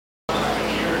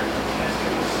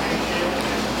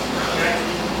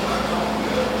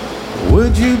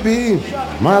Would you be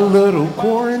my little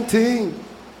quarantine?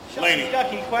 Laney,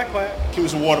 Ducky, quack, quack. give me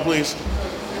some water, please.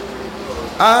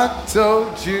 I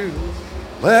told you,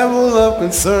 level of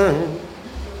concern.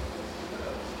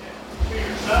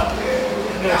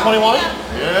 21?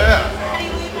 Yeah.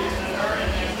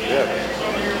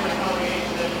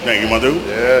 Thank you, my dude.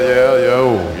 Yeah,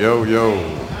 yo.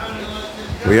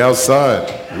 We outside.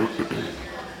 All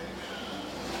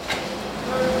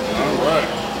right.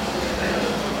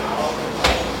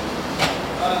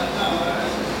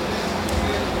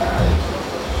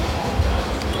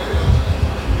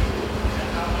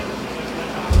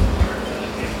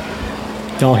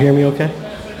 Y'all hear me okay?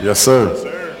 Yes,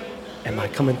 sir. Am I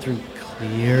coming through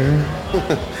clear?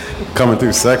 Coming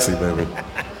through sexy, baby.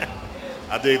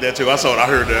 I dig that too. I saw it. I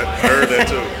heard that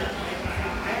too.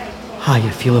 How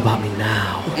you feel about me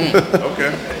now?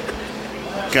 Okay.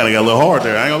 Kind of got a little hard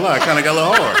there. I ain't gonna lie. Kind of got a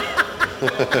little hard.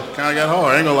 Kind of got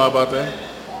hard. I ain't gonna lie about that.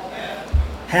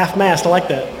 Half-mast, I like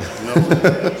that. You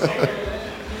know?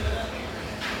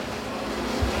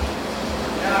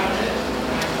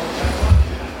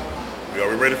 Are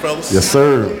we ready, fellas? Yes,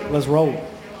 sir. Let's roll. All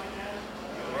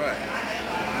right.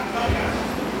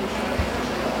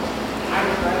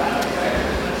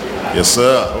 Yes,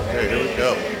 sir. Okay, here we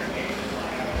go.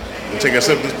 You take a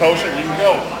sip of this potion, you can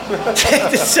go. Take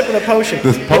this sip of the potion.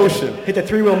 This potion. Hit the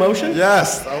three-wheel motion?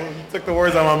 Yes. I took the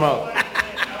words out of my mouth.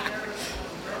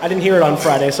 I didn't hear it on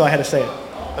Friday, so I had to say it.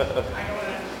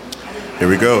 Here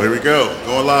we go.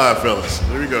 Going live, fellas.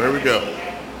 Here we go.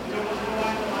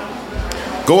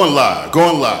 Going live.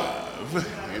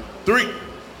 3,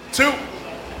 2.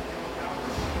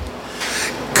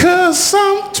 'Cause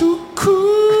I'm too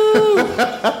cool,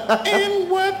 and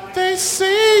what they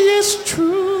say is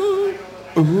true.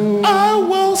 Ooh. I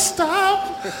won't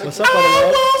stop. What's up,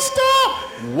 brother? Won't stop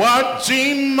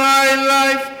watching my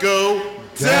life go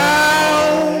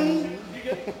down.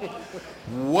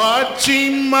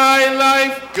 Watching my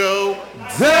life go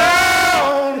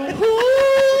down.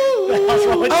 What's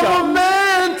wrong with I'm a you?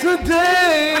 man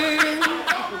today.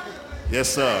 Yes,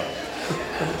 sir.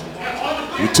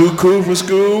 You too cool for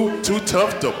school, too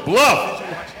tough to bluff.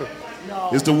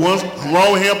 It's the One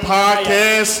Wrong Here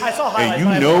podcast, I saw and highlights. you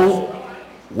know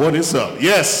what is up.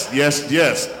 Yes.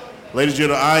 Ladies and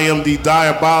gentlemen, I am the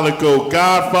diabolical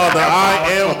Godfather. I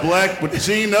am Black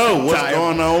Pacino. What's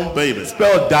going on, baby?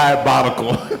 Spell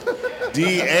diabolical.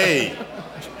 D-A.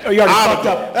 Oh, you already fucked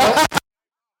up.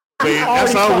 Baby,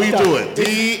 that's how we do it.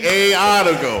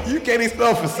 D-A-I-to-go. You can't even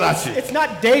spell Versace. It's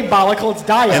not Dave-bolical, it's And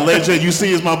Dia. ladies and gentlemen, you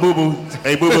see is my boo-boo.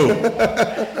 Hey, boo-boo.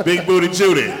 Big booty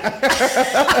Judy.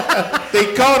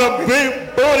 They called her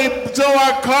big booty, so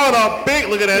I called her big.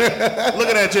 Look at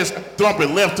that, just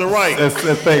thumping left to right. That's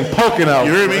that thing poking out.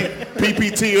 You hear me?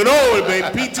 PPT and O it, baby.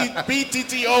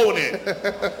 PTTO in it.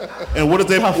 And what does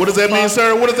that mean,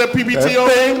 sir? What does that PPTO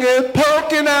That mean? thing is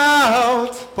poking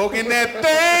out. Poking that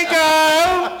thing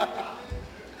out.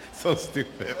 So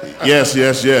stupid. Yes.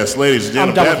 Ladies and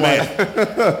I'm gentlemen,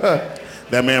 done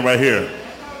that man right here.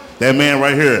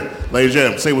 Ladies and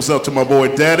gentlemen, say what's up to my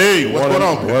boy Daddy. What's going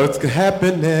on? What's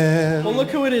happening? Well, look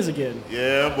who it is again.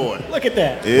 Yeah, boy. Look at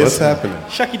that. What's happening?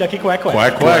 Shucky ducky quack quack.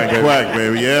 Quack, quack, baby. Quack,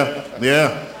 baby.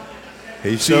 Yeah.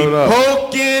 He She showed up.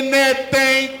 poking that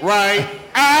thing right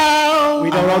out. We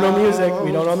don't own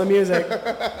the music.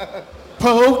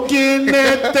 Poking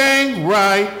that thing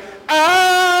right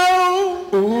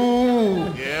out.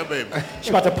 Ooh. Yeah, baby. She's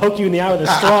about to poke you in the eye with a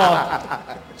straw.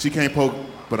 She can't poke,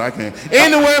 but I can.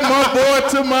 Anyway, my boy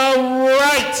to my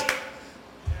right.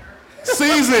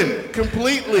 Seasoned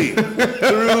completely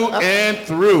through and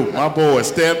through. My boy,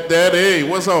 Stepdaddy.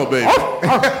 What's on, baby?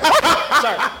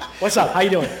 Sorry. What's up? How you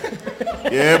doing?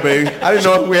 Yeah, baby. I didn't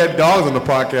know if we had dogs on the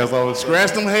podcast. I was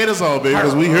Scratch them haters off, baby,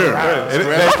 because we here.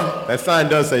 that sign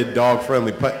does say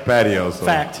dog-friendly patio. So.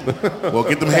 Fact. Well,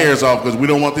 get them hairs off, because we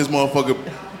don't want this motherfucker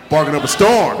barking up a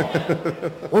storm.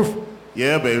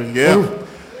 Yeah, baby. Yeah. Oof.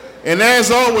 And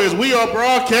as always, we are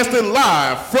broadcasting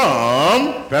live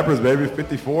from Peppers, baby,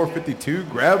 54, 52,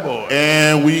 grab boy.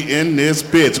 And we in this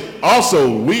bitch.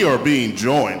 Also, we are being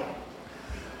joined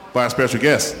by a special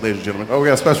guest, ladies and gentlemen. Oh,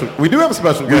 we do have a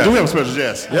special guest. We do have a special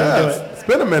guest. Yeah, it's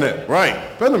been a minute. Right.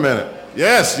 It's been a minute.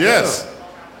 Yes. Yeah.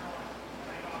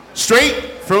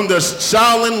 Straight from the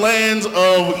Shaolin lands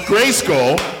of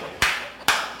Grayskull,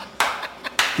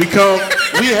 because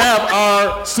we have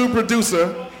our super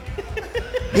producer,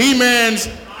 He-Man's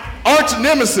arch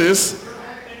nemesis,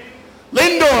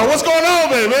 Lindor. What's going on,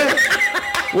 baby?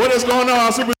 What is going on?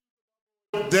 Our super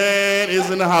Dan is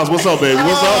in the house. What's up, baby?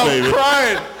 What's up, baby?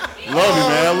 Crying. Love you,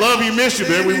 man. Love you, miss you,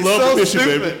 baby. We love and miss you,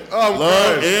 baby. Oh,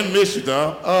 love Christ. and miss you,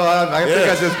 dog. Oh,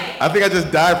 I think I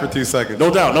just died for 2 seconds.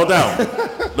 No doubt, no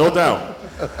doubt, no doubt.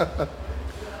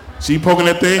 She poking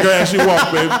that thing as she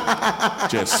walk, baby.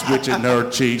 Just switching her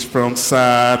cheeks from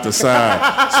side to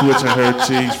side. Switching her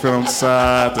cheeks from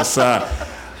side to side.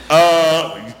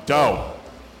 Dog.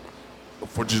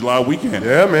 For July weekend.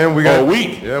 Yeah, man, we got a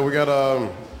week. Yeah, we got a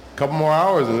couple more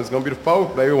hours, and it's gonna be the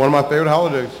 4th, baby. One of my favorite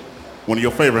holidays. One of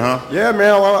your favorite, huh? Yeah,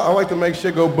 man, I like to make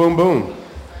shit go boom boom.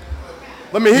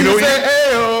 Let me hear you say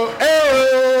ayo,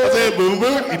 ayo. I said boom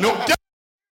boom. You know,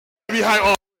 be high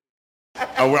on.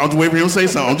 I'm just waiting for him to say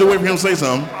something.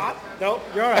 No,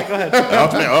 you're all right. Go ahead.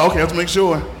 Okay, I have to make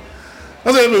sure.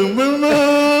 I said boom boom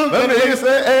boom. Let me hear you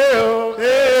say ayo,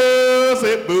 ayo. I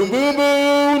said boom boom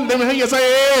boom. Let me hear you say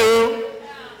ayo.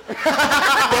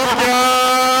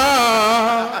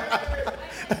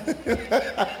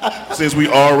 Since we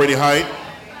already hyped,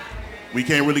 we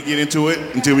can't really get into it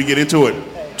until we get into it.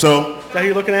 So, is that who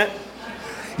you're looking at?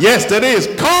 Yes, that is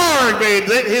Karg,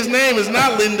 baby. His name is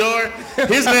not Lindor.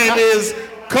 His name is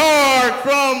Karg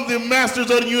from the Masters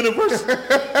of the Universe.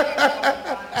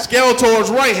 Skeletor's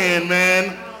right hand,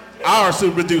 man. Our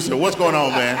super producer. What's going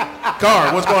on, man?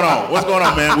 Karg, what's going on? What's going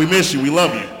on, man? We miss you. We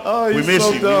love you. Oh, we miss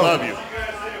you. We love you.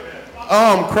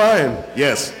 Oh, I'm crying.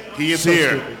 Yes, he is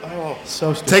here. Stupid. Oh,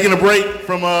 so stupid. Taking a break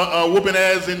from whooping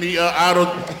ass in the outer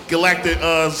galactic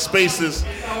spaces.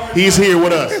 He's here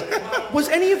with us. Was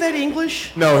any of that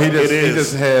English? No, he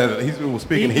was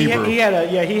speaking Hebrew. He had a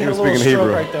little stroke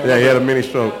Hebrew. right there. Yeah, he had a mini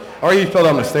stroke. Or he fell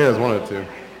down the stairs, one of the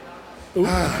two.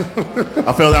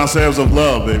 I fell down stairs of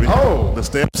love, baby. Oh. The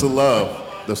steps of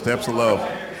love. The steps of love.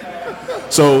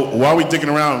 So while we dicking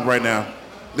around right now,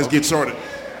 let's get started.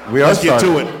 Let's get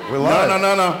to it. We're live.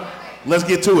 No. Let's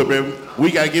get to it, baby.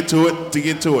 We got to get to it to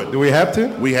get to it. Do we have to?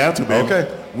 We have to, baby. Okay.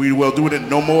 We will do it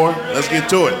no more. Let's get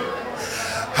to it.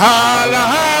 Holla,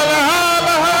 holla,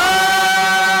 holla,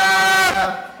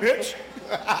 holla. Bitch.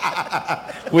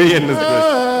 We in this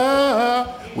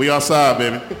bitch. We outside,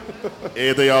 baby.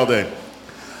 Every day, all day.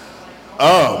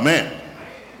 Oh, man.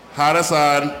 Hot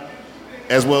outside,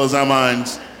 as well as our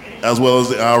minds, as well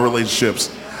as our relationships.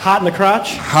 Hot in the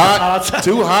crotch? Hot,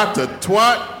 too hot to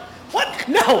twat. What?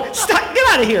 No, stop. Get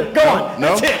out of here. Go on.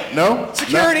 No, That's it. no.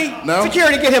 Security. No.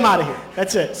 Security, get him out of here.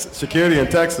 That's it. Security in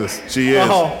Texas. She is.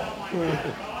 Oh.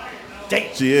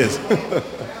 Dang. She is.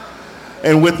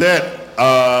 And with that,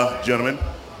 gentlemen,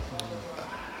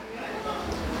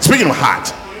 speaking of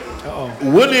hot,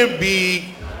 wouldn't it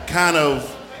be kind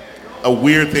of a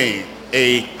weird thing?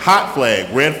 A hot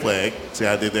flag, red flag. See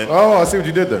how I did that? Oh, I see what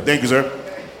you did there. Thank you, sir.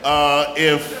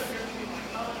 If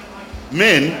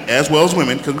men, as well as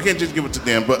women, because we can't just give it to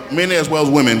them, but men as well as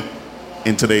women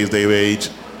in today's day of age,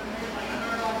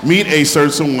 meet a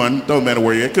certain someone, don't matter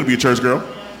where you're at, could be a church girl,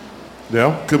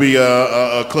 Yeah. could be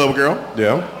a club girl,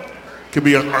 Yeah. could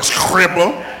be a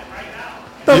stripper,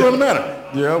 doesn't really matter.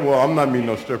 Yeah, well, I'm not meeting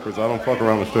no strippers. I don't fuck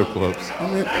around with strip clubs.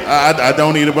 I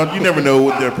don't either, but you never know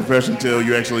what their profession until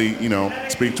you actually,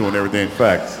 speak to them and everything.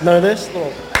 Facts. None of this?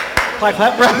 Little clap,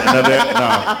 clap. None of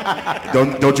that,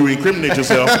 no. Don't you incriminate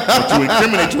yourself. Don't you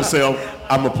incriminate yourself.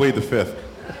 I'm going to plead the 5th.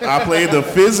 I played the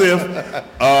fifth,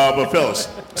 but fellas,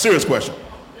 serious question.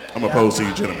 I'm going to pose to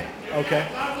you gentlemen. Okay.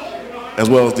 As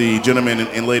well as the gentlemen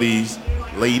and ladies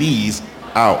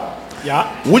out. Yeah.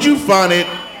 Would you find it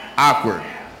awkward,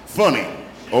 funny,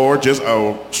 or just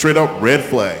a straight up red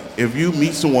flag if you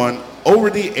meet someone over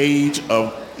the age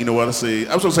of, I was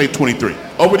going to say 23.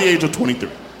 Over the age of 23.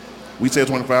 We said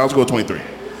 25, let's go 23.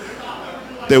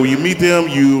 That when you meet them,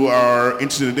 you are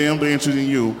interested in them, they're interested in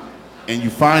you, and you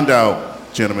find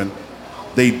out, gentlemen,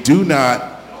 they do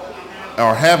not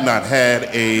or have not had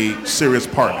a serious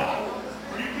partner.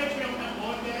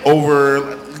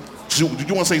 Over, do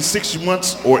you want to say 6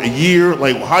 months or a year?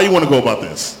 Like, how you want to go about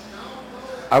this?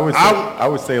 I would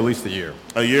say at least a year.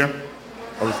 A year?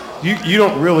 You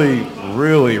don't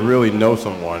really know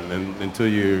someone until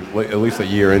you're at least a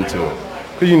year into it.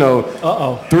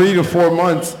 Because 3 to 4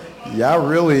 months, y'all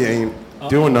really ain't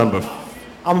doing nothing but.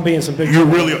 I'm being some big. You're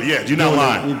not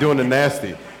lying. You're doing the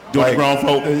nasty. Doing the grown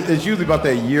folk. It's usually about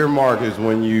that year mark is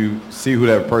when you see who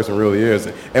that person really is,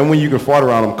 and when you can fart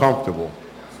around them comfortable.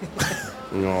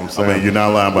 You know what I'm saying? I mean, you're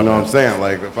not lying about that. You know what I'm saying?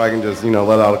 Like, if I can just,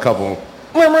 let out a couple,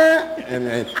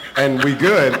 and we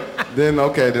good, then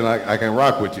okay, then I can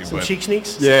rock with you. Some cheek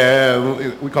sneaks? Yeah,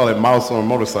 we call it mouse on a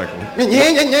motorcycle.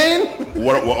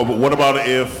 What about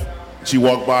if she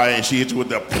walked by and she hit you with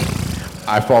the...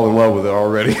 I fall in love with it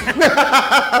already.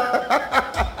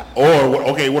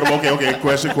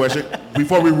 Question.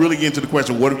 Before we really get into the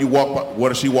question, what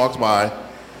if she walks by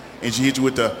and she hits you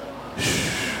with the...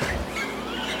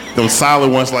 Them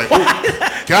solid ones like,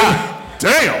 God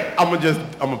damn. I'm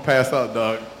gonna pass out,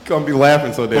 dog. Gonna be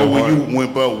laughing so damn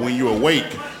hard. But when you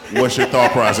awake, what's your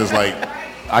thought process like?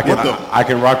 I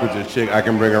can rock with your chick. I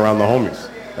can bring her around the homies.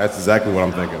 That's exactly what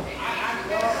I'm thinking.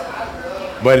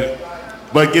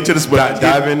 But get to this.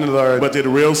 Dive into the. But to the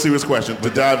real serious question. To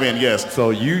dive in, yes. So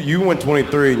you went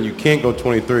 23 and you can't go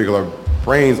 23 because our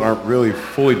brains aren't really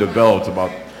fully developed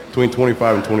about between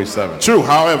 25 and 27. True.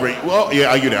 However, well, yeah,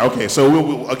 I get that. Okay, so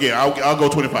I'll go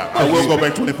 25. I will go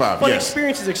back 25. But yes.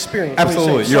 experience is experience.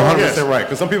 Absolutely, you're 100% right.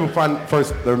 Because some people find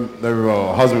first their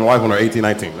husband and wife when they're 18,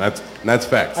 19. That's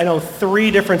facts. I know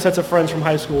 3 different sets of friends from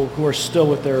high school who are still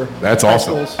with their. That's high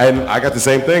awesome. schools. And I got the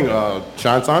same thing.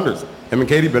 Sean Saunders, him and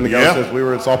Katie been together since we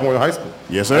were sophomore in high school.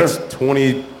 Yes, sir. That's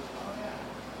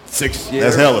 26 years.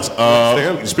 That's hellish.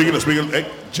 Speaking of hey,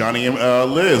 Johnny and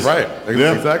Liz. Right.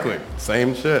 Yeah. Exactly.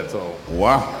 Same shit. So.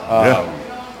 Wow.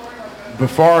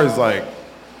 As far as like,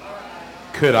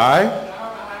 could I?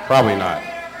 Probably not.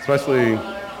 Especially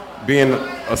being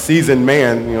a seasoned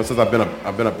man. You know, since I've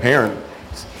been a parent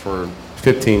for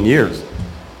 15 years.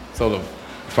 So to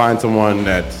find someone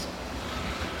that's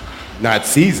not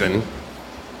seasoned,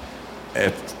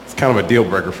 it's kind of a deal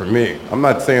breaker for me. I'm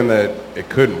not saying that it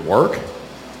couldn't work,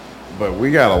 but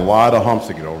we got a lot of humps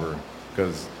to get over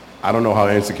because I don't know how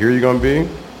insecure you're going to be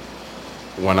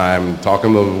when I'm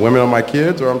talking to women on my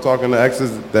kids or I'm talking to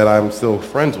exes that I'm still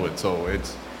friends with. So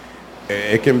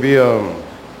it can be a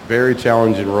very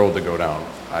challenging road to go down.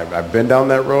 I've been down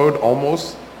that road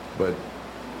almost,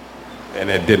 and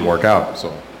it didn't work out.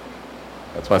 So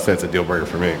that's why I said it's a deal breaker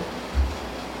for me.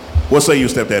 What say you,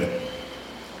 stepdaddy?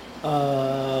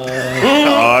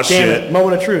 Damn shit. it,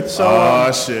 moment of truth.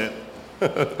 So, shit.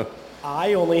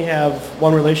 I only have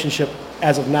one relationship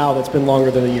as of now that's been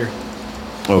longer than a year.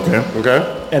 Okay.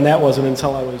 And that wasn't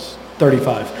until I was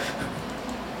 35.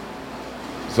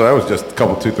 So that was just a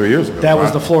couple, 2-3 years ago. That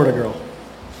was the Florida girl.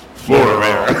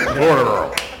 Florida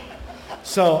girl.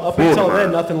 So up until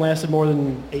then, nothing lasted more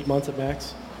than 8 months at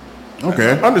max.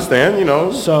 Okay. I understand, you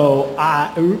know. So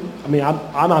I mean,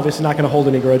 I'm obviously not going to hold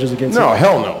any grudges against No, her.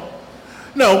 hell no.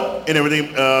 No, and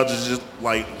everything. Just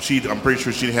like I'm pretty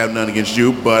sure she didn't have none against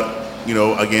you, but you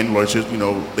know, again, relationships, you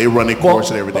know, they run their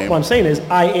course and everything. What I'm saying is,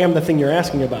 I am the thing you're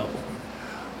asking about.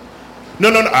 No,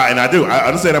 and I do. I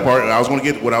understand that part. What I was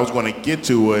going to get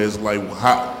to was like,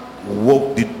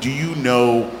 do you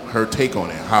know her take on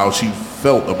it? How she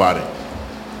felt about it?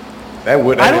 I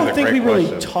don't think we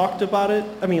really talked about it.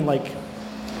 I mean, like,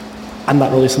 I'm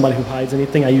not really somebody who hides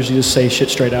anything. I usually just say shit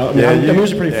straight out. I mean, I'm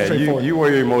usually pretty straightforward. You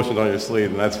wear your emotions on your sleeve,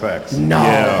 and that's facts. No,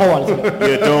 hold on a second.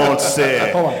 You don't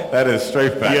say. Hold on. That is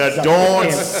straight facts. You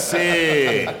don't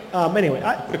say. Anyway,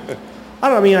 I don't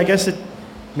know. I mean, I guess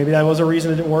maybe that was a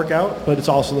reason it didn't work out, but it's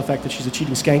also the fact that she's a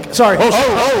cheating skank. Sorry. Whoa.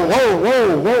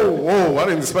 I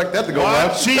didn't expect that to go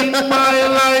left. Watching my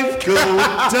life go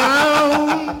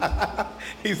down.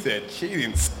 He said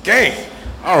cheating skank.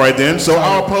 All right, then. So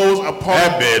I'll pose a part.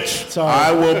 That bitch. Sorry.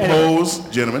 I will pose,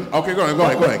 gentlemen. Okay, go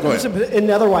ahead. Listen,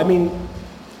 another way, I mean,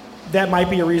 that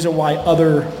might be a reason why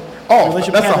other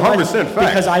relationships that's haven't 100% lasted, fact.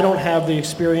 because I don't have the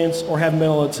experience or haven't been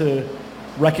able to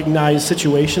recognize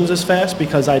situations as fast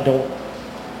because I don't.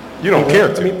 You don't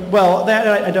care to. I mean, well, that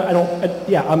I don't.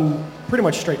 Yeah, I'm pretty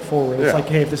much straightforward. It's like,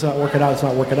 hey, if this is not working out, it's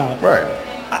not working out. Right.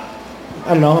 I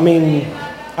don't know. I mean,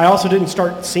 I also didn't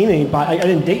start seeing anybody. I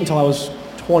didn't date until I was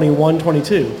 21,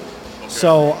 22. Okay.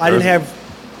 So I didn't have.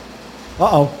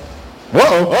 Whoa.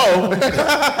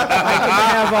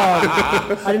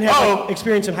 I didn't have like,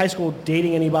 experience in high school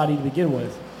dating anybody to begin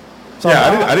with. So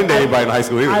yeah, I didn't date anybody in high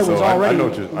school either. I was already I know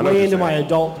what you're way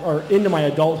into my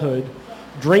adulthood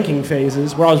drinking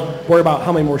phases where I was worried about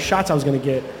how many more shots I was going to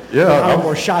get. Yeah. How many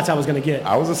more shots I was going to get.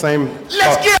 I was the same.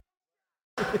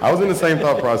 I was in the same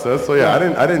thought process. So yeah,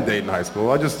 I didn't date in high school.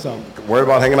 I just worried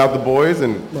about hanging out with the boys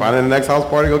and finding the next house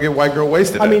party to go get white girl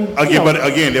wasted. I mean, but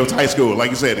again, it was high school. Like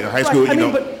you said, in high school,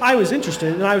 but I was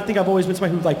interested, and I think I've always been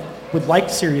somebody who would like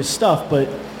serious stuff. But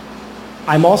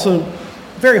I'm also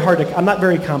I'm not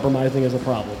very compromising as a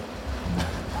problem.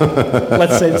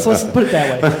 Let's put it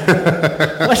that way.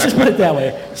 Let's just put it that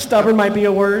way. Stubborn might be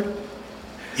a word.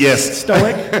 Yes.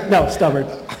 Stoic? No, stubborn.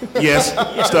 Yes,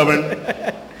 stubborn.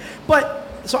 But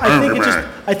so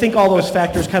I think all those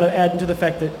factors kind of add into the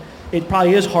fact that it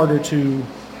probably is harder to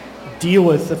deal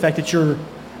with the fact that you're,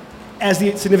 as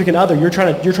the significant other, you're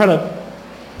trying to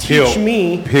teach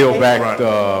me peel back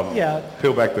the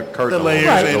curtain, the layers,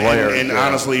 right. and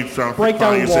honestly trying to break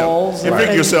down yourself walls and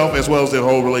figure yourself as well as the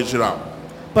whole relationship out.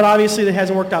 But obviously, that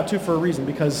hasn't worked out too for a reason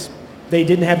because they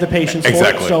didn't have the patience for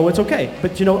it, so it's okay.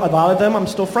 But a lot of them I'm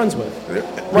still friends with.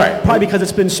 Right. Probably because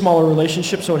it's been smaller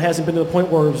relationships, so it hasn't been to the point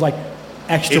where it was like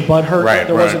extra butthurt. Right,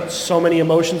 there wasn't so many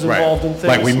emotions involved in things.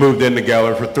 Like we moved in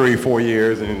together for 3-4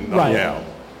 years, and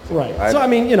Right. So I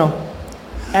mean,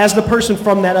 as the person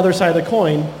from that other side of the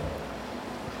coin,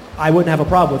 I wouldn't have a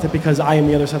problem with it because I am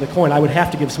the other side of the coin. I would have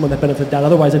to give someone that benefit of the doubt.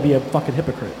 Otherwise, I'd be a fucking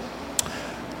hypocrite.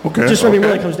 Okay. Just what it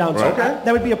really comes down to. Okay.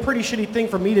 That would be a pretty shitty thing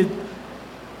for me to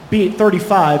be at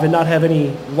 35 and not have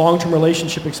any long-term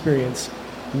relationship experience,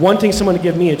 wanting someone to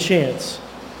give me a chance,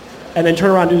 and then turn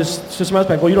around and do this to someone else.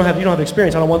 Like, well, you don't have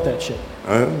experience. I don't want that shit.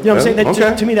 You know what I'm saying?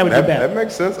 That, to me, that would be bad. That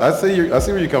makes sense. I see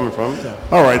where you're coming from. So.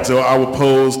 All right, so I will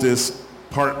pose this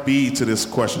part B to this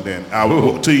question then.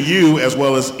 To you as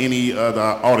well as any other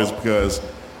audience, because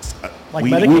Like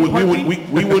we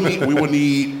Medicaid would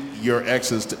need your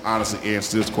exes to honestly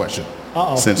answer this question.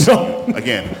 Uh-oh. Since,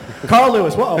 again. Carl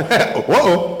Lewis, whoa.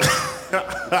 Whoa.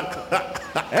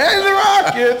 And the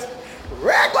Rockets.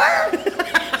 Regular.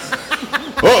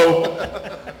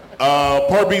 Uh-oh.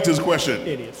 Part B to this question.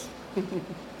 Idiots.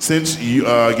 Since you,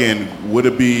 again, would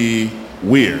it be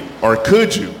weird, or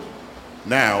could you,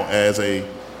 now as a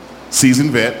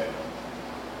seasoned vet,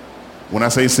 when I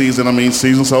say seasoned, I mean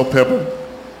seasoned salt, pepper,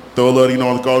 throw a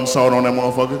little, golden salt on that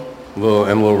motherfucker. A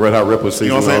little red hot ripple season.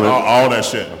 You know what I'm saying? All that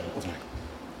shit.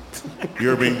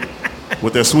 You hear me?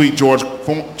 With that sweet George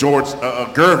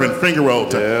Gervin finger roll.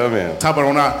 Yeah, man. Top it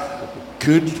on out.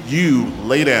 Could you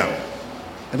lay down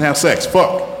and have sex,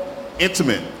 fuck,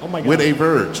 intimate, with a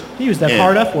virgin? He used that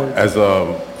hard F word. As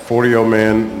a 40-year-old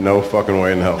man, no fucking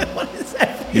way in hell. What is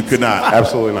that? You could not.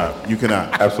 Absolutely not. You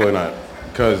cannot. Absolutely not.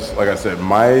 Because, like I said,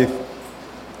 my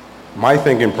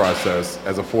thinking process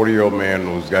as a 40-year-old man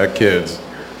who's got kids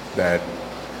that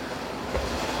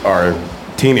are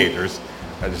teenagers,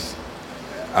 I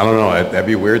don't know, that'd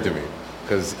be weird to me.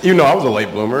 Because, I was a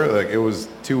late bloomer. Like, it was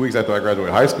 2 weeks after I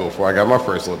graduated high school before I got my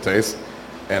first little taste.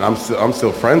 And I'm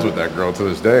still friends with that girl to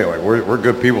this day. Like, we're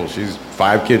good people. She's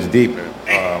 5 kids deep.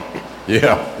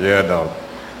 Yeah, dog.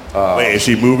 Wait, is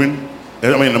she moving?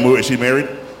 Is she married?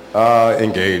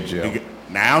 Engaged, yeah.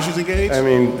 Now she's engaged? I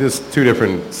mean, there's 2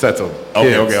 different sets of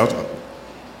kids. Okay.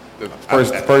 The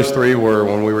first 3 were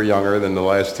when we were younger, then the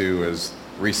last 2 is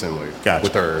recently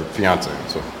with her fiance.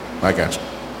 So I got you.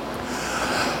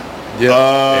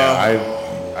 I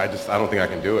don't think I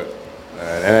can do it,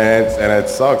 and it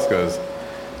sucks because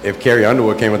if Carrie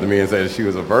Underwood came up to me and said she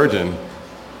was a virgin,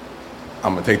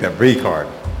 I'm gonna take that B card.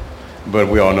 But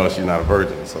we all know she's not a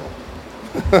virgin, so.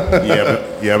 I've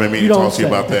been meaning to talk to you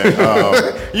about that.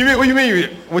 What you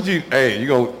mean? You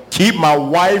gonna keep my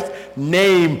wife's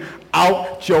name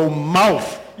out your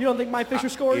mouth? You don't think Mike Fisher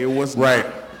scored? It was right.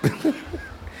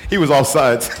 He was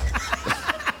offsides.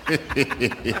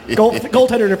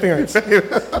 Goaltender interference.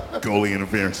 Goalie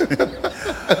interference.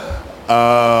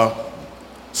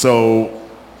 So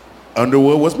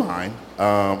Underwood was mine.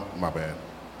 My bad.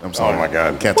 I'm sorry. Oh my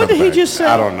God. Cat's What out the did he bag. just say?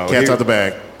 I don't know. Cat's out the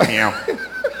bag. Meow.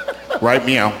 Right,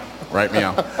 meow. Right,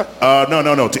 meow.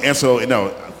 No. To answer,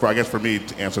 I guess for me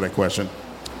to answer that question,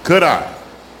 could I?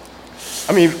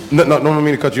 I mean, no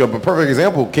mean to cut you up, but perfect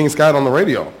example, King Scott on the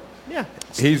radio. Yeah.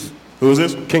 Who's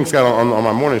this? King Scott on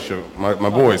my morning show, my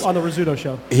boys. On the Rizzuto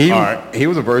show. He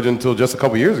was a virgin until just a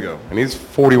couple years ago, and he's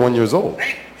 41 years old.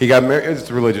 He got married. It's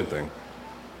a religion thing.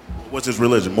 What's his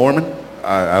religion? Mormon?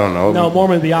 I don't know. No,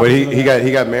 Mormon the opposite. But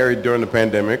he got married during the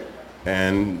pandemic,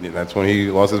 and that's when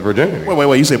he lost his virginity.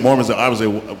 Wait. You say Mormons are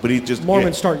obviously, but he just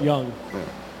Mormons start young. Yeah.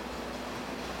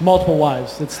 Multiple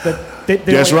wives.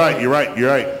 That's right. You're right.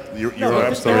 You're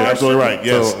absolutely right.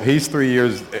 Yes. So he's 3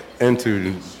 years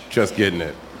into just getting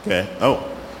it. Okay. Oh.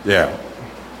 Yeah.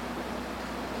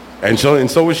 And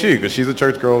so was she, because she's a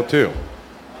church girl too.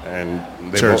 And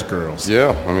church girls.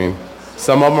 Yeah. I mean,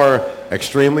 some of them are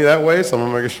extremely that way. Some of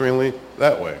them are extremely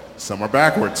that way. Some are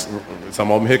backwards. Some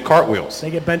of them hit cartwheels.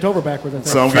 They get bent over backwards. I think.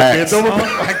 Some get bent over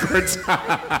backwards.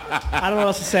 I don't know what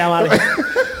else to say. I'm out of here.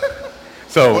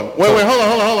 So wait, hold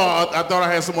on. I thought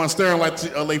I had someone staring like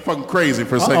fucking crazy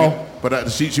for a second. But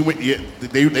she went. Yeah,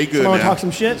 they good Someone now. talk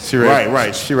some shit.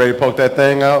 Right. She ready to poke that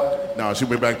thing out? No, she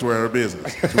went back to her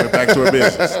business. She went back to her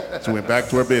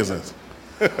business.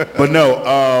 But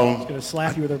no. She's gonna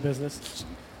slap you with her business.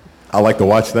 I like to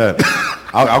watch that.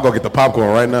 I'll go get the popcorn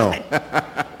right now.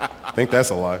 I think that's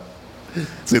a lie.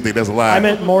 So you think that's a lie? I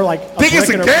meant more like. Think it's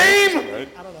a game?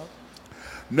 I don't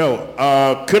know.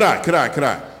 No. Could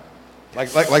I?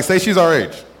 Like say she's our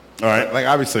age. All right. Like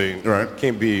obviously, right.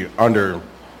 Can't be under,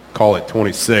 call it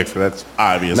 26. That's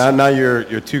obvious. Now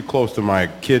you're too close to my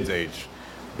kid's age,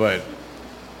 but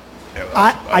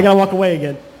I gotta walk away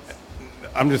again.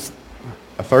 I'm just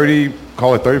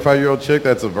call it 35-year-old chick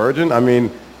that's a virgin, I mean,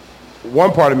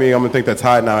 one part of me, I'm going to think that's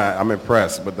hot and I'm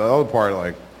impressed. But the other part,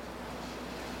 like,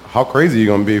 how crazy are you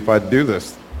going to be if I do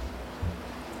this?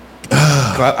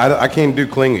 I can't do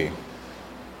clingy.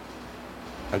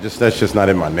 That's just not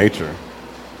in my nature.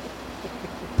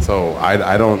 So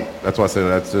I don't, that's why I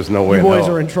said there's no way in hell. You boys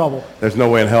are in trouble. There's no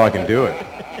way in hell I can do it.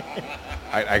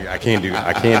 I can't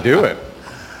do it.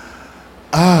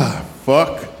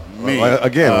 Fuck me.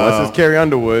 Again, unless it's Carrie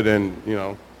Underwood and,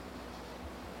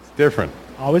 it's different.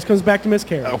 Always comes back to Miss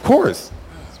Carrie. Of course.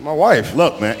 It's my wife.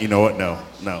 Look, man, you know what? No.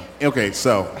 Okay,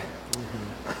 so.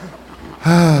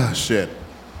 Shit.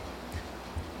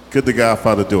 Could the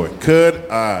Godfather do it? Could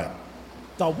I?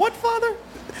 The what father?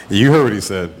 You heard what he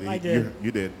said. I did.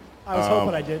 You did. I was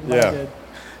hoping I did. Yeah. I did.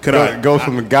 Could I? Goes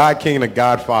from the God King to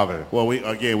Godfather. Well, we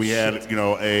had,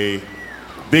 a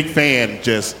big fan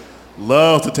just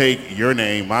love to take your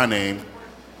name, my name,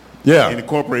 and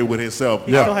incorporate it with himself.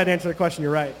 You still had to answer the question.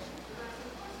 You're right.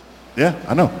 Yeah,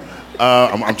 I know.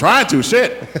 I'm trying to.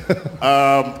 Shit. Could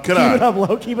I? Keep it up,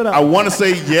 Lo. Keep it up. I want to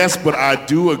say yes, but I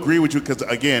do agree with you because,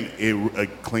 again,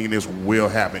 cleanness will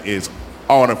happen. It's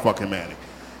automatic.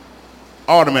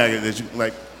 Automatic. That you,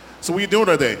 like, so what you doing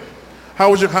today?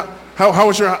 How was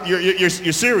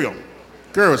your cereal?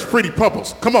 Girl, it's Pretty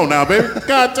Pupples. Come on now, baby.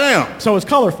 God damn. So it's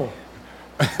colorful.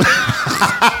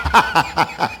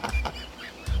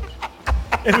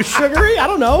 It was sugary? I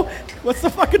don't know. What's the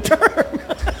fucking term?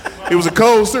 It was a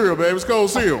cold cereal, baby. It was cold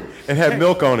cereal. It had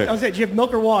milk on it. I was saying, do you have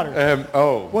milk or water?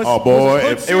 Boy.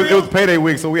 Was it was payday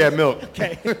week, so we had milk.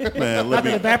 Okay. Man, Not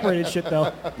that evaporated shit,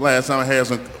 though. Last time I had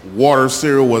some water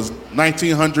cereal was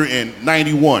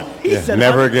 1991. He said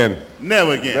Never again.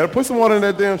 Never again. Better put some water in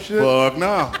that damn shit. Fuck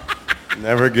no.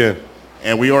 Never again.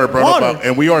 And we already brought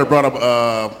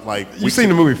up. Like you seen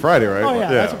the movie Friday, right? Oh yeah,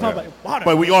 that's what I'm talking about. Water.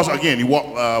 But we also, again,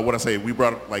 what I say, we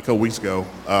brought up like a couple weeks ago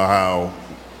how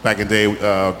back in the day,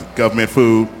 government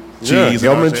food, cheese,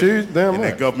 government cheese, damn and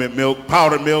right. that government milk,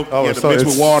 powdered milk, you had to so mix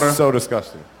it's with water. So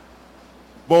disgusting.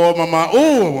 Boy, my mom.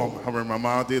 Oh, I remember my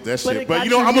mom did that shit. But I'm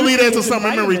gonna leave that to summer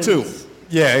memory too.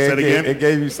 Yeah, again? It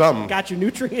gave you something. Got you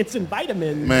nutrients and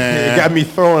vitamins. Man, it got me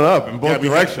throwing up in both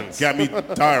directions. Got me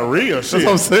diarrhea. Shit. That's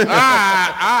what I'm saying.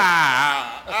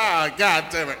 God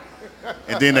damn it.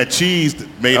 And then that cheese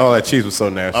made. Oh, that cheese was so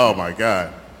nasty. Oh my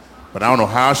God. But I don't know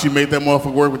how she made that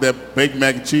motherfucker work with that baked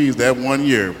mac and cheese that one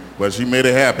year, but she made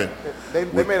it happen. They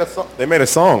made a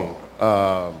song.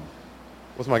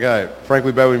 What's my guy?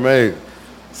 Frankly Beverly made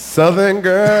Southern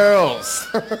Girls.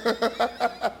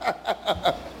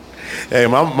 Hey,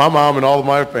 my mom and all of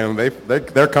my family,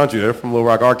 they're country. They're from Little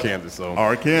Rock, Arkansas. So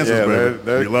Arkansas, yeah, baby.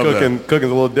 they're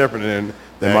cooking's a little different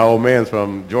than my old man's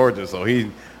from Georgia. So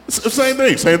same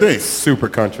thing. Super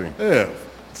country. Yeah.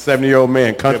 70-year-old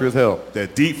man, country as hell.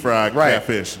 That deep fried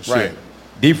catfish and shit. Right.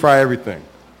 Deep fry everything.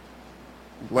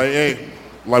 Like, hey,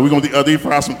 like we're gonna deep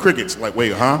fry some crickets. Like,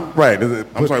 wait, huh? Right.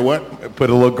 I'm sorry, what? Put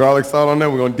a little garlic salt on there.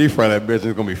 We're gonna deep fry that bitch. And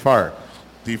it's gonna be fire.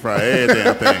 Deep fry every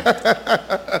damn thing.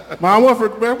 Mom, what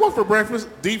for breakfast?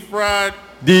 Deep fried.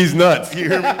 These nuts. You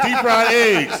hear me? Deep fried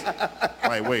eggs.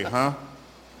 Like, wait, huh?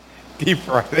 Deep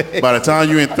fried eggs. By the time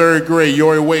you're in third grade, you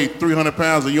already weigh 300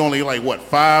 pounds, and you only like what,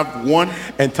 5'1"?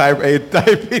 And type A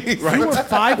diabetes. Right. You were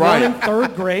 5'1" in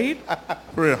third grade?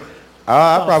 For real.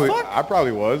 I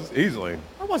probably was easily.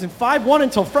 I wasn't 5'1"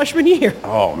 until freshman year.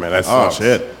 Oh man, that Oh sucks.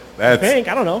 shit. I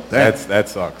don't know. That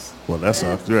sucks. Well, that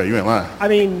sucks. Yeah, you ain't lying. I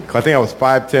mean, I think I was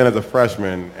 5'10" as a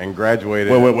freshman and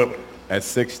graduated Wait. at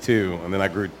 6'2", and then I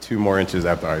grew 2 more inches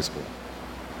after high school.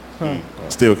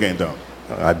 Still can't dunk.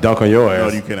 I dunk on your ass.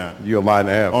 No, you cannot. You a lie and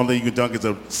a half. Only thing you can dunk is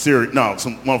a cereal. No,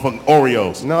 some motherfucking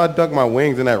Oreos. No, I dunk my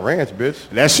wings in that ranch, bitch.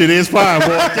 That shit is fine, boy.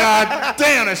 God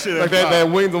damn, that shit is Like fine. that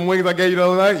wings I gave you the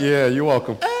other night? Yeah, you're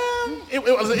welcome. It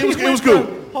was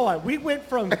cool. Hold on, we went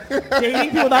from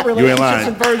dating people without ain't relationships lying.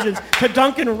 and virgins to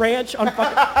Dunkin' Ranch on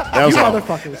fucking was you all.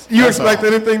 motherfuckers. You expect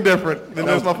anything different than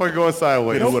this motherfucker going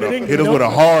sideways. Hit us with a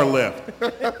hard left.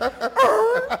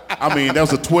 I mean, that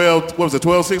was a 12. What was it?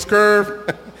 12-6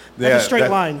 curve. That's a straight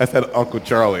line. That's that Uncle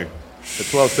Charlie. The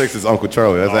 12-6 is Uncle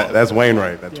Charlie. That's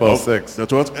Wainwright. That 12-6. The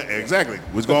 12. Exactly.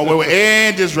 Was going wait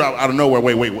and just dropped out of nowhere.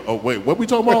 Wait. What we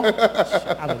talking about?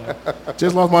 I don't know.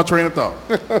 Just lost my train of thought.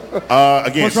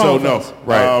 Again, What's wrong so with no. us?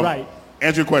 Right.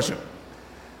 Answer your question.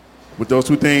 With those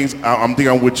two things, I'm thinking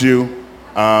I'm with you.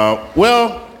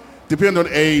 Well, depending on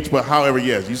the age, but however,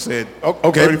 yes, you said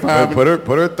Okay, 35. put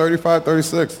her at 35,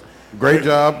 36. Great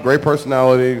job, great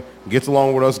personality, gets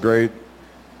along with us great.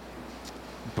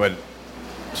 But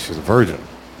she's a virgin.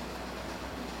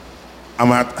 I'm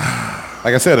not.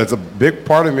 Like I said, it's a big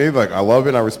part of me. Like, I love it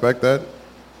and I respect that.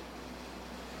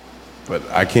 but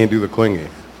I can't do the clingy.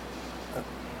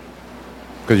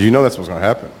 Because you know that's what's going to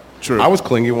happen. True. I was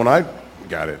clingy when I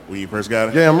got it. When you first got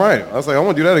it? Yeah, I'm right. I was like, I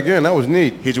want to do that again. That was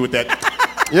neat. Hit you with that,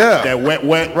 Yeah. that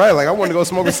wet. Right, like I wanted to go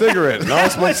smoke a cigarette. And I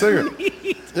don't smoke a cigarette.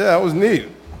 Yeah, that was neat.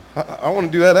 I want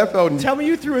to do that. That felt... Tell me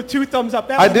you threw a 2 thumbs up.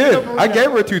 That I was did. over I there.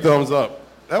 gave her a 2 thumbs up.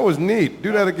 That was neat.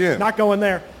 Do that again. Not going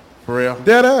there. For real?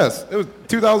 Dead ass. It was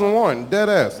 2001. Dead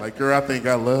ass. Like, girl, I think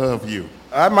I love you.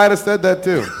 I might have said that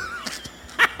too.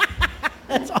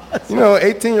 That's awesome. You know,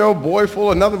 18-year-old boy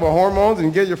full of nothing but hormones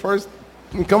and get your first...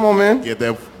 Come on, man. Get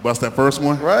that, bust that first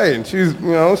one? Right, and she's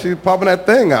popping that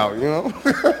thing out, you know?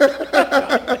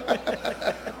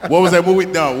 What was that movie?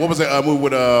 No, what was that movie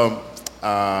with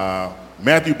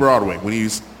Matthew Broadway when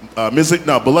he's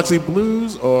Biloxi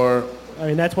Blues or? I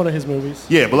mean, that's one of his movies.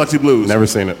 Yeah, Biloxi Blues. Never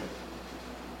seen it.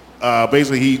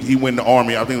 Basically, he went in the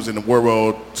army. I think it was in the World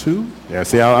War II. Yeah,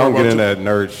 see, I don't get into that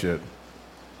nerd shit.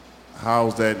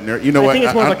 How's that nerd? You know I what? think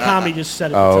it's more of a comedy. Just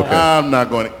said it. Oh, okay.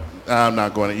 I'm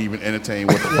not going to even entertain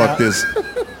what the fuck this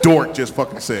dork just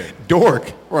fucking said.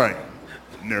 Dork. Right.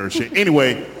 Nerd shit.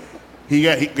 Anyway, he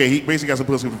basically got some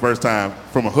pussy for the first time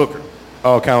from a hooker.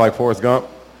 Oh, kind of like Forrest Gump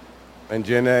and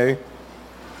Jen A.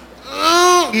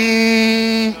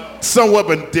 Somewhat,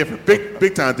 but different.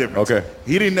 Big time difference. Okay.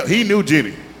 He didn't know. He knew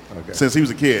Jenny since he was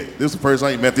a kid. This was the first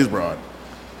time he met this broad.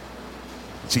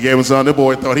 She gave him some. The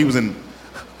boy thought he was in.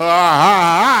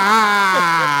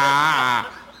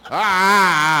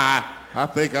 I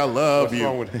think I love What's you.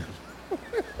 wrong with him?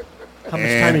 How much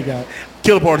time he got?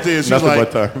 Killer part is she's Nothing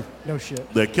like, but time. No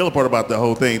shit. the killer part about the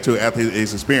whole thing too, after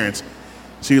his experience,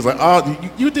 she was like, "Oh,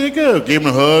 you did good." Gave him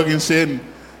a hug and shit, and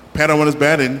pat him on his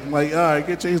back, and I'm like, "All right,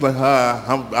 get you." He's like,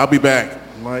 I'll be back."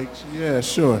 I'm like, "Yeah,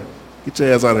 sure. Get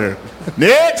your ass out of here."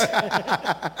 Next.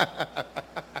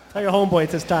 Tell your homeboy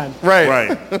it's his time. Right.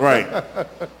 Right.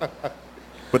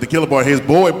 But the killer part, his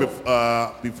boy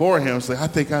before him, said, "I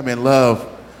think I'm in love."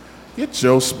 Get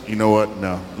your, you know what?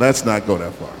 No, let's not go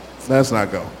that far. Let's not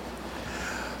go.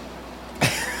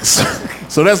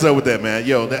 So that's up with that, man.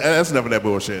 Yo, that's enough of that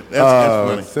bullshit. That's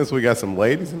funny. Since we got some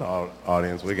ladies in the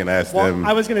audience, we can ask Well, them.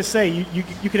 I was gonna say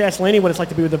you could ask Laney what it's like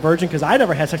to be with a virgin because I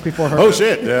never had sex before her. Oh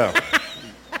shit. Yeah.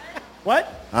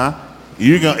 What? Huh? If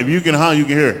you can huh, you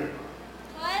can hear.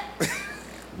 What?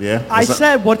 Yeah. I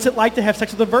said, what's it like to have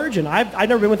sex with a virgin? I've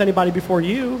never been with anybody before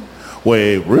you.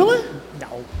 Wait, really?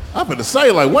 No. I'm gonna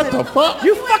say, like, what the fuck?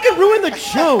 You fucking ruined the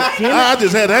joke, damn it. I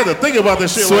just had to think about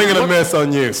this shit. Swing and like, a miss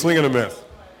on you. Swing and a miss.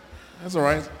 That's all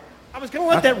right. I was gonna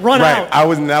let that run Right. out. I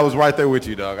was right there with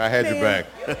you, dog. I had your Man.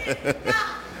 back.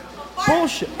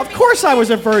 Bullshit. Of course I was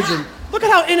a virgin. Look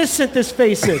at how innocent this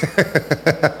face is.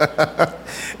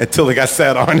 Until it got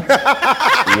sat on.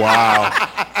 Wow.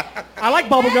 I like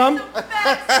bubblegum.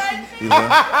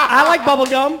 I like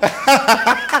bubblegum.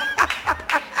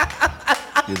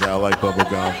 He's out like bubble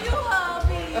gum.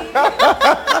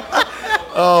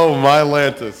 Oh, my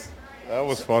Lantis. That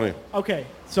was funny. Okay,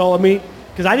 so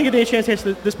because I didn't get a chance to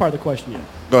answer this part of the question yet.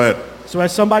 Go ahead. So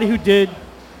as somebody who did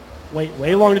wait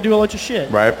way long to do a bunch of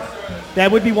shit, Right.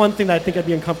 that would be one thing that I think I'd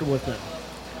be uncomfortable with now.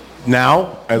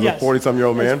 Now, as Yes. a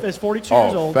 40-some-year-old man? As 42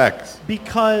 years Oh, old. facts.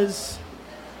 Because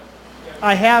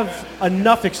I have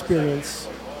enough experience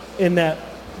in that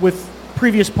with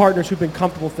previous partners who've been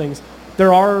comfortable with things.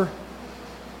 There are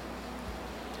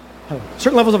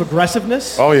certain levels of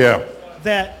aggressiveness Oh, yeah.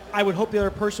 that I would hope the other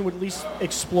person would at least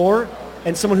explore,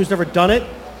 and someone who's never done it,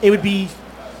 it would be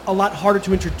a lot harder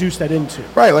to introduce that into.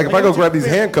 Right, like if I go it's grab these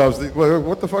very- handcuffs,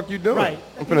 what the fuck you doing? Right.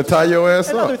 I'm finna tie your ass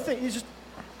Another up. thing is just,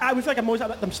 I would feel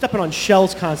like I'm stepping on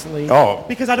shells constantly. Oh,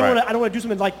 because I don't right. want to do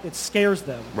something like that scares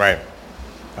them. Right.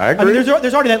 I I agree. mean,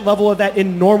 there's already that level of that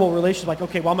in normal relationships. Like,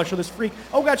 okay, well, I'm gonna show this freak.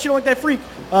 Oh God, she don't like that freak.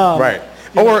 Right.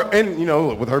 you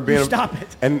know, With her being stop it.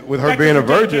 And with her Back to being a the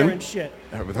gay hair virgin, and shit.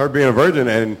 with her being a virgin,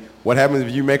 and what happens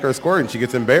if you make her squirt and she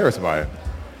gets embarrassed by it?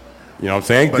 You know what I'm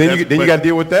saying? But Then that's- you but- got to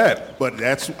deal with that. But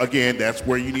that's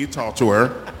where you need to talk to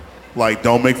her. Like,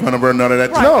 don't make fun of her, none of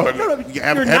that. Right. No. You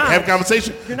have, You're have, not. have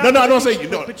conversation. You're No, not I don't really- say you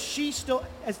know. But she still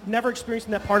has never experienced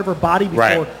that part of her body before,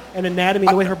 Right. and anatomy,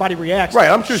 the way her body reacts. Right,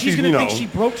 I'm sure she's she's, gonna you think know- she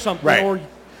broke something, Right. or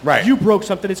Right. you broke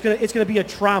something. It's gonna be a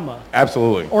trauma,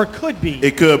 Absolutely. or it could be.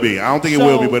 It could be. I don't think it So,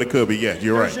 will be, but it could be. Yeah,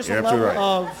 you're right. There's just You're a absolutely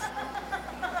level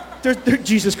right. of.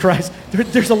 Jesus Christ!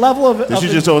 There's a level of. Did she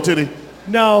just told Titty?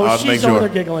 No, I'll make she's over sure. there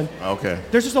giggling. Okay.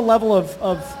 There's just a level of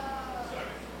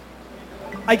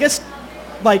I guess,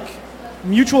 like,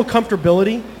 mutual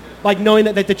comfortability, like knowing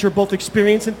that you're both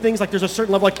experiencing things. Like, there's a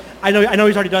certain level, like, I know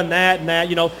he's already done that and that,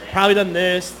 probably done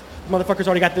this. Motherfucker's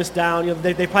already got this down.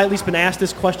 They've probably at least been asked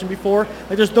this question before.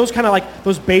 Like, there's those kind of, like,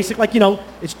 those basic, like,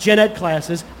 it's gen ed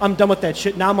classes. I'm done with that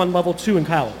shit. Now I'm on level 2 in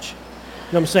college.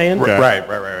 what I'm saying? Okay.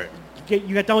 Right.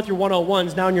 You got done with your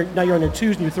 101s, now you're on your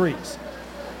 2s and your 3s.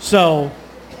 So,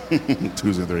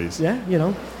 2s and 3s.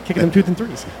 yeah, kicking them 2s and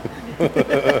 3s.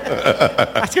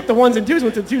 I skipped the 1s and 2s,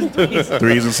 went to 2s and 3s.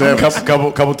 3s and 7s.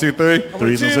 Couple 2, 3.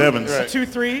 3s and 7s. A 2,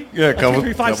 3. Yeah, a 2,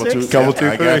 3, 5, 6. Couple 2, 3.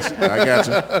 I got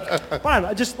you.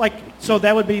 Fine, just like, so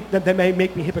that may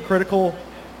make me hypocritical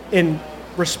in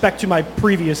respect to my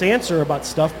previous answer about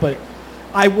stuff, but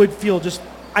I would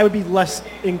be less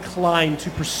inclined to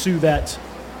pursue that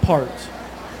part.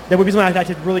 That would be something I'd have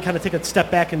to really kind of take a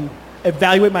step back and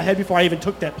evaluate my head before I even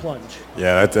took that plunge.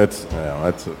 Yeah, that's.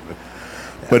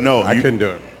 But no, I couldn't do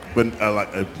it.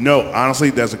 But no, honestly,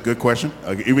 that's a good question.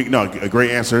 A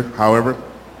great answer. However,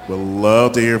 would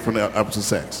love to hear from the opposite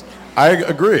sex. I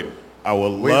agree. I would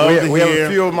love to hear. We have a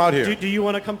few of them out here. Do you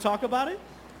want to come talk about it?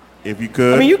 If you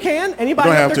could. I mean, you can. Anybody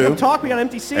don't out have there to. come talk. We got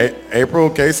MTC.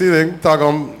 April, Casey, they can talk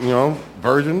on,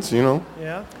 virgins,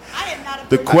 Yeah. I am not a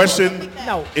The virgin. question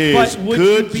No. is, but would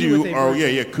could be you, with a or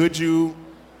virgin? could you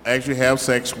actually have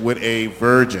sex with a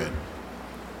virgin?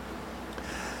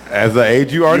 As the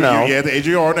age you are now. Yeah, the age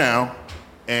you are now,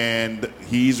 and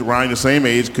he's around the same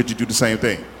age. Could you do the same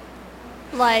thing?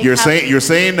 Like You're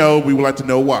saying no. We would like to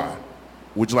know why.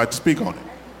 Would you like to speak on it?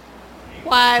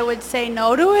 why I would say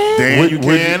no to it. Dan, you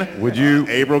can. Would you?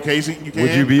 April, Casey, you can.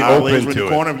 Would you be Our open ladies in to the it?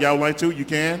 corner, if y'all would like to, you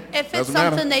can. If it's Doesn't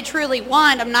something matter. they truly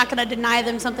want, I'm not going to deny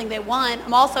them something they want.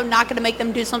 I'm also not going to make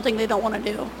them do something they don't want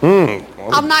to do.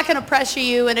 I'm not going to pressure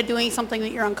you into doing something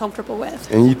that you're uncomfortable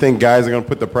with. And you think guys are going to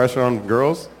put the pressure on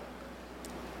girls?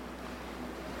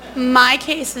 My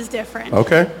case is different.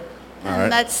 Okay.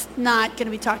 And that's not going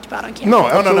to be talked about on camera. No, No.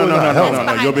 absolutely not. Hell no.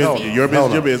 behind Your the business. scenes. Your business.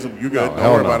 no. Your business. You're good. No, Don't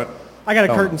hell worry no. about it. I got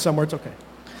a curtain somewhere. It's okay.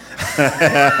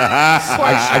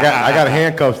 I got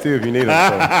handcuffs too if you need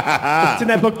them. So. It's in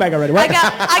that book bag already. I Right?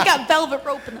 got velvet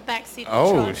rope in the back seat of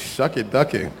the Oh, truck. shuck it,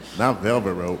 ducky. Not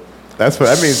velvet rope. That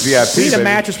means VIP. You need a baby.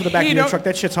 mattress for the back You of your don't- truck.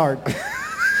 That shit's hard.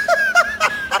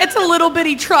 It's a little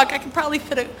bitty truck. I can probably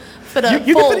fit a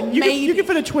You full can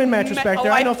fit a twin mattress back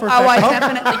there. I know for a fact. I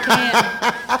definitely can.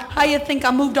 How you think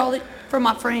I moved all it for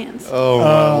my friends? Oh,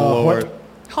 my Lord.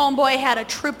 Homeboy had a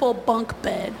triple bunk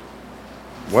bed.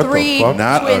 What Three the fuck?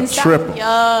 Not a twin si- triple.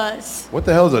 Yes. What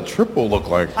the hell does a triple look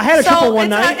like? I had a So triple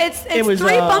one it's night. it's it was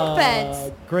 3 bunk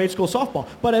beds. grade school softball,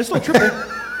 but it's still a triple.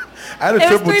 I had a It was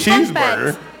triple 3 bunk cheeseburger.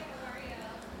 beds.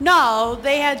 No,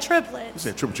 they had You triplets.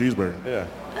 said triple cheeseburger. Yeah.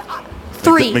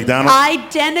 3 McDonald's?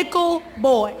 identical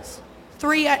boys.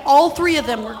 All three of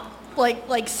them were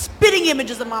like spitting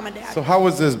images of mom and dad. So how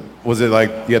was this? Was it like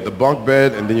you had the bunk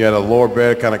bed and then you had a lower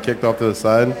bed kind of kicked off to the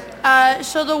side?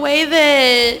 So the way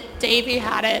that Davey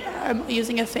had it, I'm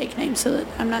using a fake name so that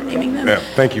I'm not naming them. Yeah.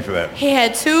 Thank you for that. He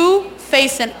had 2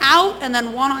 facing out and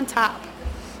then 1 on top.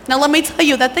 Now let me tell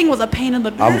you, that thing was a pain in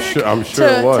the back. I'm sure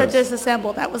it was. To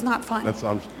disassemble. That was not fun.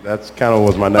 That's kind of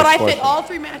was my next But I question. fit all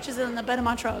 3 matches in the bed of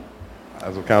my truck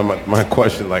That's kind of my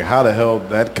question. Like, how the hell did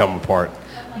that come apart?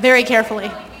 very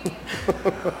carefully.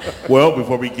 Well,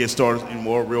 before we get started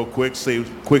anymore, real quick, say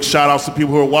quick shout outs to people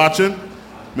who are watching.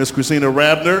 Miss Christina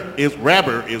Rabber is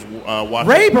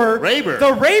watching. Raber.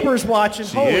 The Raber's watching.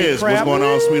 She Holy is. crap. What's going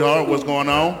on, sweetheart? What's going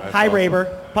on? Hi,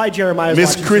 Raber. Hi, Jeremiah.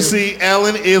 Miss Chrissy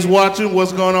Allen is watching.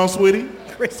 What's going on, sweetie?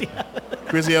 Chrissy.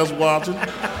 Chrissy Allen's watching.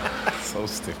 So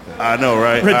stupid. I know,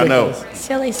 right? Ridiculous. I know.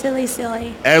 Silly, silly,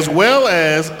 silly. As well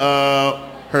as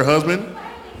her husband,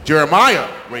 Jeremiah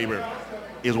Raber,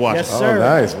 is watching. Yes, sir. Oh,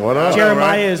 nice. What up?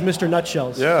 Jeremiah is Mr.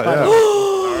 Nutshells. Yeah, By the yeah.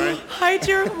 way. Hi,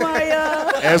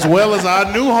 Jeremiah. As well as our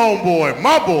new homeboy,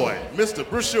 my boy, Mr.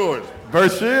 Brashores.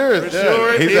 Brashears. Brashears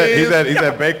Yeah. He's is-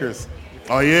 at Baker's.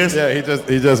 Oh, yes? Yeah, he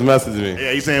just messaged me.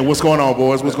 Yeah, he's saying, what's going on,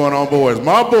 boys? What's going on, boys?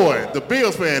 My boy, the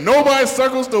Bills fan. Nobody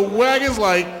circles the wagons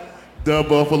like the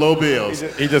Buffalo Bills.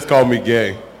 He just called me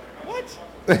gay.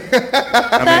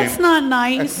 That's not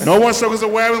nice. No one circles the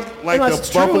wagons like No, the it's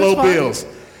true, Buffalo it's fine. Bills.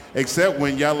 Except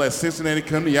when y'all let Cincinnati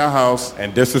come to your house.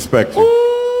 And disrespect you.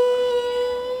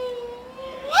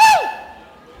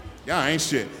 Y'all ain't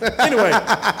shit. Anyway.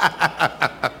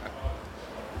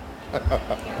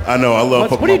 I know, I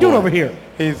love What are you doing over here?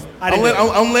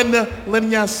 I'm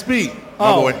letting y'all speak.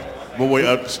 Oh. My boy,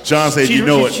 John said you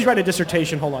know She's it. writing a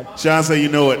dissertation. Hold on. John said you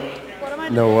know it. What am I You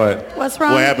doing? know what? What's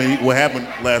wrong? What happened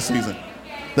last season?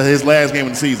 His last game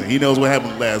of the season. He knows what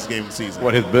happened last game of the season.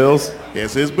 What, his bills?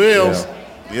 Yes, his Bills. Yeah.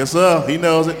 Yes, sir. He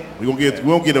knows it. We won't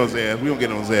get on his ass. We won't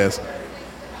get on his ass.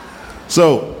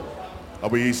 So, are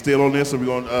we still on this? Or are we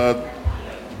going?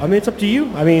 I mean, it's up to you.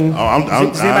 I mean,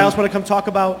 does anybody else want to come talk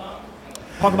about?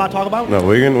 Talk about? No,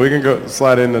 we can go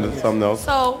slide into something else.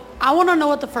 So I want to know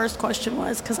what the first question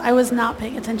was because I was not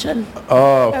paying attention. I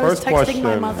was First texting my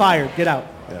question. mother. Fired. Get out.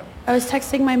 Yeah. I was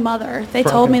texting my mother. They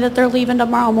told me that they're leaving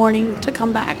tomorrow morning to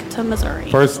come back to Missouri.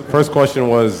 First question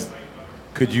was,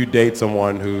 could you date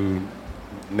someone who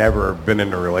never been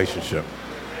in a relationship?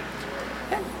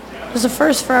 There's a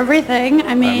first for everything.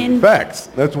 I mean, Facts.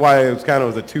 That's why it was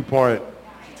a 2-part.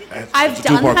 I've It's a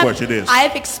done two-part that. question, it is.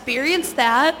 I've experienced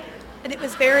that, and it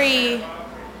was very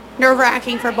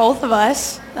nerve-wracking for both of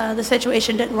us. The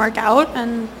situation didn't work out,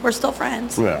 and we're still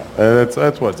friends. Yeah, and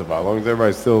that's what it's about. As long as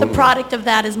everybody's still. The product of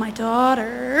that is my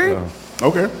daughter.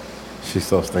 Okay. She's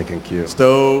so stinking cute.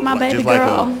 So My baby just like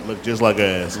girl. look just like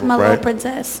us. My Right. little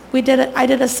princess. I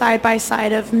did a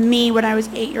side-by-side of me when I was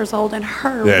 8 years old and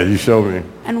her. Yeah, you showed me.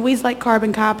 And we's like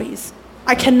carbon copies.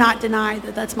 I cannot deny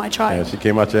that that's my Yeah, child. she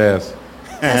came out your ass.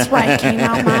 That's right, came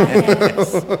out my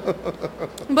ass.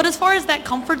 But as far as that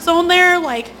comfort zone there,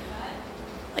 like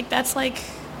that's like,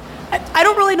 I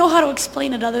don't really know how to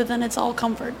explain it other than it's all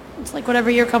comfort. It's like whatever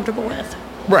you're comfortable with.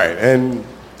 Right, and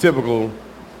typical.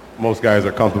 Most guys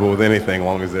are comfortable with anything, as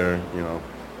long as they're,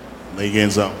 They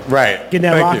getting something. Right. Getting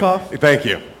that Thank rock you. off?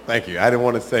 Thank you. I didn't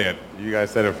want to say it. You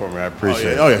guys said it for me. I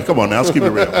appreciate Oh it. yeah, come on now, let's keep it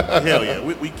real. Hell yeah,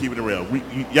 we keep it real.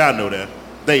 Y'all know that.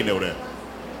 They know that.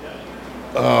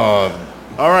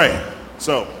 All right,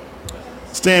 so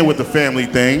staying with the family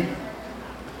thing.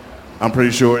 I'm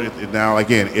pretty sure now,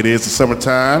 again, it is the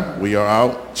summertime. We are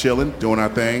out chilling, doing our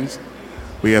things.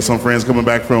 We have some friends coming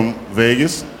back from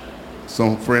Vegas.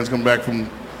 Some friends coming back from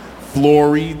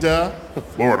Florida.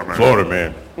 Florida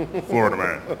man. Florida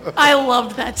man. I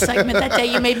loved that segment that day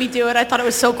you made me do it. I thought it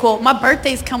was so cool. My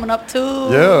birthday's coming up too.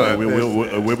 Yeah,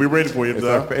 We'll be ready for you.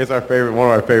 it's our favorite, one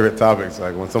of our favorite topics.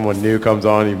 Like when someone new comes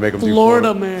on, you make them do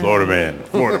Florida man. Florida man.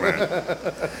 Florida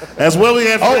man. As well, we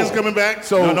have friends coming back.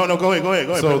 so- no, go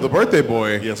ahead. So the birthday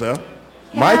boy, Yes, sir.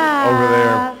 Mike Yeah. over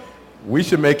there, we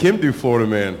should make him do Florida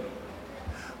man.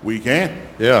 We can.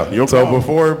 Yeah. You'll So come.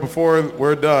 before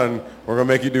we're done, we're gonna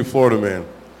make you do Florida man.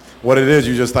 What it is,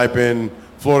 you just type in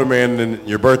Florida man and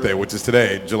your birthday, which is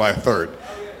today, July 3rd.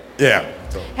 Yeah.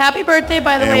 So, Happy birthday,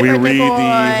 by the And way, we birthday read boy. the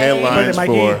headlines Birthday,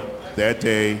 for Mikey. that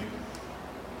day,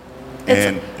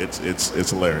 and it's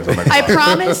hilarious. I'm not I gonna lie.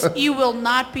 promise you will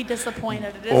not be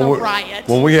disappointed. It is a riot.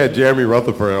 when we had Jeremy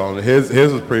Rutherford on, his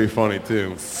was pretty funny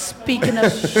too. Speaking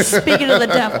of the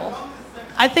devil,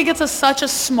 I think it's such a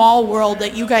small world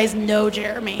that you guys know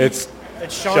Jeremy. It's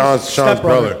Sean's Sean's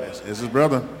brother. It's his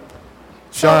brother.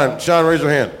 Sean, raise your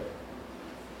hand.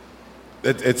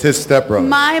 It's his stepbrother.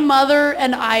 My mother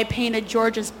and I painted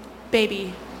George's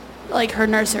baby, like her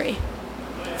nursery,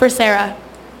 for Sarah.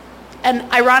 And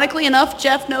ironically enough,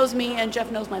 Jeff knows me and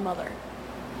Jeff knows my mother.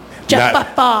 Jeff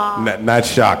Papa. Not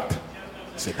shocked.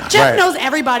 Jeff Right. knows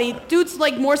everybody. Dude's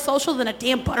like more social than a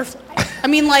damn butterfly. I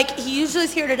mean, like, he usually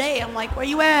is here today. I'm like, where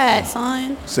you at,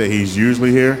 son? Say he's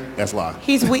usually here. That's a lie.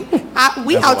 We That's a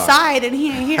lie. outside and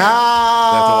he ain't here. That's a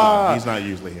lie. He's not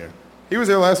usually here. He was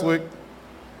here last week,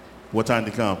 What time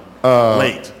to come?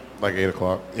 Late. like 8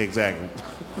 o'clock. Exactly.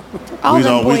 All we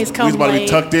them boys we come about to be late.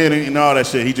 tucked in and all that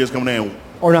shit. He just coming in.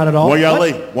 Or not at all. Why y'all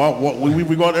What? late?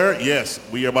 We going to air? Yes,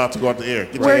 we are about to go out the air.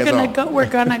 Get your We're hands gonna off. go. We're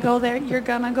gonna go there. You're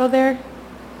gonna go there.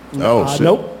 Oh shit.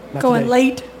 Nope. not Going today.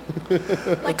 late.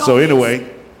 Like So always. anyway,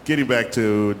 getting back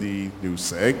to the new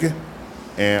seg,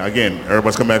 and again,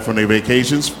 everybody's come back from their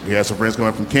vacations. We had some friends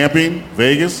coming back from camping,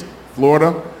 Vegas,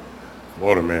 Florida,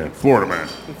 Florida man.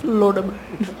 Lord of-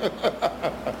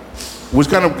 which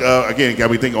kind of again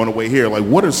got me thinking on the way here. Like,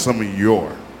 what are some of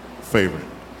your favorite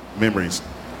memories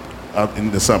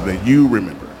in the summer that you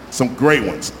remember? Some great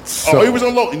ones. So- It was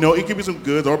on low. It could be some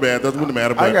good or bad. Doesn't really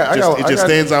matter. But I it just got-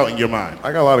 stands out in your mind.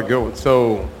 I got a lot of good ones.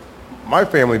 So, my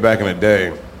family back in the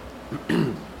day,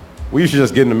 we used to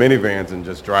just get in the minivans and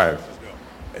just drive.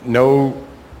 No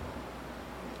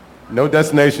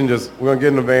destination. Just we're gonna get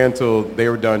in the van till they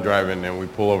were done driving, and we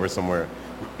pull over somewhere.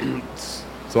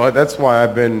 So that's why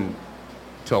I've been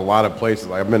to a lot of places.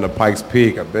 Like I've been to Pikes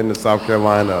Peak. I've been to South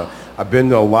Carolina. I've been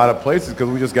to a lot of places because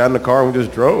we just got in the car and we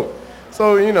just drove.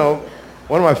 So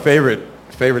one of my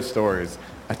favorite stories.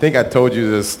 I think I told you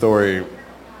this story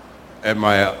at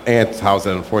my aunt's house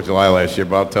on 4th of July last year,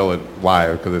 but I'll tell it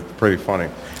live because it's pretty funny.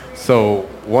 So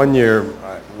one year,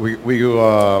 we get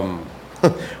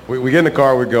in the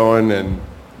car, we're going, and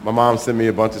my mom sent me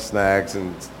a bunch of snacks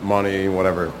and money and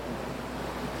whatever.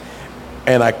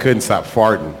 And I couldn't stop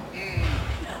farting.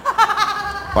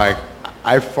 Like,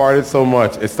 I farted so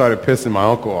much, it started pissing my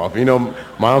uncle off.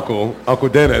 My Uncle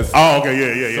Dennis. Oh, okay,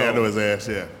 yeah. So- I know his ass.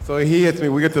 Yeah. So he hits me.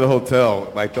 We get to the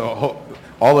hotel. Like all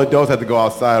the adults had to go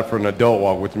outside for an adult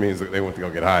walk, which means that they went to go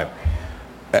get high.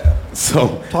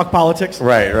 So Talk politics.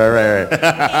 right.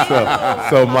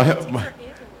 So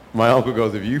my uncle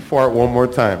goes, if you fart one more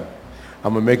time,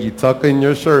 I'm gonna make you tuck in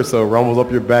your shirt so it rumbles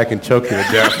up your back and choke you to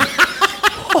death.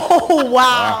 Oh,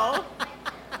 wow.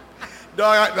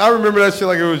 Dog, I remember that shit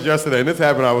like it was yesterday, and this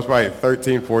happened. I was probably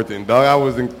 13, 14. Dog, I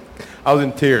was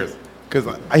in tears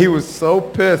because he was so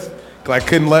pissed. Cause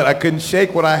I couldn't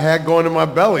shake what I had going in my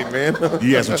belly, man.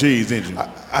 You had some cheese, didn't you?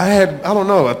 I don't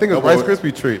know. I think it was Rice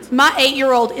Krispie treats. My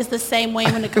 8-year-old is the same way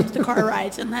when it comes to car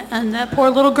rides, and that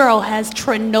poor little girl has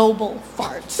Chernobyl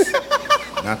farts.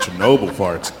 Not Chernobyl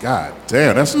farts. God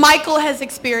damn, that's... Michael has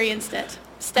experienced it.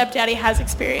 Stepdaddy has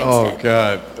experienced it. Oh,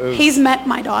 God. He's met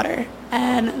my daughter,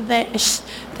 and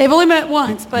they've only met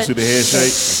once, but you see the head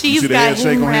shake? She's got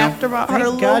him wrapped around her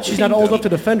little God, she's not old enough to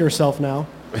defend herself now.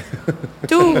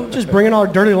 Dude. Just bringing all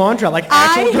her dirty laundry out, like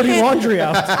actual dirty laundry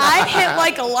out. I hit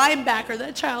like a linebacker.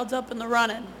 That child's up in the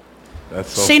running. That's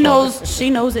so She funny. She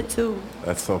knows it too.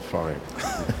 That's so funny.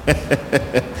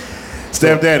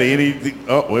 Stepdaddy, anything...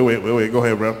 Oh, wait. Go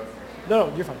ahead, bro.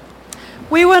 No, you're fine.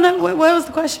 What was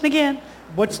the question again?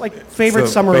 What's like favorite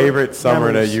So summer? Favorite summer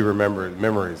memories? that you remember,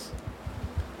 memories.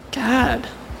 God.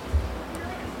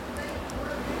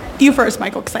 You first,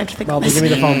 Michael, because I have to think Well, of this. give me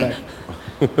the phone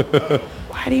back.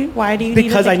 Why do you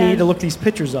Because need I it need again? to look these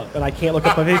pictures up, and I can't look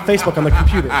up my Facebook on the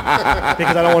computer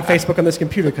because I don't want Facebook on this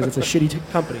computer because it's a shitty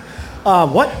company.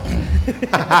 What?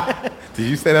 Did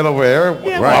you say that over there?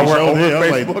 Yeah, Right, While we're sure over did. I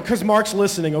was like- Facebook? Because Mark's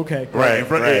listening. Okay. Right, in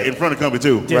front of company,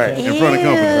 too. Right. In front of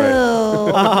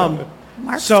company, right.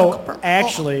 Mark So Zuckerberg.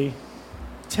 actually,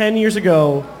 10 years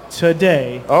ago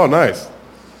today, Oh, nice.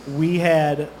 we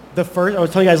had the first. I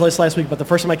was telling you guys this last week, but the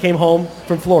first time I came home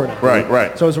from Florida.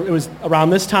 Right. So it was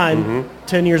around this time,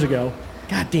 10 years ago.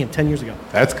 God damn, 10 years ago.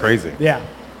 That's crazy. Yeah.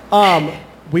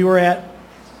 We were at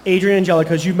Adrian and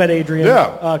Angelica's. You've met Adrian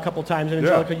a couple times. And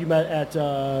Angelica, you met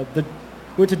at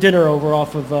we went to dinner over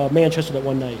off of Manchester that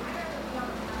one night.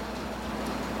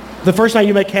 The first night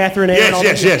you met Catherine and Aaron.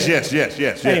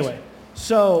 Yes. Anyway,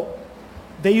 so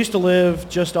they used to live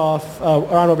just off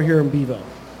around over here in Bevo.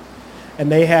 And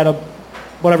they had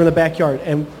whatever in the backyard.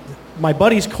 And my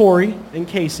buddies Corey and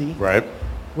Casey, Right.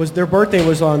 their birthday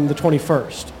was on the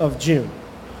 21st of June.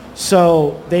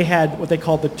 So they had what they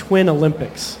called the Twin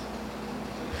Olympics.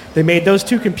 They made those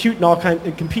two compete in all kinds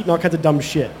of dumb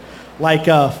shit, like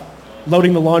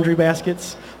loading the laundry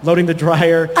baskets, loading the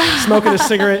dryer, smoking a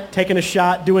cigarette, taking a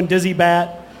shot, doing dizzy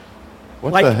bat.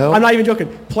 What Like, the hell? I'm not even joking.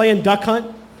 Playing duck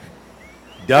hunt.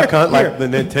 Duck Hunt, Here. like the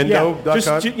Nintendo Duck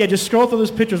Hunt? Just scroll through those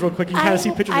pictures real quick. You can kind of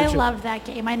see pictures I of shit. loved that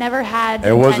game. I never had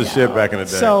It was the Nintendo. shit back in the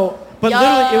day. So, but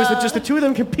literally, it was just the two of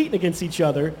them competing against each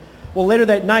other. Well, later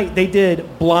that night, they did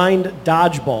blind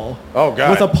dodgeball Oh,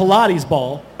 God. with a Pilates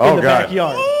ball in Oh, the God.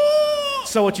 backyard.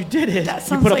 So what you did is That you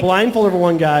sounds put a like- blindfold over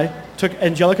one guy, took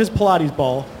Angelica's Pilates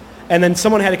ball, and then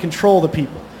someone had to control the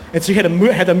people. And so you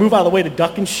had to move out of the way to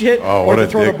duck and shit, Oh, or what to a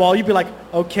throw the dick. ball. You'd be like,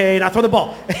 okay, now throw the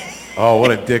ball. Oh,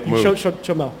 what a dick move.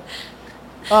 Show Mel.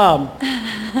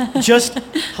 Just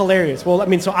hilarious. Well, I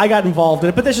mean, so I got involved in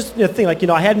it, but that's just the thing. Like,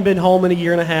 I hadn't been home in a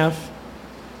year and a half.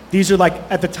 These are like,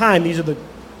 at the time, these are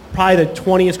probably the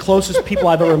 20th closest people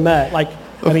I've ever met. Like,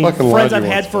 I mean, fucking friends laundry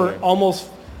I've had one's for funny. almost,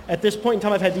 at this point in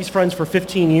time, I've had these friends for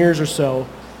 15 years or so,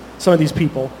 some of these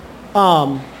people.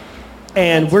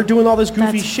 And we're doing all this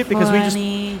goofy That's shit because we just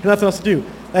funny. have nothing else to do.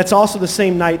 That's also the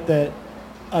same night that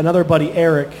another buddy,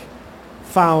 Eric,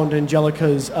 found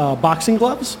Angelica's boxing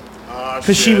gloves.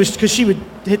 Because she would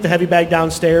hit the heavy bag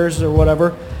downstairs or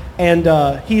whatever.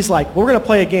 And he's like, well, we're going to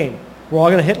play a game. We're all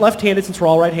going to hit left-handed since we're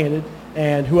all right-handed.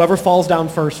 And whoever falls down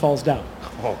first falls down.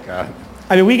 Oh, God.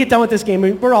 I mean, we get done with this game.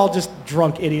 We're all just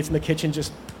drunk idiots in the kitchen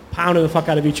just pounding the fuck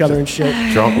out of each other and shit.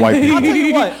 Drunk white I'll people. tell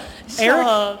you what.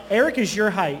 Shut Eric is your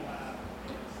height,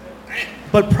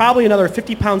 but probably another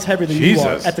 50 pounds heavier than you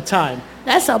are Jesus. at the time.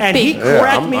 That's a And he big. Yeah,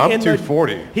 cracked I'm me in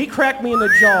 240. the He cracked me in the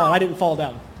jaw and I didn't fall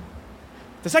down.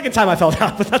 The second time I fell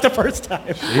down, but not the first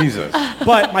time. Jesus.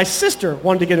 But my sister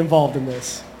wanted to get involved in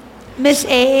this. Miss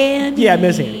Annie. Yeah,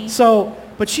 Miss Annie. So,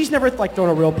 but she's never like thrown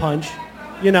a real punch,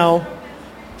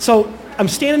 So I'm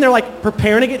standing there like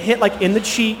preparing to get hit like in the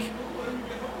cheek,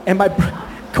 and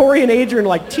Corey and Adrian are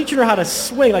like teaching her how to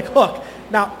swing like hook.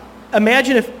 Now,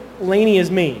 imagine if Laney is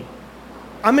me.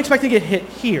 I'm expecting to get hit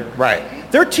here. Right.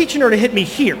 They're teaching her to hit me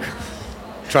here.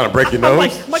 Trying to break your I'm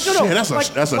nose? like, no,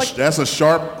 Shit, that's a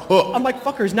sharp hook. I'm like,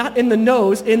 fuckers, not in the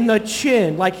nose, in the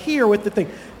chin, like here with the thing.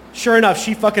 Sure enough,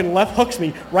 she fucking left hooks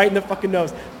me right in the fucking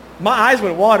nose. My eyes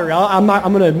went watery. I'm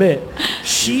gonna admit.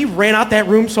 She ran out that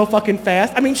room so fucking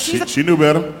fast. I mean, She knew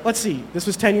better. let's see, this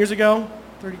was 10 years ago.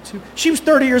 32. She was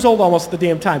 30 years old almost at the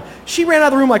damn time. She ran out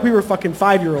of the room like we were fucking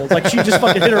 5-year-olds. Like she just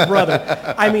fucking hit her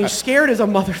brother. I mean, scared as a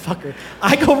motherfucker.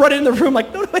 I go running in the room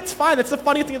like, no, it's fine. That's the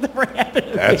funniest thing that ever happened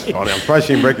to me. That's funny. I'm surprised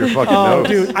she didn't break your fucking nose.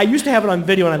 Dude, I used to have it on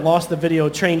video and I lost the video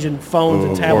changing phones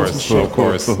and tablets and shit. Of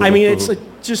course. I mean, it's like,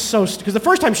 just so, because the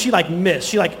first time she like missed.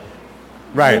 She like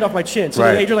landed off my chin. So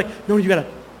then Adrian's like, no, you gotta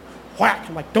whack.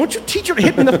 I'm like, don't you teach her to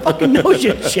hit me in the fucking nose,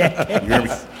 you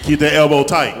jackass. Keep that elbow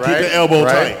tight. Keep that elbow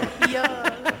tight. Yeah.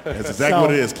 That's exactly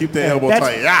what it is. Keep that elbow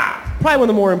tight. Yeah. Probably one of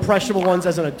the more impressionable ones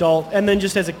as an adult. And then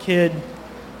just as a kid,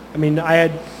 I mean, I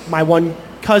had my one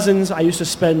cousins. I used to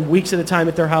spend weeks at a time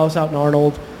at their house out in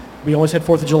Arnold. We always had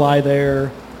 4th of July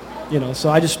there. You know,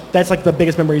 so that's like the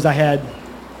biggest memories I had,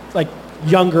 like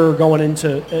younger going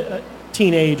into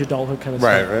teenage, adulthood kind of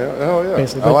stuff. Right. Oh, yeah.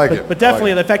 Basically. I like it. But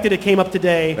definitely the fact that it came up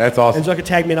today. That's awesome. And Zucka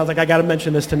tagged me and I was like, I got to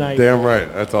mention this tonight. Damn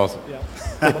right. That's awesome. Yeah.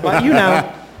 What about you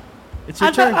now? It's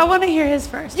your turn. I want to hear his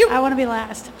first. I want to be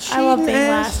last. I love being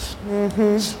last.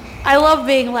 Mm-hmm. I love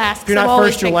being last. If you're not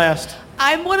first, you're last.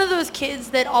 I'm one of those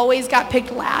kids that always got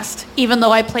picked last, even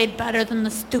though I played better than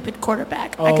the stupid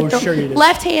quarterback. I could throw sure you did.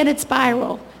 left-handed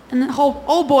spiral. And the whole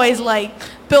old boy's like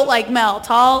built like Mel,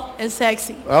 tall and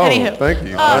sexy. Oh, Anywho, thank you.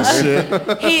 he was shit.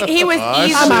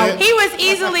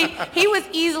 he was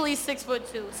easily 6'2",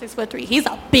 6'3". He's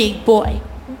a big boy,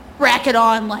 racket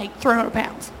on like 300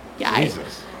 pounds. Yeah,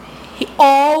 Jesus. he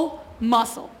all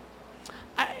muscle.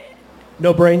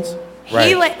 No brains?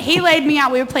 He laid me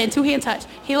out. We were playing two-hand touch.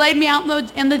 He laid me out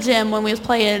in the gym when we was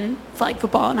playing flag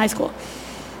football in high school.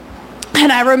 And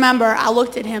I remember I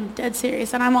looked at him dead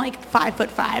serious, and I'm like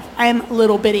 5'5". I am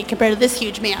little bitty compared to this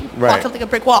huge man, walking like a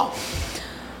brick wall.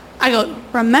 I go,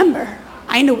 remember,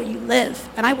 I know where you live,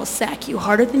 and I will sack you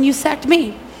harder than you sacked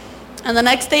me. And the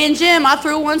next day in gym, I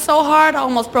threw one so hard, I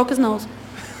almost broke his nose.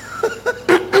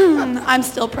 I'm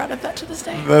still proud of that to this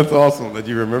day. That's awesome that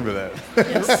you remember that.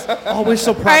 Yes. Always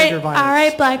so proud of your violence. All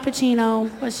right, Black Pacino,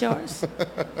 what's yours?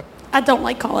 I don't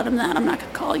like calling him that. I'm not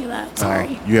going to call you that.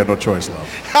 Sorry. You have no choice, love.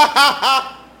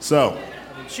 So.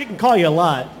 She can call you a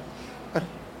lot.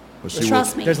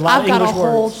 Trust me. There's a lot I've of got English a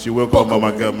whole words. She will call by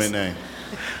my government name.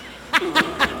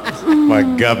 My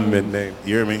government name.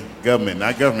 You hear me? Government,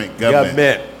 not government.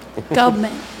 Government.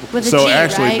 Government. With a So G,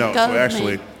 actually, right? no. Government. So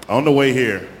actually, on the way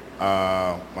here,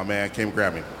 my man came and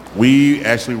grabbed me. We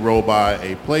actually rode by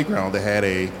a playground that had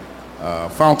a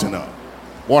fountain up,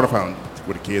 water fountain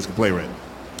where the kids could play with.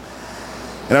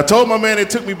 And I told my man it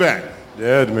took me back.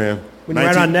 Yeah, man. When you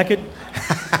ran on naked,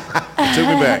 It took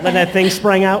me back. then that thing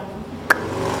sprang out.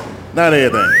 Not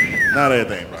everything. Not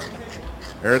everything, bro.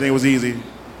 Everything was easy,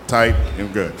 tight,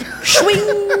 and good. Swing.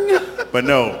 But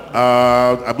no,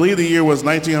 I believe the year was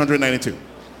 1992.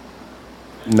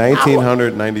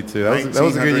 1992. That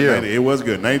was a good year. It was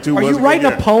good. 92 Are was you a good writing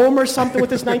year. a poem or something with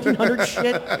this 1900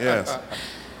 shit? Yes.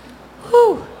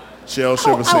 Whew. Shell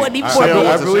Shiver I wouldn't even I believe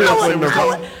that's when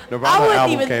Shiver. Nirvana I wouldn't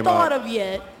album even came thought out. of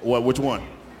yet. What? Which one?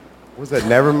 Was that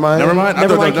Nevermind? Nevermind? I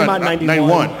thought Nevermind that came out in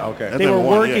 91. Okay. That's They were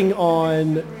 91, working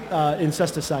on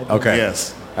Incesticide. Okay.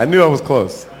 Yes. I knew I was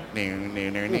close.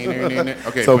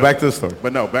 Okay. So back to the story.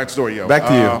 But no, back to the story, yo. Back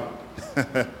to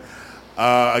you.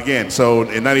 Again, so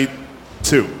in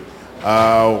 92,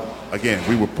 again,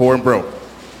 we were poor and broke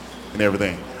and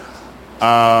everything.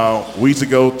 We used to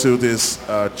go to this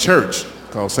church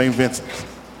called St. Vincent's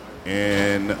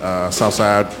in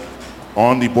Southside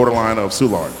on the borderline of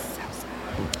Soulard.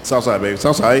 Southside, baby.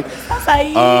 Southside.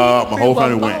 My whole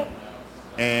family went.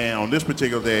 And on this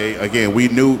particular day, again, we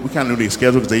kind of knew their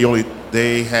schedule because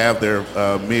they have their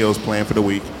meals planned for the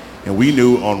week. And we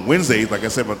knew on Wednesdays, like I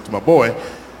said to my boy,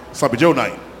 Sloppy Joe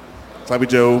night. Sloppy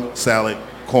Joe, salad,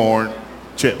 corn,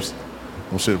 chips.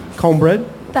 Oh, shit. Cornbread?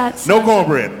 That's No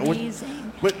cornbread.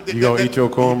 amazing. But You gonna eat your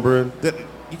cornbread?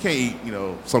 you can't eat,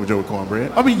 Sloppy Joe with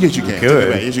cornbread. I mean, yes, you can.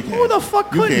 could. Yes, you can. Who the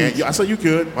fuck You couldn't? can. Yeah, I said you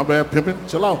could. My bad, pimping.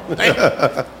 Chill out.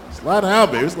 Damn. Slow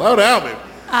down, baby. Slow down, baby.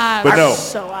 But no. I'm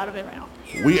so out of it right now.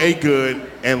 We ate good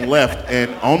and left,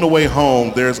 and on the way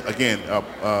home, there's again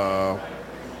a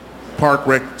park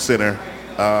rec center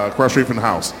across the street from the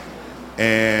house,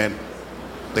 and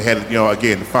they had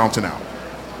again the fountain out.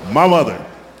 My mother,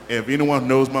 if anyone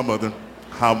knows my mother,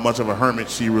 how much of a hermit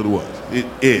she really was, it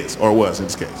is or was in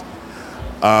this case.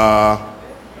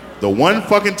 The one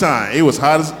fucking time it was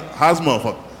hot as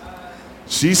motherfucker,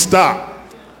 she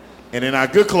stopped, and in our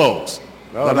good clothes.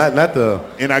 No, not the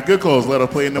In our good clothes, let her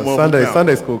play in the motherfucking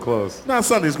Sunday school clothes. Not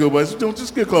Sunday school, but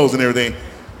just good clothes and everything.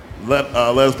 Let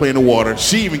us play in the water.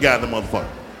 She even got in the motherfucker.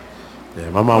 Yeah,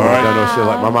 my mom wouldn't have done no shit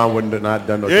like my mom wouldn't have not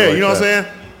done no shit Yeah, like you know what I'm that.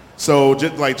 saying? So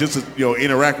just to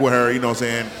interact with her, you know what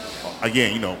I'm saying?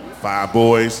 Again, 5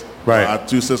 boys, Right.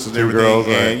 2 sisters and Two everything. girls,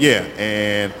 and right.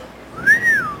 and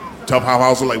tough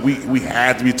house. Like we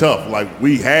had to be tough. Like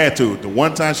we had to. The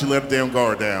one time she let the damn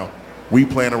guard down, we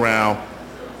playing around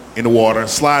in the water,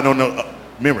 sliding on the.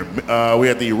 Remember, we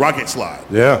had the rocket slide.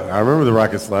 Yeah, I remember the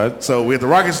rocket slide. So we had the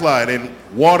rocket slide and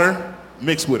water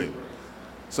mixed with it.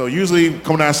 So usually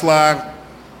coming down slide,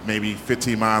 maybe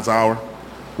 15 miles an hour,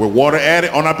 with water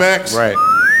added on our backs. Right.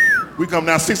 We come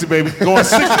down 60, baby, going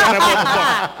 60 down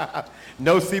that motherfucker.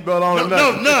 No seatbelt on or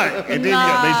No, nothing. none. And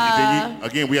then,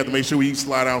 again, we had to make sure we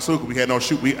slide down suka. We had no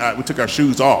shoe. We took our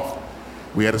shoes off.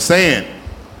 We had sand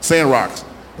rocks.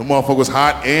 The motherfucker was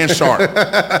hot and sharp.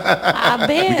 I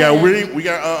bet. We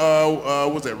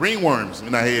got what's that? Ringworms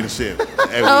in our head and shit. Hey,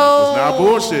 It's not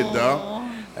bullshit, dog.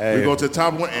 Hey. We go to the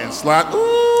top one and slide.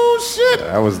 Ooh, shit.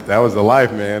 That was the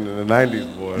life, man, in the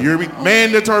 90s, boy. You hear me?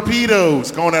 Man, the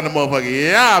torpedoes going down the motherfucker.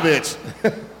 Yeah, bitch.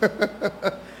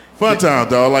 Fun time,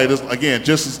 dog. Like this again.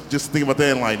 Just think about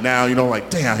that. And like now, like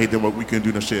damn, I hate that we couldn't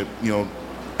do no shit.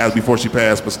 As before she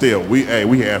passed, but still, we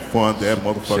had fun that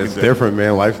motherfucking It's day. different,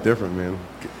 man. Life's different, man.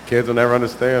 Kids will never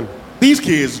understand. These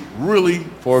kids really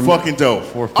fucking dope.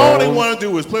 All they want to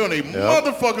do is play on their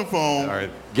motherfucking phone. All right.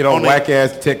 Get on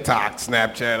whack-ass TikTok,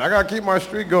 Snapchat. I got to keep my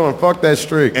streak going. Fuck that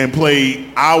streak. And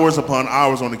play hours upon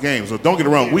hours on the game. So don't get it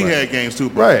wrong. We had games too.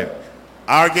 But Right.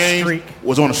 our game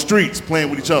was on the streets playing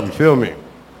with each other. You feel me?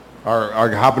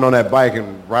 Or hopping on that bike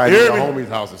and riding to a homie's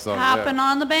house or something. Hopping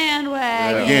on the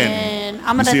bandwagon. Again,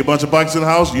 I'm you gonna see a bunch of bikes in the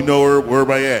house, you know where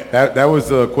everybody at. That was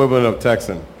the equivalent of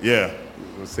texting. Yeah.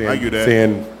 I get that.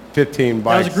 Seeing 15 That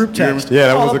bikes. was a group text. Yeah,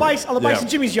 that all was the bikes yeah. in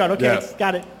Jimmy's yard. Okay, Yes.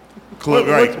 got it.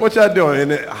 What y'all doing?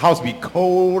 And the house be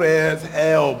cold as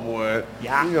hell, boy.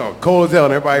 Yeah. Cold as hell.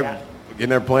 And everybody getting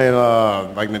there playing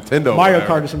like Nintendo. Mario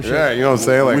whatever. Kart or some shit. Yeah, you know what I'm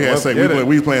saying? Like, we had let's Sega. get it.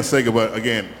 We was playing Sega, but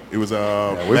again, it was we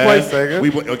played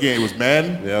Sega. Again, it was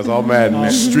Madden. Yeah, it's all Madden.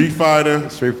 Man. Street Fighter.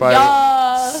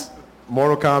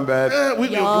 Mortal Kombat. We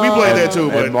played that too,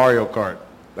 but and Mario Kart.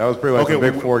 That was pretty much the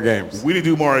big 4 games. We didn't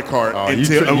do Mario Kart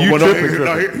until you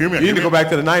tripping. hear me. You need to go back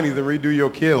to the 90s and redo your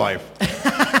kid life.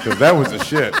 Because that was the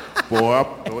shit. Boy,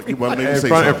 you about to make me say in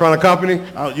something. front of company?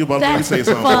 You about to make me That's say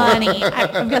something. funny.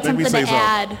 I've got something to say something.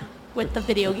 add with the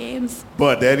video games.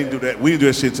 But they didn't do that. We didn't do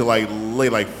that shit till like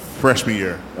late, like freshman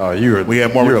year. Oh, you were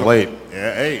late.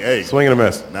 Yeah, hey. Swing and a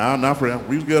miss. Nah, not for them.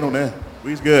 We was good on that.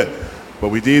 We was good. But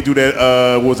we did do that,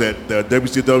 what was that? The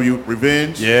WCW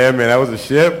Revenge. Yeah, man, that was the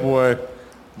shit, boy.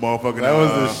 Motherfucking. That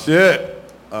was the shit.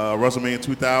 WrestleMania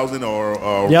 2000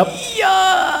 or Yep.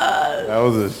 Yeah. That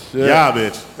was the shit. Yeah,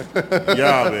 bitch.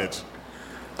 Yeah, bitch.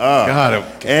 God,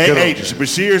 and hey,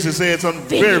 Bashir has said something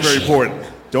very, very important.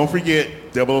 Don't forget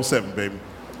 007, baby.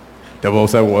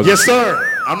 007 was. Yes,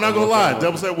 sir. I'm not gonna lie.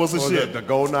 007 was the shit. The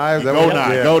gold knives. Gold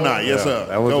knife. Yes, sir.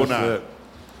 That was gold the knife. shit.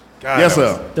 God, yes,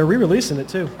 sir. They're re-releasing it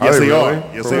too. Yes, they really? are.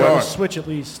 Yes, For they what? are. Switch at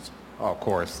least. Oh, of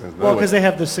course. Well, because they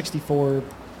have the 64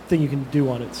 thing you can do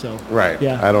on it, so. Right.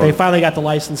 Yeah. They finally got the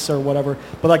license or whatever,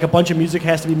 but like a bunch of music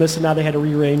has to be missing now. They had to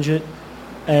rearrange it,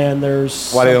 and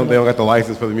there's. Why they don't got the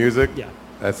license for the music? Yeah.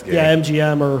 That's gay. Yeah,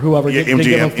 MGM or whoever. Yeah, they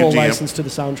give them full MGM. license to the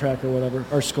soundtrack or whatever,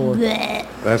 or score.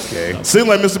 That's gay. Seems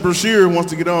like Mr. Bashir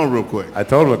wants to get on real quick. I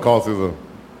told him to call through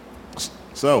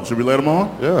So, should we let him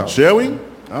on? Yeah. Shall we?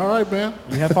 All right, man.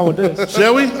 You have fun with this.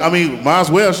 Shall we? I mean, might as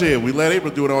well, shit. We let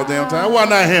April do it all damn time. Why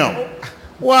not him?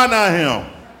 Why not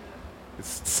him? It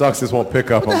sucks this won't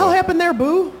pick up What the hell happened there,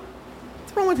 Boo?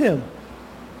 What's wrong with him?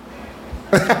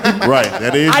 Right,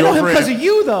 that is I your know him because friend. of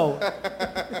you, though.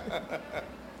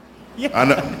 Yeah. I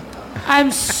know.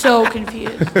 I'm so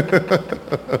confused.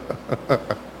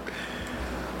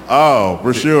 Oh,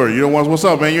 for sure. You don't want what's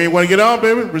up, man? You ain't want to get on,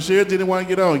 baby? Bashir didn't want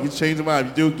to get on. You change the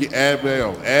mind. You do add back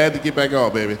on. Add to get back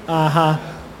on, baby.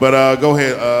 But go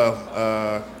ahead.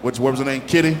 What was her name?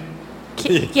 Kitty?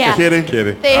 Yeah. Kitty.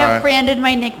 They have All right. branded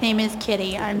my nickname as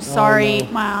Kitty. I'm sorry,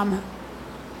 Mom.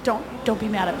 Don't be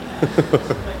mad at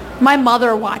me. My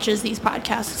mother watches these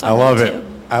podcasts. I love it. YouTube.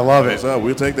 I love it. So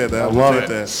we'll take that down. I We'll love take it.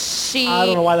 that. I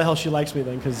don't know why the hell she likes me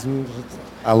then, because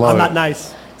I love I'm it. not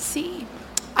nice. See,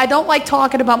 I don't like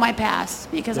talking about my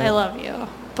past because I love you.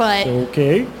 But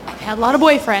Okay. I've had a lot of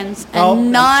boyfriends, and Oh.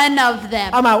 none of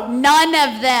them, I'm out. none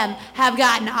of them have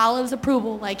gotten Olive's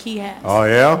approval like he has. Oh,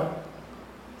 yeah?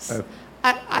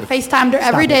 I FaceTimed her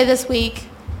every day this week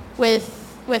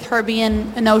with her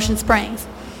being in Ocean Springs.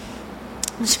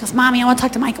 And she goes, Mommy, I want to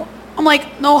talk to Michael. I'm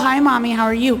like, no, hi, Mommy, how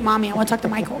are you? Mommy, I want to talk to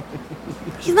Michael.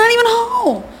 He's not even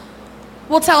home.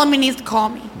 We'll tell him he needs to call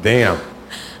me. Damn.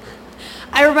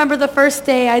 I remember the first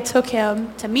day I took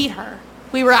him to meet her.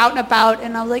 We were out and about,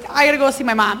 and I was like, I got to go see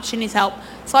my mom. She needs help.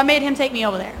 So I made him take me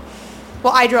over there.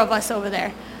 Well, I drove us over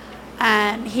there.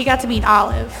 And he got to meet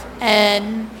Olive.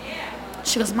 And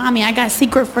She goes, Mommy, I got a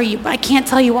secret for you, but I can't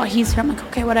tell you what he's from. I'm like,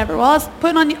 okay, whatever. Well, I was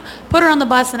put her on the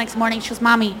bus the next morning. She goes,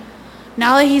 Mommy,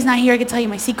 now that he's not here, I can tell you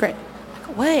my secret. I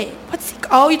go, what? What secret?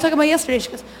 Oh, you talking about yesterday?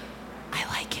 She goes, I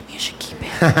like him. You should keep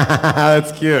him.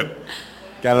 That's cute.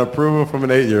 Got an approval from an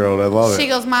 8-year-old. I love it. She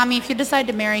goes, Mommy, if you decide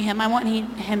to marry him, I want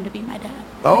him to be my dad.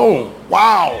 Oh,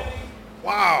 wow.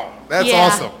 Wow. That's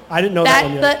awesome. I didn't know that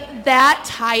one yet. That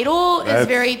title is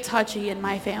very touchy in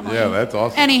my family. Yeah, that's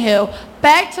awesome. Anywho,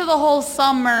 back to the whole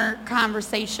summer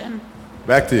conversation.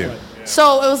 Back to you.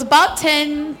 So it was about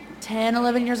 10,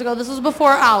 11 years ago. This was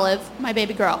before Olive, my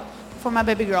baby girl. Before my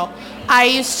baby girl.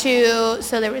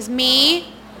 So there was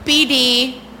me,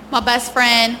 BD, my best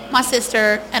friend, my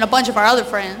sister, and a bunch of our other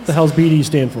friends. What the hell's BD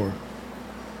stand for?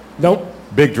 Nope.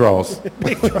 Big draws.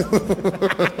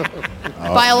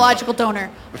 Biological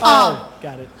donor.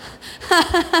 Got it.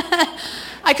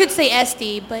 I could say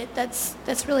SD, but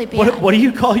that's really bad. What do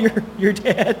you call your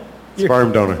dad?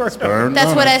 Sperm donor. That's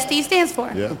what SD stands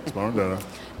for. Yeah, sperm donor.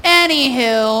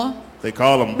 Anywho. They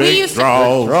call them big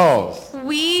draws.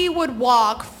 We would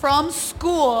walk from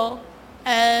school,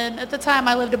 and at the time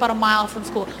I lived about a mile from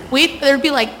school. There'd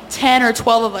be like 10 or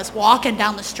 12 of us walking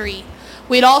down the street.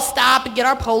 We'd all stop and get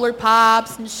our Polar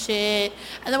Pops and shit,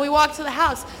 and then we walked to the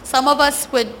house. Some of us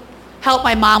would help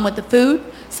my mom with the food.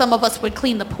 Some of us would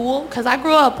clean the pool, because I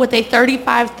grew up with a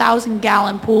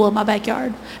 35,000-gallon pool in my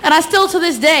backyard. And I still, to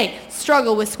this day,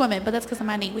 struggle with swimming, but that's because of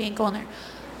my knee. We ain't going there.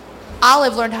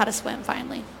 Olive learned how to swim,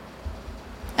 finally.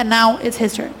 And now it's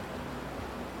his turn.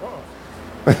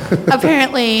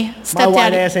 Apparently, My white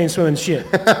stepdaddy. ass ain't swimming shit.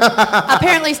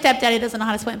 Apparently, stepdaddy doesn't know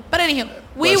how to swim. But anywho,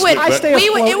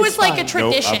 it was like a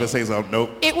tradition. Nope, I'm gonna say something. Nope.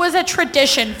 It was a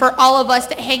tradition for all of us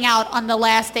to hang out on the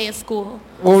last day of school.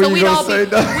 What were So you we'd gonna all say,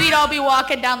 Doug? we'd all be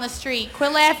walking down the street.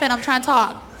 Quit laughing. I'm trying to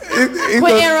talk.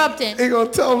 Quit interrupting. He gonna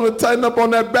tell him to tighten up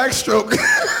on that backstroke.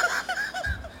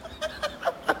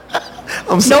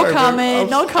 I'm No sorry, comment.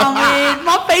 No comment.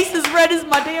 My face is red as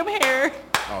my damn hair.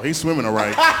 Oh, he's swimming all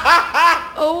right.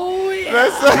 Oh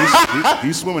yeah.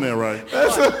 He's swimming all right.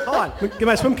 Hold on. Get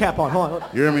my swim cap on. Hold on.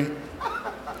 You hear me?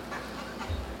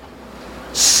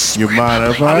 You mind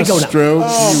if I we go now? stroke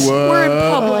you up? We're in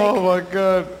public. Oh my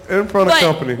God! In front of But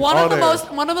company. one of the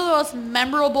most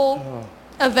memorable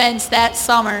events that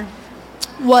summer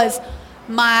was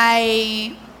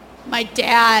my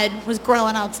dad was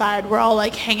grilling outside. We're all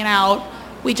like hanging out.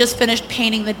 We just finished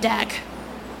painting the deck.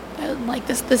 And like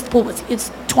this pool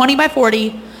it's 20 by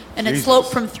 40, and it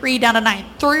sloped from 3 down to 9.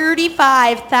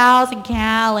 35,000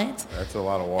 gallons. That's a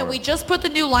lot of water. And we just put the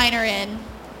new liner in,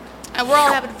 and we're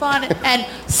all having fun. And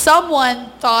someone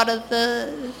thought of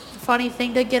the funny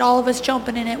thing to get all of us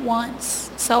jumping in at once.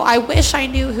 So I wish I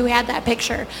knew who had that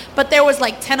picture. But there was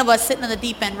like 10 of us sitting in the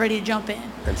deep end ready to jump in.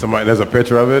 And there's a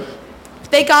picture of it.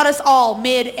 They got us all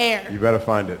mid-air. You better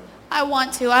find it. I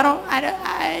want to. I Well,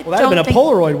 that'd don't have been a think...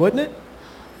 Polaroid, wouldn't it?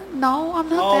 No, I'm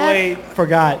not Oh, that. wait.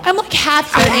 Forgot. I'm like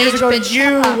half your 10 years age, ago, bitch. you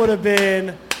Shut up. would have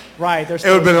been... Right. It would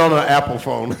have been on an Apple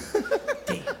phone.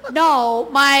 No,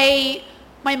 my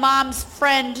mom's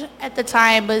friend at the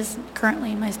time was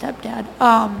currently my stepdad.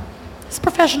 He's a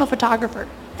professional photographer,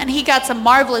 and he got some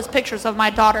marvelous pictures of my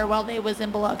daughter while they was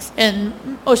in Biloxi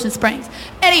in Ocean Springs.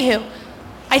 Anywho,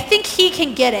 I think he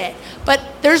can get it, but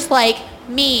there's like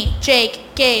me, Jake,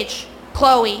 Gage,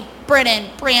 Chloe, Brennan,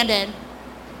 Brandon,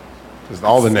 Just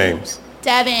all the names.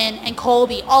 Devin, and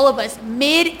Colby, all of us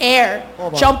mid-air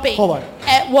jumping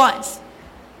at once.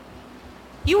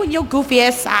 You and your goofy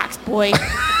ass socks, boy.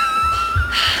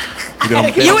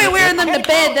 You ain't wearing them to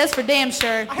bed, that's for damn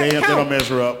sure. They don't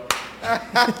measure up.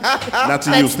 Not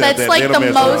to you, That's like they the don't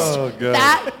measure most. up.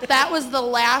 God. That was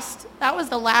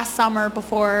the last summer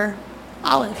before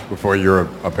Olive. Before you're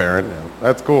a parent. Yeah.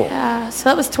 That's cool. Yeah, so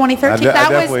that was 2013. I That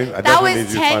definitely need was you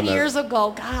to 10 find that. years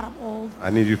ago. God, I'm old.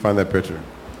 I need you to find that picture.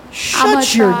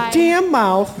 Shut your damn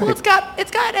mouth. Well, it's got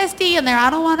SD in there. I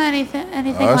don't want anything like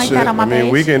Shit. that on my I mean,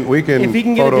 page. we can. If he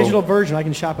can get a digital version, I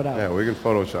can shop it out. Yeah, we can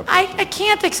Photoshop. I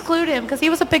can't exclude him because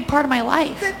he was a big part of my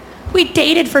life. We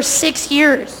dated for 6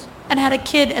 years and had a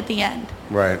kid at the end.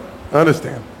 Right.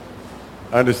 Understand.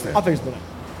 I'll fix it.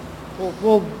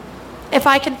 We'll If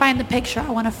I can find the picture, I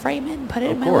want to frame it and put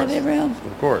it in my living room.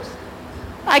 Of course.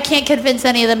 I can't convince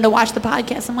any of them to watch the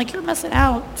podcast. I'm like, you're missing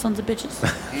out, sons of bitches.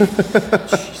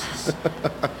 Jesus.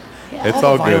 Yeah. It's all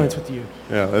all the good. violence with you.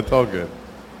 Yeah, it's all good.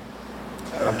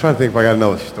 I'm trying to think if I got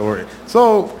another story.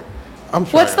 So, I'm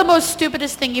trying. What's the most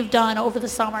stupidest thing you've done over the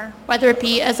summer, whether it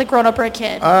be as a grown-up or a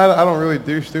kid? I don't really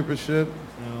do stupid shit.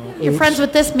 You're friends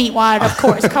with this meatwad, of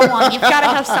course. Come on, you've got to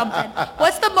have something.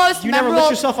 What's the most You never memorable?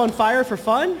 lit yourself on fire for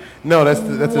fun? No, that's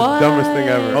the dumbest thing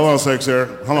ever. Hold on a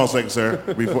second, sir.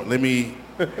 Before, let me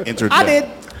interject. I did.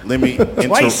 Let me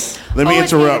Twice. Let me Oh,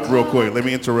 it's interrupt been real close. quick. Let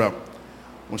me interrupt.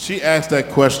 When she asked that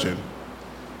question,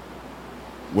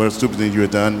 what are stupid things you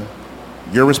had done?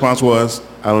 Your response was,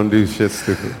 I don't do shit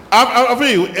stupid. I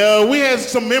feel you. We had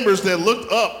some members that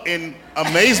looked up in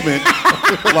amazement,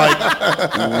 like,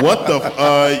 what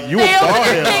the, you a They over bald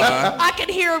there head, giggling. man. I can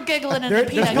hear them giggling in There,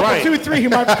 the there's peanut a couple, Right. 2 or 3 who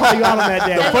might call you out on that,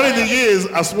 The Dan. funny thing is,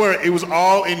 I swear, it was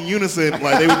all in unison,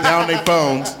 like they were down their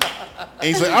phones. And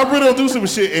he's like, I really don't do stupid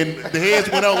shit. And the heads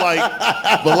went out like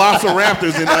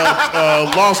velociraptors in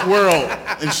Lost World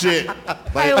and shit.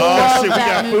 Like, I oh love shit, we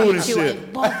that got movie food and too. shit.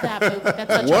 I love that movie.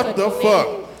 That's such a What good the movie. fuck?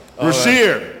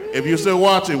 Rashir, if you're still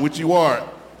watching, which you are,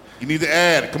 you need to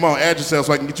add. Come on, add yourself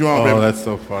so I can get you on, Oh, baby. that's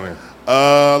so funny.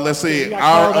 Let's see. got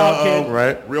called out, kid.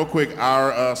 Right? Real quick,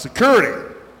 our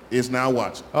security is now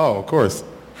watching. Oh, of course.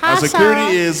 Hi, Our security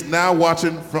Sarah. is now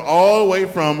watching from all the way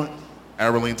from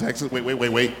Abilene, Texas.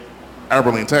 Wait.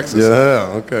 Abilene, Texas.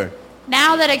 Yeah, okay.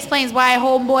 Now that explains why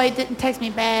homeboy didn't text me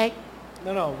back.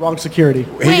 No, wrong security.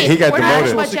 He got we're not demoted.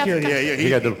 talking about Security. Jessica. Yeah. He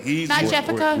got the- he's Not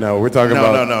Jessica? No, we're talking No,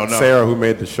 about no. Sarah who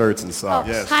made the shirts and socks.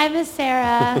 Yes. Hi, Miss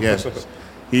Sarah. Yes.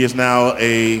 He is now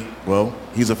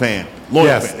he's a fan. Loyal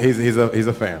Yes, fan. he's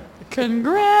a fan.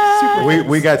 Congrats.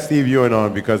 We got Steve Ewan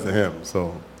on because of him.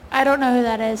 So I don't know who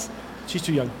that is. She's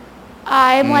too young.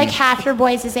 I'm like half your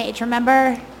boys' age,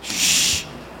 remember?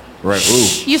 Right. Ooh.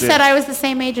 You shit. said I was the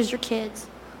same age as your kids.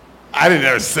 I didn't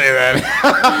ever say that.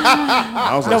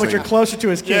 I was No, gonna but say- you're closer to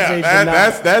his kid's yeah, age than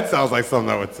that. that sounds like something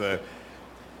I would say.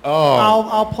 Oh,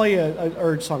 I'll play a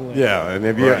urge song later. yeah. And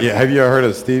have Right. you ever heard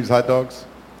of Steve's Hot Dogs?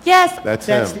 Yes. That's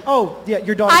That's him.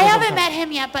 your daughter. I goes all haven't the met time.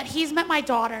 him yet, but he's met my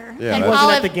daughter. Yeah, and that's- Wasn't at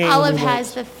Olive, the game when Olive we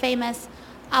has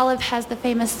the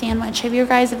famous sandwich. Have you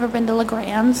guys ever been to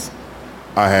LeGrand's?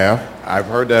 I have. I've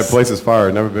heard that place is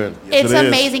fire. Never been. Yes, It's it is.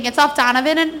 amazing. It's off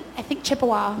Donovan and I think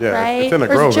Chippewa, Yeah, right? it's in the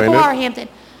Or is Grove, ain't Chippewa it? or Hampton?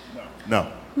 No.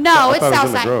 No, I it's thought it was in the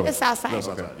Southside. Grove. It's Southside. That's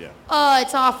outside, yeah.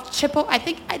 It's off Chippewa.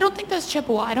 I don't think that's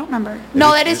Chippewa. I don't remember.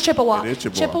 No, that is Chippewa. it is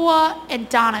Chippewa. Chippewa and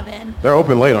Donovan. They're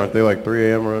open late, aren't they? Like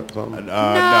 3 a.m. or something. No, it's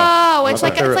I like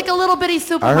thought they were- it's like a little bitty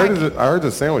supermarket. I heard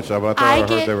the sandwich shop, but I heard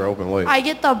they were open late. I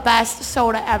get the best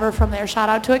soda ever from there. Shout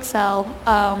out to Excel.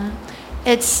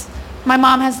 It's my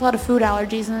mom has a lot of food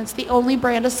allergies, and it's the only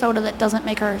brand of soda that doesn't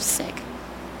make her sick.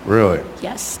 Really?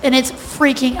 Yes, and it's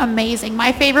freaking amazing.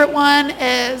 My favorite one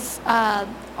is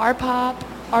R-Pop.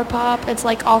 R-Pop. It's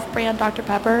like off-brand Dr.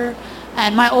 Pepper.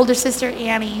 And my older sister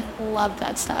Annie loved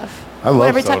that stuff. I love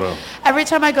every soda. Time, every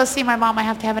time I go see my mom, I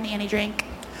have to have an Annie drink.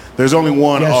 There's only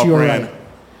one Yes, you are off-brand right.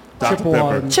 Dr.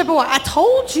 Chippewa. Pepper. Chippewa. I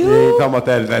told you. Yeah, you talking about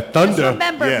that Just thunder?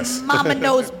 remember, Yes. Mama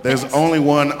knows There's best. only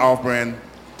one off-brand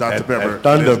Dr. That Pepper.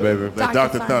 Thunder, It is baby. The Dr.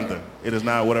 Dr. Thunder. Thunder. It is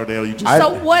not whatever the hell you just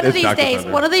So one of it's these Dr. days,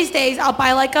 Thunder. I'll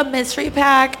buy like a mystery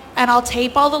pack and I'll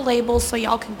tape all the labels so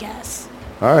y'all can guess.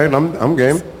 All right, I'm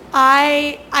game.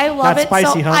 I love Not it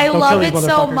spicy, so huh? I Don't love kill it these so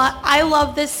motherfuckers. much. I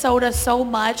love this soda so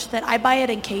much that I buy it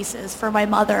in cases for my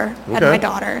mother and Okay. my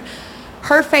daughter.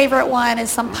 Her favorite one is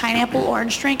some pineapple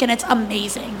orange drink, and it's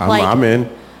amazing. I'm in.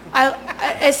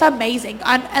 It's amazing.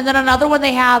 And then another one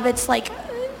they have, it's like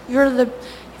you've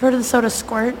heard of the soda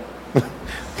Squirt?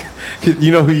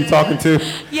 You know who you talking to?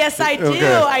 Yes, I do.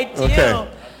 Okay. I do. Okay.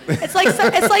 It's like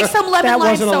some lemon That lime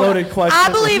wasn't a soda. loaded question.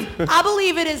 I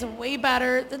believe it is way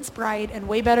better than Sprite and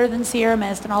way better than Sierra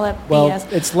Mist and all that Well,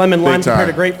 BS. it's lemon lime Big compared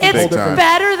to time. grapefruit. It's whole Big time. different.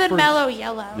 better than Mellow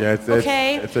Yellow. Yeah, it's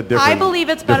okay. a different- I believe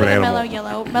it's better than different Mellow animal.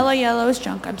 Yellow. Mellow Yellow is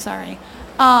junk. I'm sorry.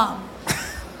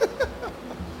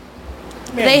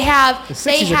 They have The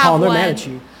they 60s are have calling, they're mad one. at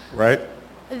you. Right?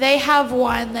 They have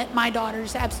one that my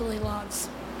daughter's absolutely loves,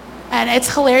 and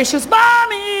it's hilarious. She goes,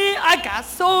 "Mommy, I got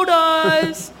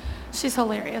sodas." She's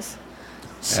hilarious.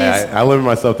 She's I limit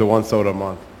myself to one soda a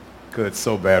month because it's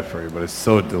so bad for you, but it's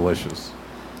so delicious.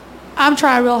 I'm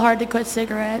trying real hard to quit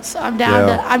cigarettes. I'm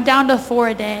down to 4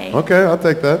 a day. Okay, I'll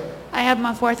take that. I have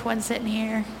my 4th one sitting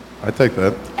here. I take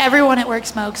that. Everyone at work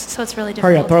smokes, so it's really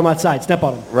difficult. Hurry up, throw them outside. Step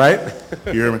on them. Right?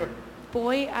 You hear me?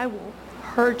 Boy, I will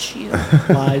hurt you.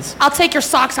 Lies. I'll take your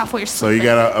socks off while you're So sleeping. you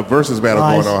got a versus battle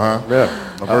Lies. going on, huh?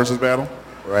 Yeah. A versus battle.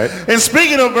 Right? And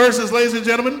speaking of versus, ladies and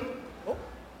gentlemen,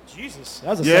 Jesus, that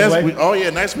was a yes,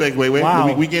 segue. nice segue. Wait,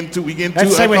 Wow. we getting too. That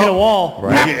segue hit a wall.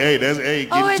 Right. Hey, that's hey.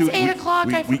 Oh, getting it's too, 8 o'clock.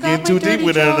 We, I we forgot getting my too deep dirty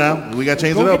with that joke. now. We got to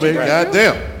change Go it up, get baby. your God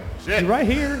damn. You're right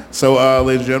here. So,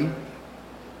 ladies and gentlemen,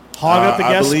 Hog up the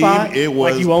I guest believe spot it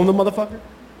was- like you own the motherfucker.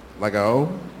 like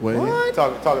wait.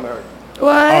 Talking to her.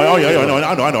 What? Oh yeah, I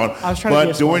know. I was trying to be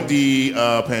But a during smart.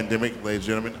 the pandemic, ladies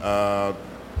and gentlemen,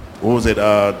 what was it?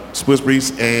 Swiss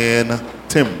Breeze and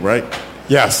Tim, right?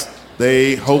 Yes.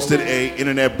 They hosted a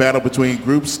internet battle between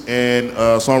groups and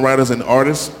songwriters and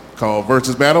artists called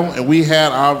Versus Battle, and we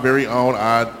had our very own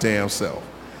odd damn self.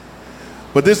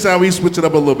 But this time we switch it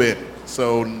up a little bit.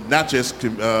 So not just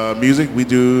music, we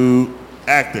do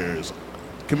actors,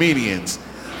 comedians,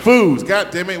 foods. God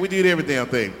damn it, we did every damn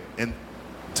thing. And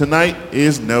tonight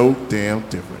is no damn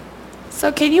different.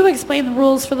 So can you explain the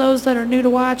rules for those that are new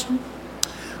to watching?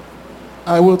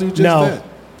 I will do just that.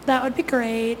 That would be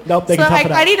great. Nope, they can tough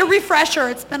it out. I need a refresher.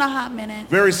 It's been a hot minute.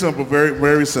 Very simple, very,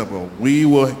 very simple. We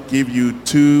will give you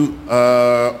two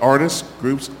artists,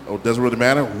 groups, it doesn't really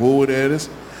matter who it is,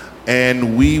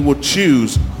 and we will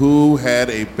choose who had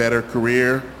a better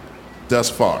career thus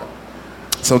far.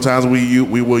 Sometimes we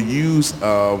will use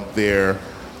their...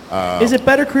 Is it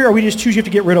better career, or we just choose you have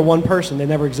to get rid of one person that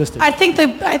never existed? I think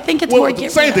it's well, more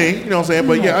get same rid of. thing, you know what I'm saying?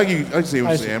 But yeah, I see what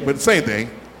you're saying. But same thing.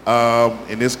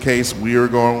 In this case, we are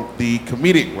going the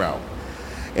comedic route,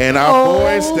 and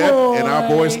our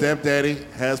boy stepdaddy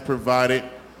has provided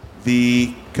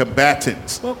the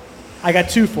combatants. Well, I got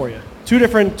two for you. Two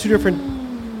different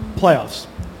playoffs.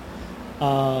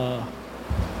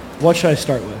 What should I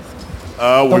start with?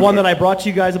 The one that I brought to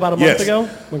you guys about a month ago.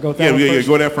 We'll go with that one first.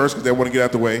 Go there first because I want to get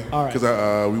out the way. All right. Because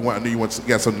I knew you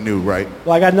got something new, right?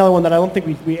 Well, I got another one that I don't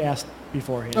think we asked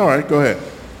beforehand. All right, go ahead.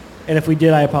 And if we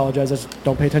did, I apologize. I just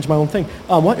don't pay attention to my own thing.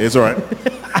 What? It's all right.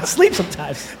 I sleep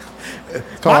sometimes.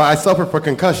 I suffer for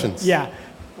concussions. Yeah.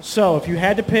 So if you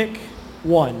had to pick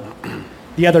one,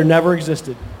 the other never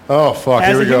existed. Oh, fuck. As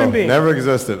Here we a go. human being. Never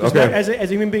existed. Just Okay. not as a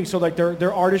human being. So like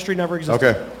their artistry never existed.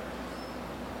 Okay.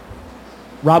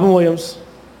 Robin Williams,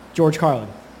 George Carlin.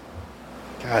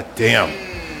 God damn.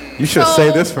 You should have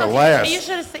saved this for last. You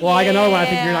should have said. Well, I got another one I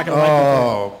think you're not going to like.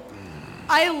 Oh.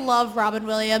 I love Robin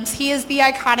Williams. He is the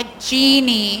iconic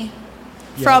genie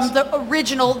from the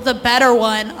original, the better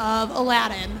one of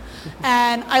Aladdin.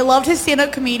 And I loved his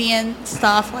stand-up comedian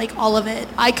stuff, like all of it.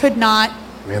 I could not.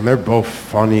 Man, they're both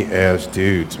funny ass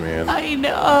dudes, man. I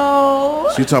know.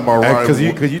 So you talking about Robin? Because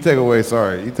you take away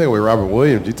Robert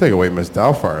Williams, you take away Miss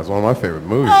Doubtfire. It's one of my favorite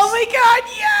movies. Oh my God,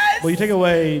 yes. Well, you take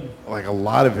away Like a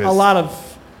lot of his.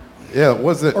 Yeah,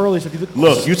 was it? early stuff.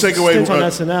 Look, you take away stints on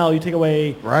SNL. You take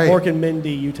away Right. Mork and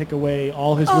Mindy. You take away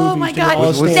all his Oh movies. my you take away God, all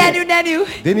his Was- stand-up.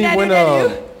 Nanu. Didn't he win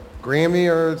a Grammy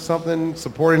or something?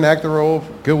 Supporting actor role,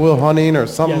 Good Will Hunting, or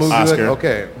some Yes. movie? Oscar.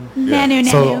 Okay. Nanu.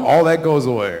 So all that goes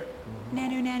away.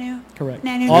 Nanu. Correct.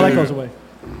 Nanu. All that goes away.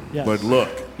 Yes. But look,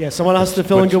 Yeah, someone else to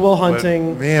fill in Good Will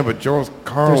Hunting. But George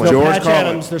Carlin. There's no George Patch Carlin.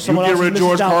 Adams, there's You someone get else rid of who's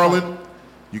George Mrs. Carlin.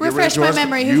 You get rid of Refresh my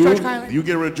memory. Who's George Carlin? You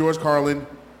get rid of George Carlin.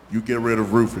 You get rid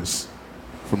of Rufus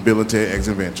from Bill and Ted X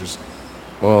Adventures.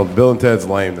 Well, Bill and Ted's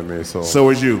lame to me, so. So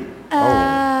is you.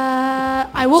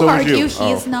 I will So is argue you.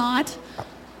 he is not.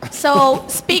 So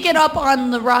speaking up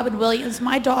on the Robin Williams,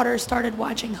 my daughter started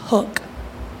watching Hook.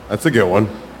 That's a good one.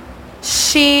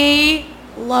 She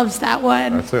loves that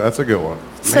one. That's a good one.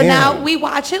 So Man. now we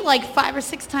watch it like 5 or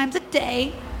 6 times a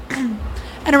day.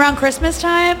 And around Christmas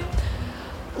time,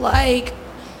 like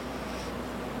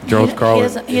George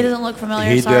Carlin. he doesn't look familiar.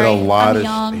 He Sorry. did a lot I'm of.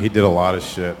 young. He did a lot of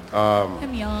shit.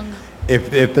 I'm young.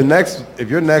 If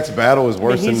your next battle is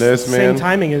worse than this, Same man.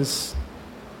 timing as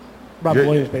Robin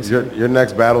Williams, basically. Your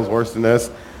next battle is worse than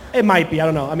this. It might be. I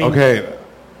don't know. I mean, Okay,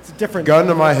 it's a different. gun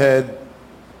to my head.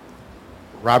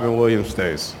 Robin Williams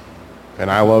stays, and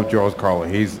I love George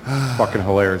Carlin. He's fucking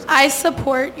hilarious. I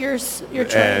support your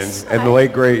choice. And the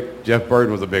late great Jeff Bird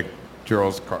was a big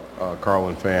George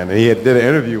Carlin fan, and he did an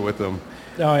interview with him.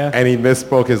 Oh yeah. And he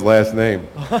misspoke his last name,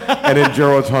 and then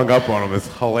George hung up on him. It's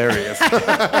hilarious.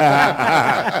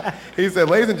 He said,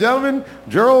 "Ladies and gentlemen,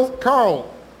 George Carlin."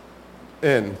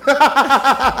 And you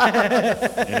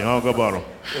hung up on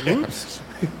him.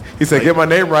 He said, "Get my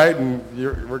name right, and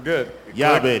we're good."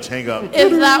 Yeah, bitch, hang up.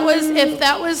 If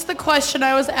that was the question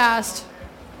I was asked,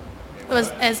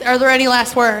 are there any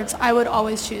last words? I would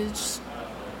always choose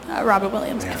Robin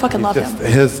Williams. I fucking love him.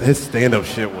 His stand-up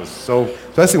shit was so,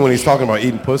 especially when he's talking about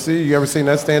eating pussy. You ever seen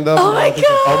that stand-up? Oh my God.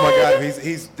 Oh my God,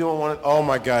 he's doing one. Oh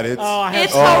my God, it's.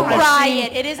 It's a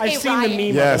riot. It is I've a seen riot. the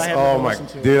meme. Yes. But I haven't Oh my. listened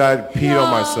to it. Dude, I peed on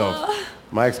myself.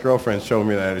 My ex-girlfriend showed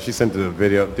me that. She sent the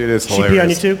video. Dude, it's She peed hilarious. on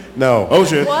you too? No. Oh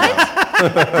shit. What? Go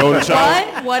to the shower.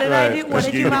 What? What did I do? What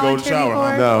did You you gotta go to the volunteer me shower,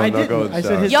 huh? for? No, I no, didn't. go to the I said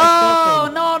shower. his- Yo,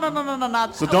 no.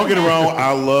 So don't get it wrong.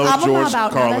 I love I'm George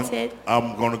about now, Carlin. that's it.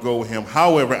 I'm going to go with him.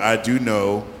 However, I do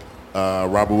know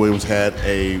Robert Williams had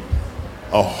a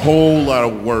whole lot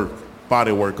of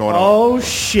body work going on. Oh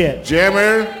shit.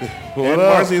 Jammer and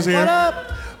Marcy is here. What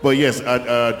up? But yes,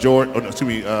 George. Oh, no, excuse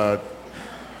me.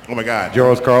 Oh my God.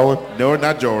 George Carlin. No,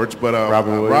 not George, but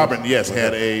Robin Williams. Robin, yes,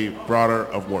 had a broader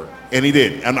of work. And he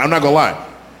did. And I'm not going to lie.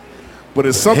 But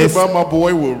it's something about my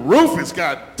boy with Rufus.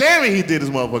 God damn it, he did his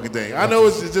motherfucking thing. I know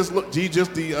it's just he's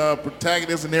just the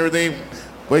protagonist and everything,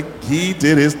 but he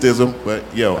did his thism. But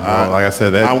like I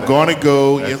said, I'm going to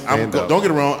go. Don't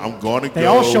get it wrong. I'm going to go. They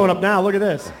all showing up now. Look at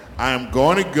this. I'm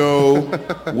going to go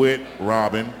with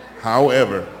Robin.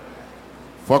 However,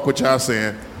 fuck what y'all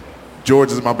saying.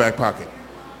 George is in my back pocket.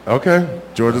 Okay.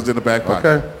 George is in the back pocket.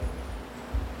 Okay.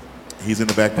 He's in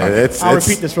the back pocket. I'll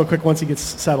repeat this real quick once he gets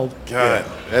settled. God,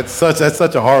 that's such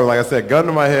a hard. Like I said, gun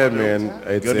to my head, man.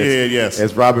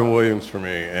 It's Robin Williams for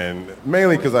me, and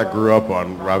mainly because I grew up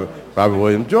on Robin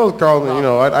Williams. George Carlin,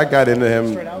 I got into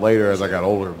him later as I got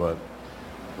older, but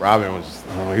Robin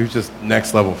he was just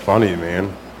next level funny,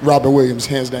 man. Robin Williams,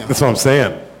 hands down. That's what I'm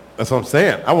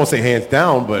saying. I won't say hands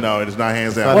down, but no, it is not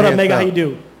hands down. What up, Mega? How you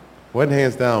do? Wasn't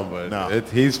hands down, but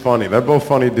he's funny. They're both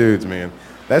funny dudes, man.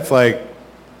 That's like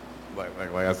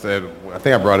I said, I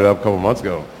think I brought it up a couple months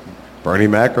ago. Bernie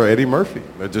Mac or Eddie Murphy.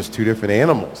 They're just two different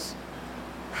animals.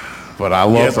 But I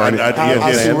love Bernie.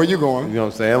 I see where you're going. You know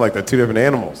what I'm saying? Like they're two different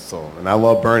animals. So, and I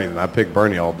love Bernie, and I pick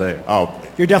Bernie all day. Oh,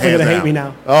 you're definitely gonna hate me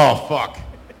now. Oh fuck.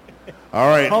 All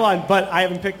right. Hold on, but I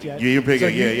haven't picked yet. You pick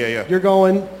it. Yeah. You're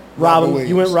going Robin.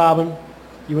 You went Robin.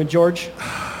 You went George.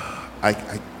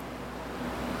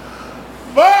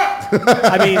 Fuck!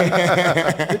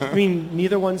 I mean,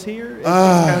 neither one's here.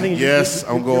 Yes,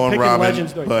 I'm going Robin,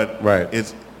 but right.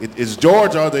 It's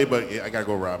George all day, but I gotta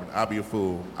go Robin. I'll be a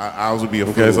fool. I would be a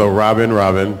fool. Okay, so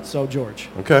Robin. So George.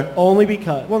 Okay. Only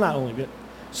because, well, not only, but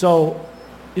so,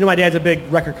 my dad's a big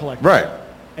record collector. Right.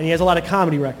 And he has a lot of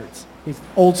comedy records. He's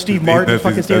old Steve Martin,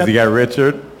 fucking stand up. Does he got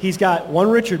Richard? He's got one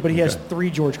Richard, but he has 3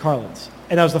 George Carlins,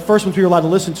 and that was the first ones we were allowed to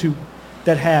listen to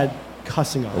that had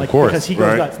cussing on, of course, because he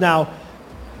goes nuts. Now,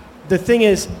 the thing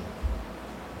is,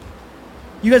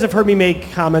 you guys have heard me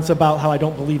make comments about how I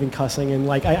don't believe in cussing, and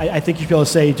I think you should be able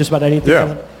to say just about anything.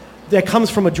 Yeah. That comes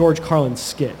from a George Carlin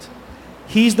skit.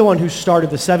 He's the one who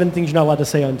started the 7 things you're not allowed to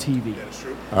say on TV. That's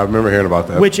true. I remember hearing about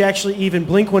that. Which actually even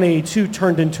Blink-182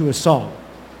 turned into a song.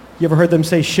 You ever heard them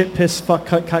say shit, piss, fuck,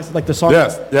 cut, like the song?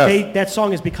 Yes. That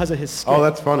song is because of his skit. Oh,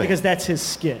 that's funny. Because that's his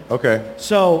skit. Okay.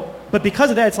 So, but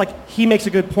because of that, it's like he makes a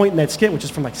good point in that skit, which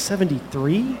is from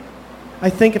 73, I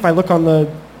think, if I look on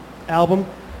the album,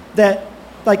 that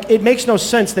it makes no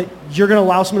sense that you're going to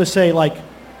allow someone to say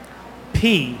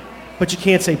pee, but you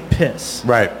can't say piss.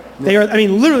 Right. They are. I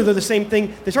mean, literally, they're the same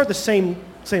thing. They start the same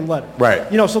letter.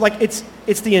 Right. So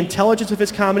it's the intelligence of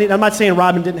his comedy. And I'm not saying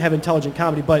Robin didn't have intelligent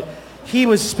comedy, but he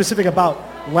was specific about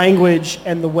language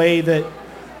and the way that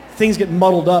things get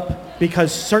muddled up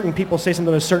because certain people say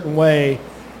something a certain way,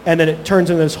 and then it turns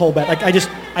into this whole bad.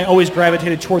 I always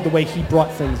gravitated toward the way he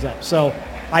brought things up. So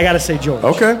I got to say George.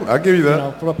 Okay, I'll give you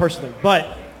that. From a personal thing.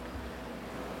 But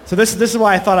so this is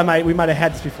why I thought we might have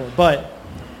had this before. But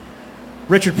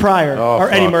Richard Pryor or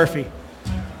Eddie Murphy.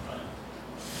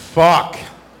 Fuck.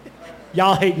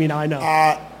 Y'all hate me now, I know.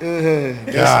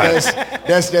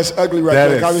 That's ugly right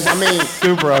there. I mean,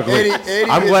 super ugly. Eddie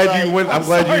I'm glad you went. I'm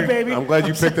glad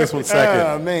you picked this one second.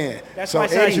 Oh man. That's why I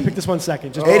said I should pick this one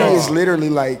second. Eddie is literally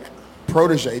like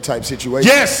protege type situation.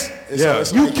 Yes.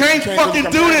 You can't fucking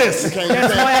do this.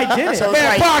 That's why I did it. So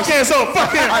man, podcast so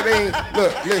fucking. I mean,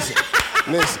 look,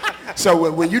 listen. So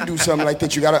when you do something like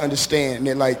that, you got to understand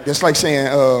that that's like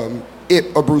saying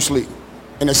it or Bruce Lee,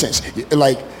 in a sense.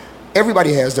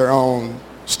 Everybody has their own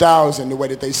styles and the way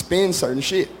that they spin certain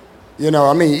shit.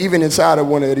 I mean, even inside of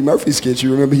one of Eddie Murphy's skits,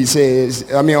 you remember he says,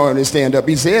 on his stand-up,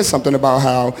 he says something about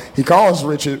how he calls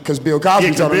Richard, because Bill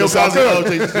Cosby told him to talk to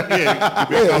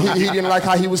him. He didn't like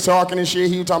how he was talking and shit.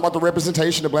 He was talking about the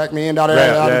representation of black men,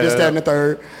 this, that, and the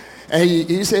third. And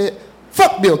he said,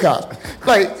 fuck Bill Cosby.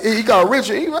 He called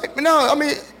Richard. He like, no,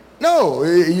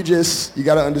 you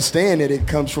got to understand that it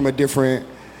comes from a different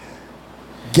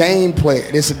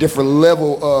gameplay. It's a different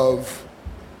level of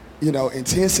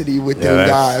intensity with them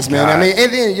guys, man. I mean, and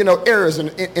then errors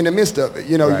in the midst of it,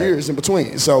 years in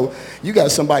between. So you got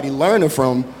somebody learning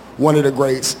from one of the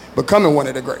greats, becoming one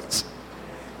of the greats.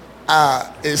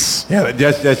 That's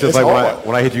just like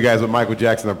when I hit you guys with Michael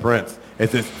Jackson and Prince.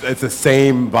 It's the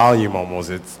same volume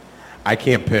almost. I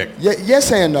can't pick.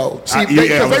 Yes and no. See,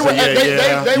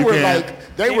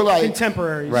 they were like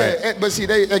contemporaries, right? But see,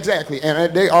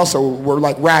 and they also were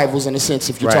like rivals in a sense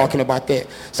if you're talking about that.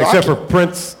 So except for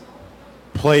Prince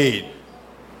played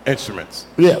instruments.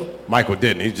 Yeah, Michael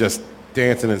didn't. He's just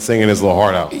dancing and singing his little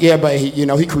heart out. Yeah, but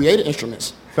he created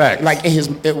instruments. Fact.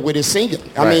 With his singing.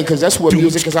 I mean, because that's what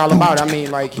music is all about. I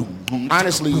mean,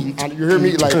 honestly, you hear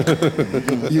me?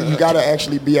 You got to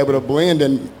actually be able to blend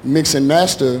and mix and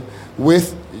master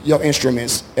with your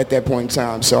instruments at that point in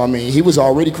time. So, I mean, he was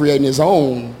already creating his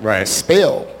own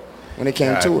spell. when it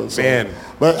came to it. So. Man.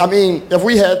 But I mean, if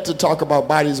we had to talk about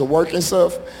bodies of work and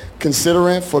stuff,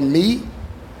 considering for me,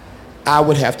 I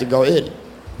would have to go Eddie.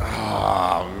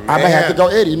 Oh, man. I would have to go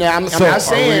Eddie. Now I'm not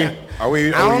saying. I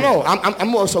don't know.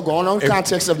 I'm also going on the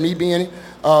context of me being,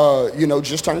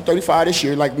 just turning 35 this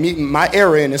year. Like me, my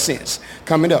era in a sense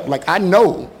coming up. Like I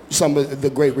know some of the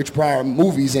great Rich Pryor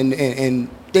movies and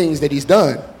things that he's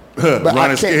done. But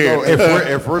I can't go.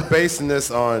 If we're basing this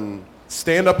on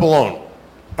Stand Up alone.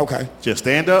 Okay. Just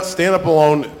stand up. Stand Up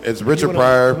alone is Richard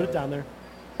Pryor. Put it down there.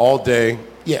 All day.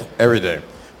 Yeah. Every day.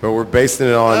 But we're basing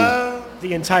it on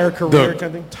the entire career.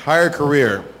 The entire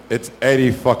career. It's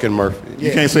Eddie fucking Murphy. Yeah.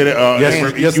 You can't say that.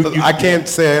 Yes, I can't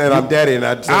say it, and I'm daddy, and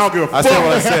I don't give a fuck. I said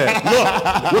what I said.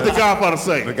 Look, what the Godfather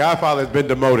say? The Godfather has been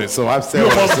demoted, so I've said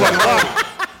what I said.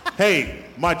 Hey,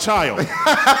 my child,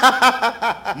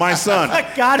 my son. The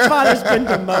Godfather's been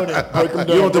demoted. Break him down.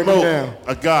 You don't demote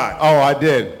a god. Oh, I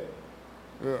did.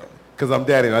 Because I'm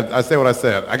daddy. I say what I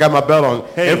said. I got my belt on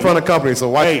in front of company, so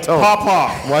watch your tone.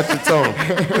 Papa. Watch your tone.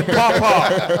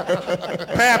 Papa.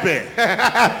 Pappy.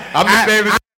 I'm the baby.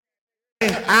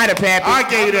 I the pappy. I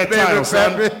gave you that title,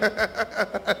 son.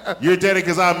 You're daddy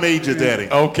because I made you daddy.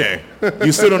 Okay.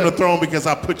 You sit on the throne because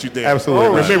I put you there. Absolutely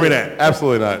not. Remember that.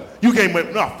 Absolutely not. You can't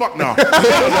make, no, fuck no.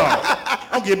 Hell no.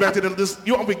 I'm getting back to this. I'm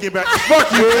going to get back.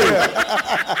 Fuck you too.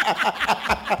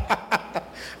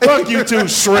 Fuck you too,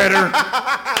 Shredder.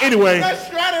 Anyway.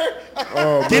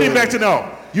 Shredder. Getting back to no.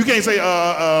 You can't say,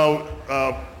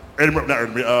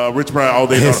 Rich Pryor all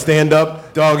day. His stand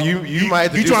up, dog. You might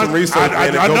have to do some research.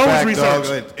 I know his research.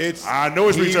 Dog. I know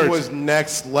his research. He was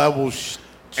next level shit.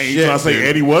 And you trying to say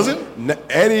Eddie wasn't?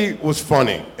 Eddie was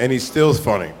funny, and he still is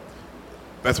funny.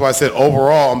 That's why I said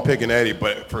overall I'm picking Eddie,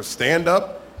 but for stand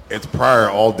up, it's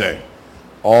Pryor all day,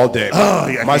 all day.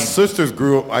 My sisters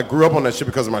I grew up on that shit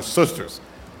because of my sisters,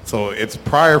 so it's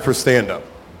Pryor for stand up.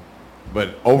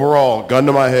 But overall, gun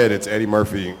to my head, it's Eddie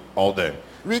Murphy all day.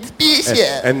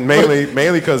 And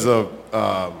mainly because of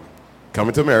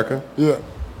Coming to America. Yeah.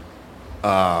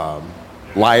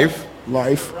 Life. You know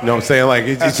what I'm saying? Like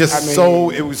it's just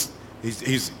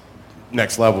he's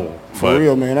next level. For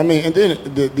real, man. I mean, and then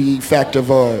the fact of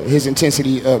his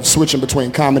intensity of switching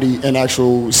between comedy and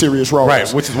actual serious roles.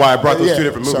 Right, which is why I brought those two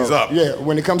different movies up. Yeah,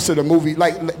 when it comes to the movie,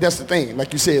 like that's the thing.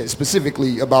 Like you said,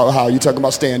 specifically about how you're talking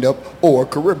about stand-up or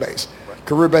career-based. Right.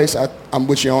 Career-based, I'm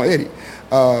with you on Eddie.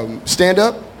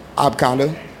 Stand-up, I'm kind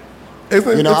of,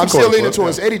 I'm still leaning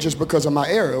towards Eddie just because of my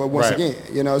era, once again.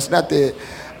 It's not that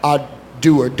I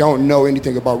do or don't know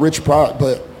anything about Rich Pryor,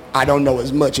 but I don't know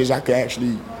as much as I could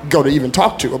actually go to even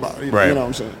talk to about it. Right. You know what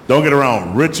I'm saying? Don't get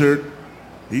around. Richard,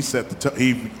 he set the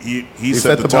he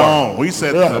set the tone. He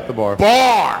set the bar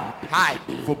high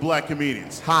for black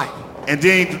comedians. High. And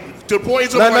then to the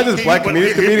point, not just black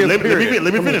comedians. Let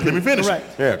me finish. Right.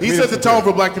 Yeah, he set the tone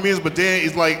for black comedians, but then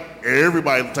it's like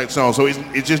everybody type song. So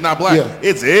it's just not black. Yeah.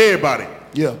 It's everybody.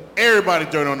 Yeah. Everybody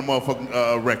dirty on the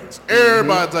motherfucking records.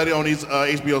 Everybody dirty on these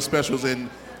HBO specials and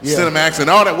Cinemax and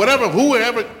all that.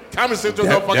 Whoever, Comedy Central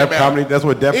don't fucking matter. Comedy, that's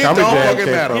what Def Comedy Jam came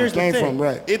fucking matter. Here's the thing.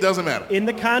 Right. It doesn't matter. In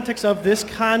the context of this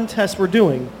contest we're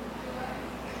doing,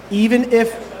 even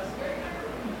if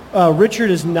Richard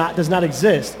does not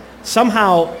exist,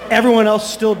 somehow everyone else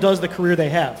still does the career they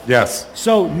have. Yes.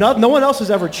 So no one else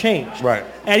has ever changed. Right.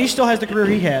 Eddie still has the career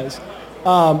he has.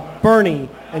 Bernie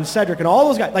and Cedric and all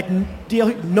those guys, like none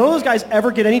of those guys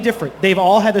ever get any different. They've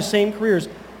all had the same careers.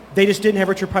 They just didn't have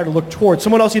Richard Pryor to look towards.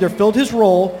 Someone else either filled his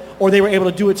role or they were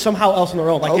able to do it somehow else on their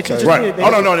own. Like it's just right.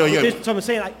 So I'm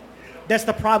saying that's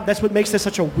the problem. That's what makes this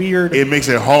such a weird. It makes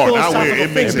it hard. Not weird.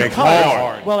 It makes it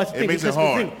hard. Well, that's the thing. It makes it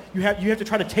hard. You have to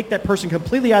try to take that person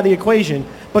completely out of the equation,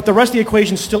 but the rest of the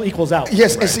equation still equals out.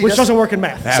 Yes, and see, which doesn't work in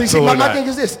math. See, my thing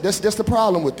is this. That's the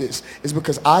problem with this. Is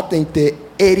because I think that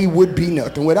Eddie would be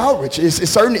nothing without Rich. It's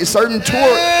certain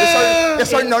tour.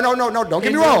 No. Don't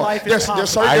get me wrong. There's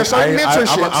certain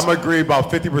mentorships. I'm agree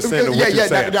about 50% of what you're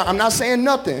saying. I'm not saying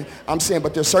nothing. I'm saying,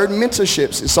 but there's certain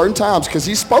mentorships at certain times because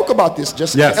he spoke about this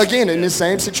again in this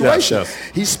same situation. Yes.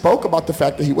 He spoke about the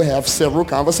fact that he would have several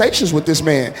conversations with this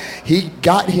man. He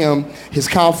got him his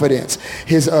confidence,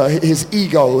 his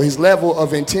ego, his level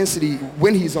of intensity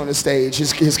when he's on the stage,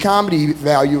 his comedy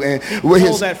value, and he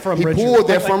pulled that from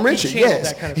Richard.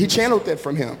 Yes, he channeled that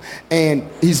from him, and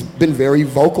he's been very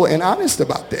vocal and honest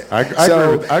about that. I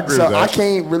agree with that. So I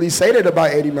can't really say that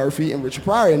about Eddie Murphy and Richard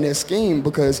Pryor in that scheme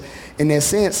because, in that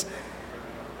sense,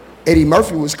 Eddie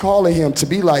Murphy was calling him to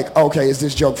be like, okay, is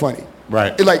this joke funny?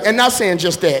 Right. Like, and not saying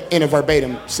just that in a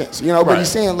verbatim sense, but he's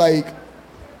saying like,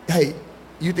 hey,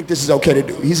 you think this is okay to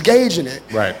do? He's gauging it.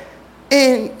 Right.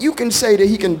 And you can say that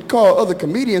he can call other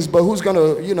comedians, but who's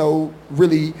gonna,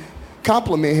 really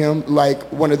compliment him like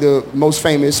one of the most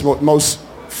famous, most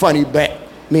funny black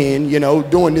men, you know,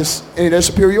 doing this in their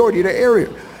superiority to the area.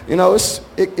 You know,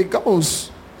 it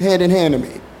goes hand in hand to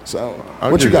me. So,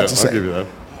 what you got to say? I'll give you that.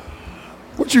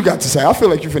 What you got to say? I feel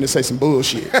like you finna say some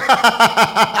bullshit.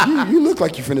 you look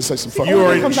like you finna say some fucking What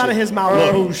bullshit. comes out of his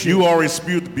mouth? Look, you already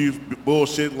spewed the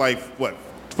bullshit like, what,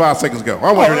 5 seconds ago.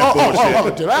 I want to hear that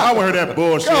bullshit. did I want to hear that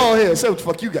bullshit. Go ahead, say what the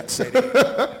fuck you got to say.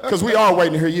 Because we all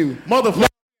waiting to hear you. Motherfucker.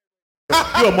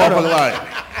 You a motherfucker liar.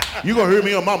 You gonna hear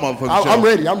me on my motherfucking show.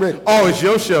 I'm ready. Oh, it's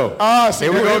your show.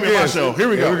 Here we go again. Here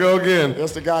we go again.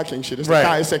 That's the God King shit. It's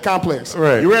Right. It's a complex.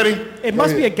 Right. You ready? It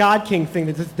must be a God King thing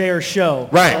that it's their show.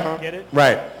 Right. Get it?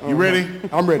 Right. You ready?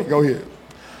 I'm ready. Go ahead.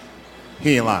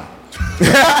 He ain't lying.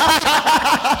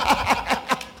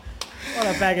 What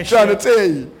a bag of Trying to shit. tell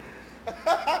you.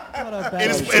 What a bag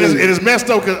It of is, shit. it is messed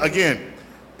up because, again,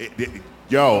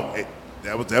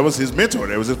 that was his mentor.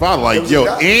 That was his father. Like, was yo, his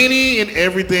guy. any and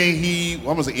everything I'm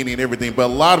going to say any and everything, but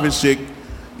a lot of his shit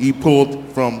he pulled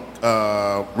from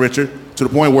Richard to the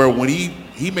point where when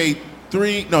he made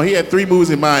he had 3 movies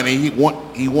in mind and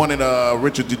he wanted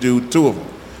Richard to do 2 of them.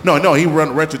 No, he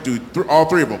wanted Richard to do all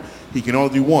 3 of them. He can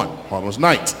only do one, Harlem's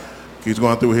Nights. He's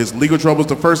going through his legal troubles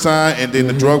the first time and then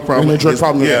the drug problem. And the drug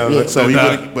problem, yeah. So he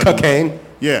really, Cocaine.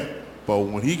 yeah. But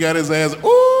when he got his ass, in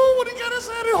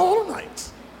Harlem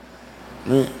Nights.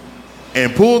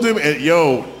 And pulled him,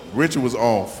 and Richard was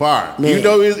on fire. Man. Even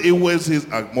though it was his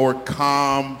more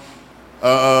calm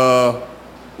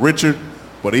Richard,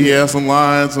 but he had some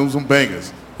lines, some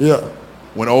bangers. Yeah.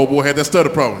 When the old boy had that stutter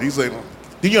problem, he said,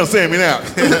 "Do you understand me now?"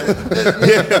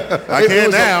 Yeah, I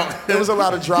can now. There was a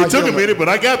lot of dry It took a humor. minute, but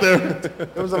I got there.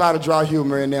 There was a lot of dry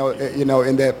humor in there,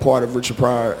 in that part of Richard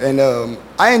Pryor, and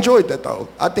I enjoyed that though.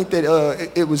 I think that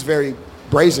it was very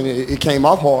brazen. It came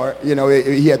off hard.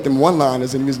 He had them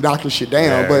one-liners and he was knocking shit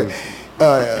down, but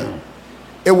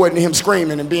it wasn't him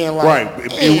screaming and being like,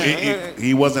 right.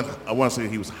 He wasn't. I want to say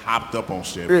he was hopped up on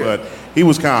shit, but he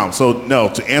was calm. So no,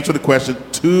 to answer the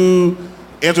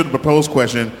proposed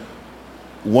question.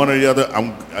 One or the other,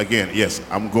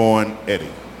 I'm going Eddie.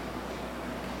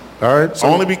 All right.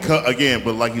 Only because, again,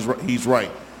 but like he's right.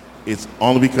 It's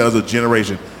only because of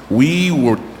generation. We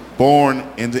were born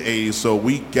in the 80s, so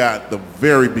we got the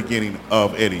very beginning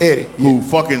of Eddie. Who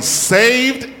fucking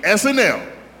saved SNL.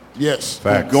 yes.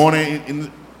 Facts.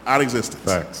 Going out of existence.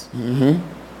 Facts. Mm-hmm.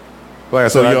 Like I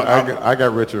said, I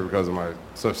got Richard because of my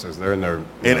sisters. They're in their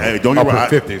don't get me upper wrong,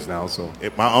 50s now. So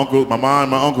My uncle, my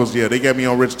mom, my uncles, they got me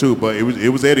on Rich too, but it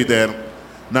was Eddie that.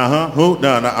 Who?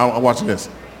 No, I'm watching this.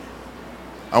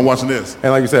 I'm watching this.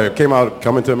 and like you said,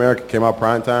 Coming to America came out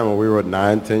prime time when we were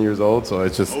 9, 10 years old. So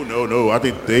it's just Oh no! I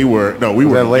think they were. No, we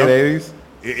was were that late young.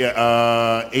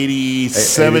 80s.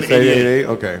 87, 88. 88.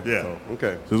 Okay. Yeah. So,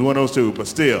 okay. So it was one of those two, but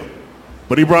still.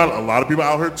 But he brought a lot of people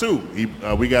out here too.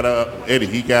 We got Eddie.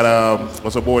 He got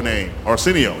what's her boy name?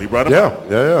 Arsenio. He brought him out.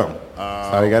 Yeah.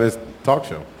 That's how he got his talk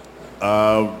show.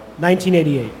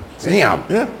 1988. Damn.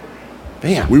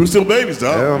 Yeah. We were still babies,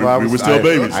 dog. Yeah, we were still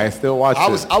babies. I still watched I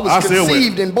it. was I still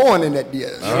conceived and born in that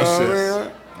year.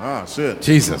 Shit.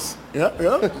 Jesus. Yeah.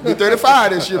 Be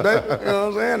 35 this year, baby. You know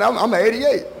what I'm saying? I'm an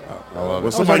 88.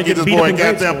 Well, somebody get this beat boy up a in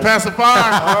grade goddamn school.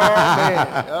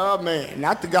 pacifier. Oh man,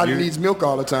 not the guy who needs milk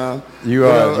all the time. You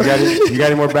got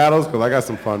any more battles? Because I got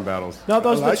some fun battles. No,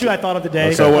 those are the 2 I thought of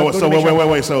today. So I'm gonna make sure-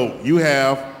 wait. So you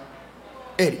have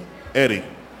Eddie,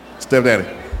 stepdaddy,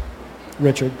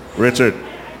 Richard. Richard.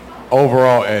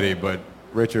 Overall, Eddie, but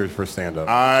Richard for stand-up.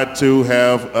 I too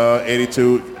have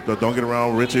 82. But don't get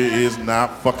around. Richard is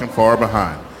not fucking far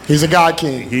behind. He's a God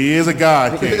King. He is a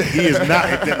God King. He is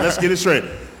not. Let's get it straight.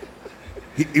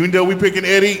 Even though we picking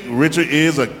Eddie, Richard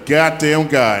is a goddamn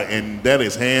guy, and that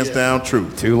is hands down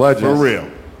truth. 2 legends. For real.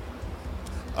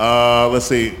 Let's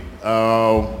see.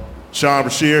 Sean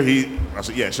Bashir.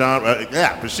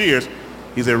 Bashir's.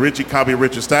 He said Richie copied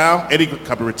Richard's style. Eddie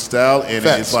copied Richard's style, and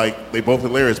Facts. it's like they both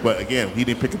hilarious. But again, he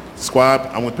didn't pick a squad.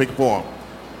 I'm gonna pick it for him.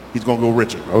 He's gonna go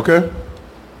Richard. Okay.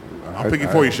 I'm picking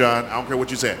for you, Sean. I don't care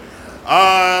what you said.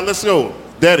 Let's go,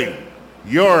 Daddy.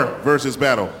 Your versus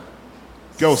battle.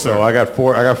 Go, sir. So I got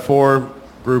 4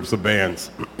 groups of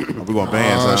bands. We're going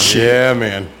bands. Huh? Yeah,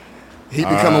 man. He be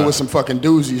coming with some fucking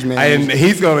doozies, man. And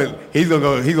he's gonna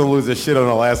lose his shit on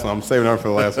the last one. I'm saving up for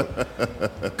the last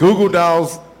one. Google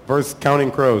Dolls versus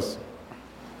Counting Crows.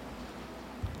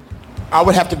 I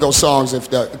would have to go songs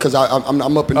because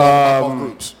I'm up in both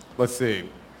groups. Let's see.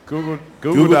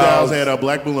 Google Dolls had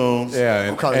Black Balloons. Yeah,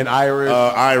 and, Okay. and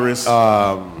Iris.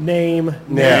 Iris. Name.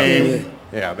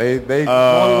 Yeah, they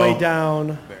Long way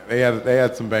down. they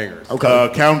had some bangers.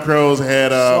 Okay. Count Crows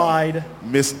had Slide.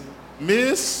 Miss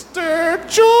Mr.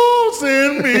 Jules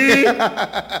and me.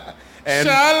 And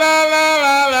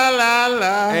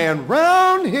Sha-la-la-la-la-la. and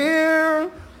round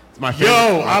here. It's my favorite.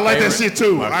 I like that shit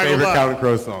too. My I ain't favorite gonna lie. Counting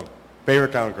Crow song.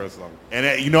 Favorite Counting Crow song. And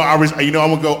I'm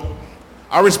gonna go.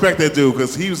 I respect that dude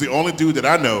because he was the only dude that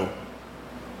I know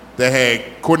that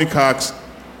had Courtney Cox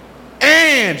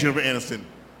and Jennifer Aniston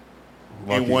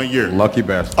in 1 year. Lucky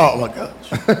bastard. Oh my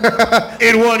gosh.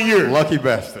 In 1 year. Lucky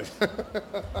bastard.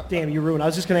 Damn, you ruined. I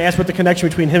was just going to ask what the connection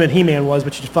between him and He-Man was,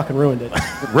 but you just fucking ruined it.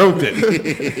 Wrote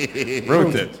it.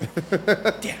 Wrote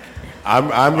it.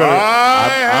 I'm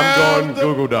going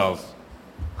Google Dolls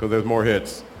because there's more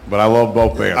hits. But I love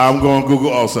both bands. I'm going Google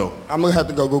also. I'm gonna have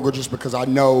to go Google just because I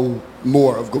know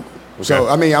more of Google. So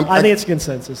I mean, I think it's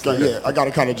consensus. yeah, I gotta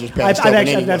kind of just pass that one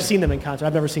anyway. I've seen them in concert.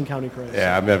 I've never seen Counting Crows.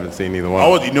 Yeah, I've never seen either one.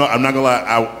 I'm not gonna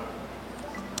lie.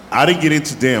 I didn't get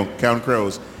into Counting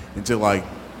Crows until like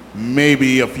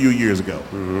maybe a few years ago.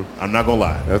 Mm-hmm. I'm not gonna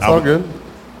lie. That's all good.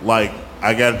 Like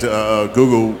I got into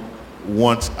Google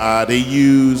once. They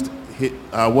used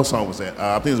what song was that?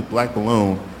 I think it was Black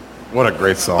Balloon. What a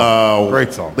great song.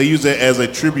 Great song. They used it as a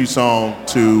tribute song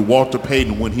to Walter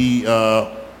Payton when he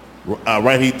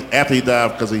after he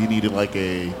died because he needed like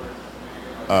a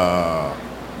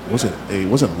it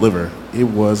wasn't liver, it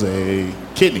was a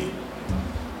kidney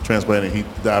transplant, and he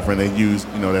died for it, and they used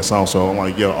that song. So I'm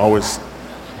like, always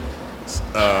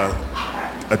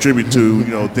a tribute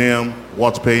to them,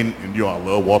 Walter Payton, and I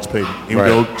love Walter Payton. Even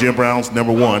though Jim Brown's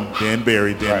 #1, then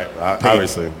Barry, then Payton.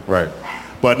 Obviously, right.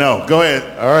 But no, go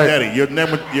ahead. All right. Daddy, you're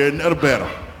another battle.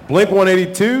 Blink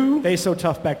 182. They so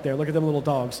tough back there. Look at them little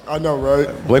dogs. I know, right?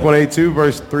 Blink 182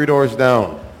 versus Three Doors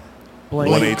Down.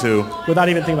 Blink. 182. Without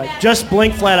even thinking about it. Just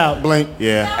Blink flat out. Blink.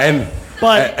 Yeah.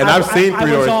 But I've seen Three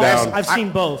Doors Down. I've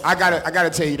seen both. I gotta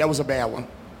tell you, that was a bad one.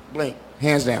 Blink,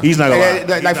 hands down. He's not gonna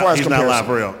lie. He's not lying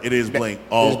for real. It is Blink.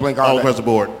 All Blink all all across day. the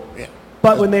board. Yeah.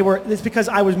 But when it's because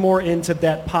I was more into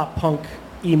that pop punk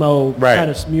emo kind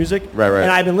of music. Right.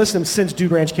 And I've been listening since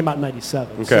Dude Ranch came out in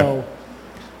 '97. Okay. So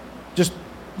just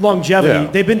longevity.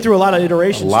 Yeah. They've been through a lot of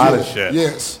iterations. A lot too. of shit.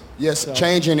 Yes,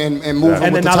 changing and moving And with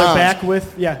then the now times. they're back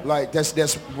with Like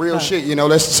that's real shit.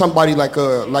 That's somebody like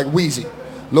Weezy,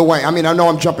 Lil Wayne. I mean, I know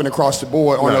I'm jumping across the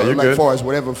board on you're like good. far as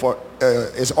whatever for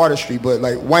as artistry, but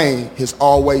like Wayne has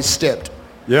always stepped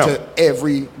to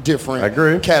every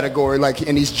different category. Like,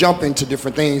 and he's jumping to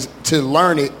different things to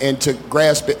learn it and to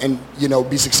grasp it and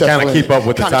be successful. Kind of keep up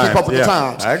with the times. Keep up with the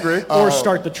times. I agree. or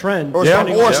start the trend. Or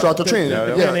start the trend.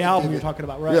 Depending on the album you're talking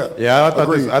about, right? Yeah,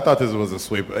 I thought this was a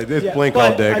sweep. It's Blink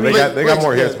But, all day. I mean, They got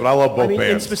more hits, but I love both in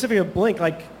bands. specific of Blink,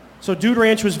 so Dude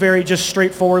Ranch was very just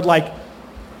straightforward.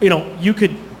 You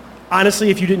could, honestly,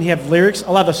 if you didn't have lyrics,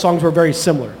 a lot of the songs were very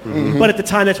similar. Mm-hmm. But at the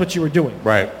time, that's what you were doing.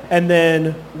 Right. And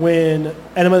then when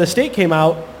Enema of the State came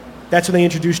out, that's when they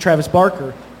introduced Travis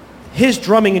Barker. His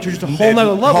drumming introduced a whole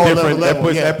nother level.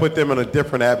 That put them in a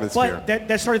different atmosphere. But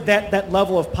that started that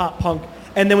level of pop punk.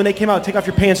 And then when they came out, Take Off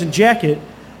Your Pants and Jacket,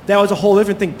 that was a whole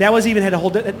different thing. That was even had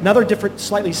another different,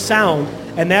 slightly sound.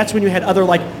 And that's when you had other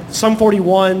Sum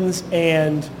 41s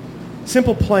and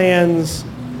Simple Plans.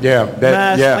 Yeah,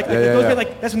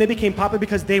 That's when they became popular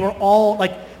because they were all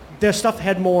their stuff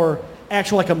had more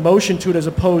actual emotion to it as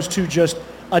opposed to just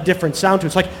a different sound to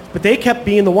it. But they kept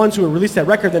being the ones who would release that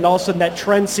record. Then all of a sudden that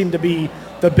trend seemed to be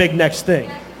the big next thing.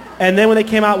 And then when they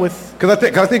came out with,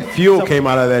 because I think Fuel came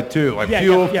out of that too,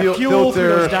 Fuel, Fuel, Filter,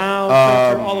 Goes Down,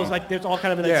 Filter, all those there's all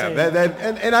kind of in that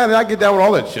same. and I get down with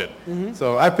all that shit. Mm-hmm.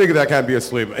 So I figured that kind of be a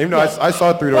sleep. Even though I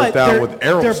saw Three Doors Down with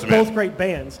Aerosmith. They're both great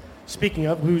bands. Speaking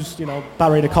of, who's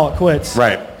about ready to call it quits.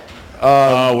 Right.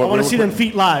 I want to see them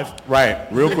feet live. Right.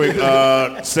 Real quick,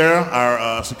 Sarah,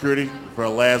 our security for our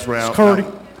last round.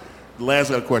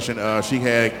 Last question. She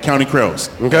had Counting Crows.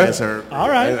 Okay. That's her. All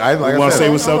right. I want to say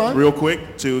what's up real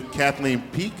quick to Kathleen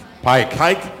Pike.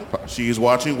 She's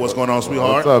watching. What's going on,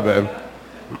 sweetheart? What's up, babe?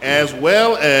 As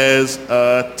well as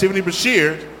Tiffany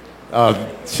Bashir.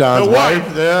 Sean's the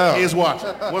wife yeah. is watching.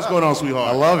 What's going on,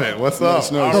 sweetheart? I love it. What's up?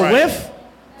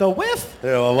 The whiff?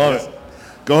 Yeah, I love it.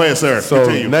 Go ahead, sir. So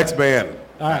continue. next band.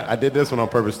 All right. I did this one on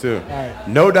purpose too. All right.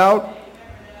 No Doubt.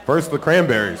 First, the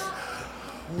Cranberries.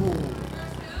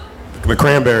 The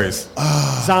Cranberries.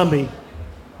 Zombie.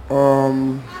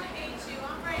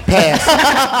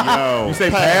 Pass. Yo. You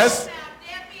say pass?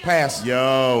 Pass.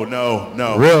 Yo,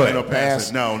 no. Really? Ain't no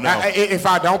passes. No. If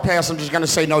I don't pass, I'm just gonna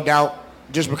say No Doubt,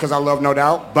 just because I love No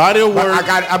Doubt. Body of work.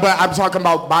 But I'm talking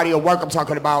about body of work. I'm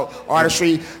talking about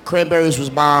artistry. Cranberries was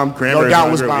bomb. No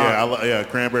Doubt was bomb. Yeah,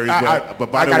 Cranberries. But I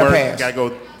body of gotta work, pass. gotta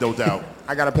go No Doubt.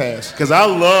 I gotta pass. Because I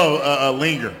love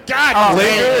Linger. God,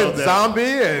 Linger and Zombie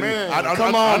and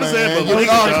Come on, understand, man. but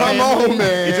Linger, Come on,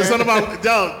 man. It's just something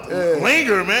about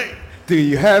Linger, man. do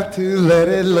you have to let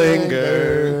it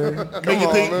linger? Make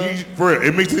you think,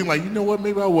 it makes you think like, you know what?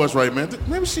 Maybe I was right, man.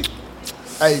 Maybe she.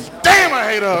 Hey, Damn, I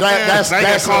hate her. that's I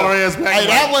got call her ass back. Hey,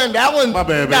 that one. My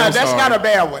bad, man. Nah, I'm that's sorry. not a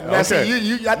bad one. That's Okay.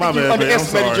 I think you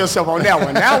underestimated yourself on that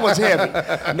one. That one's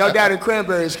heavy. No doubt in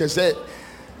Cranberries, because that.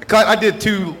 I did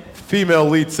 2 female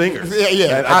lead singers.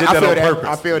 Yeah. I did I that feel on that. purpose.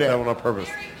 I feel that. Did one on purpose.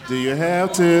 Do you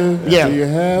have to? Yeah, Do you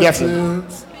have definitely.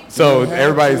 to? So You have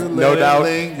everybody's to no let it doubt.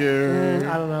 linger.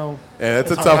 I don't know. Yeah,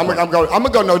 it's a tough I'm one. gonna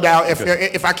go no doubt.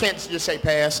 If I can't just say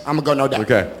pass, I'm gonna go no doubt.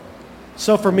 Okay.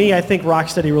 So for me, I think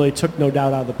Rocksteady really took No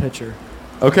Doubt out of the picture.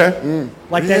 Okay.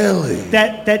 Like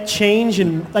that change,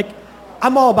 and like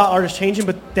I'm all about artists changing,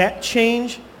 but that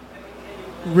change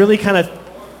really kind of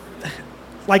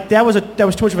like that was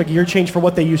too much of a gear change for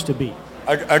what they used to be.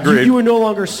 I agree. You were no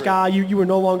longer ska. You were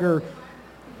no longer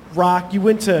rock. You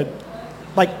went to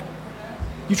like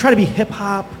you try to be hip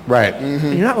hop. Right.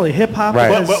 And you're not really hip hop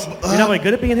Right. because you're not really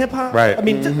good at being hip hop. Right. I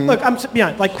mean, look, I'm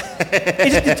beyond like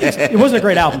it wasn't a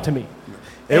great album to me.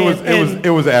 It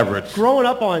was average. Growing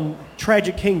up on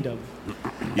Tragic Kingdom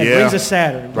and Yeah. Rings of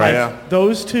Saturn, Right. Yeah.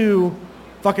 those two,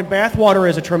 fucking Bathwater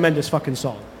is a tremendous fucking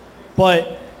song,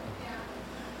 but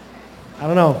I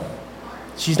don't know.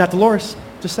 She's not Dolores.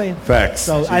 Just saying. Facts.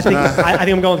 So I think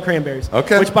I'm going with Cranberries.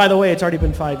 Okay. Which, by the way, it's already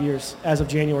been 5 years as of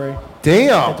January. that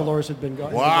Damn. Dolores had been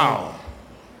gone. Wow.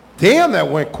 Damn, that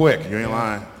went quick. You ain't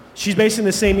lying. She's basically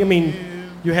the same. I mean,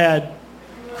 you had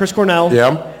Chris Cornell.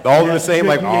 Yeah, all in the same,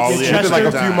 like, You all had within like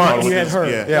a Chester, few months. and you had her.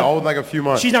 Yeah. Yeah, all in like a few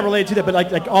months. She's not related to that, but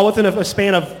like all within a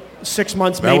span of 6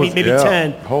 months, That maybe was- maybe yeah.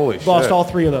 10. Holy Lost shit. all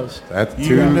 3 of those. That's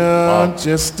You 2. know, Wow.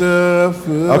 just a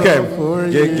fool Okay, for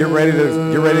get ready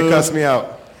to cuss me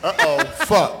out. Uh-oh,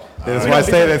 fuck. That's why I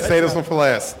say this one for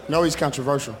last. No, he's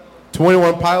controversial.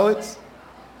 21 Pilots,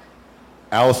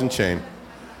 Alice in Chain.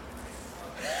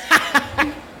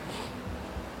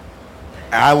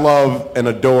 I love and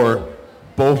adore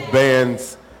both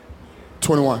bands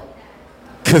 21.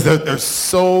 because they're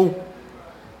so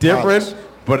different, Ballads.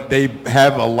 but they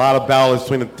have a lot of ballads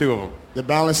between the 2 of them. The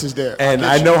balance is there. And get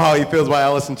I you. know how he feels about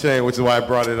Alice in Chain, which is why I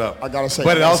brought it up. I gotta say,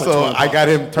 but that's a also 21 I got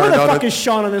him Where turned the on. fuck is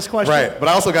Sean on this question? Right, but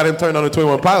I also got him turned on to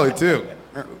 21 Pilot too.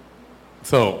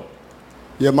 So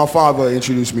Yeah, my father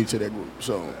introduced me to that group.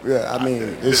 So, yeah, I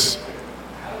mean, that's...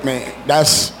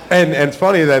 And it's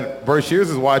funny that Bert Shears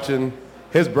is watching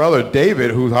his brother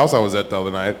David, whose house I was at the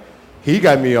other night. He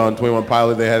got me on 21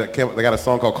 Pilot. They got a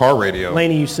song called Car Radio,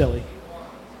 Laney, you silly.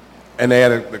 and they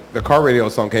had the Car Radio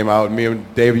song came out. And me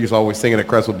and David used to always sing it at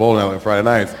Crestwood Bowling Alley on Friday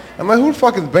nights. I'm like, who the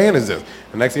fuck is band is this?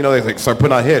 And next thing you know, they like start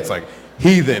putting out hits like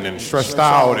Heathen and Stressed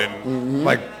Out and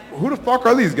like, who the fuck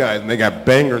are these guys? And they got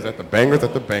bangers at the bangers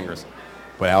at the bangers.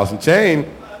 But Alice in Chain,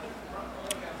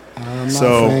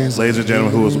 So, ladies and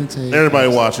gentlemen, who is everybody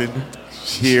watching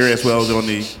here as well as on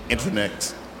the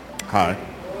internet? Hi.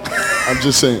 I'm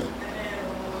just saying.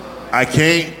 I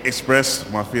can't express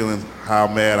my feelings how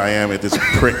mad I am at this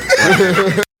prick.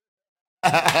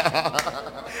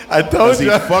 I told Because he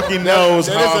you. fucking knows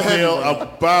that how is I a heavy feel one.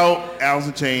 about Alice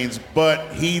in Chains,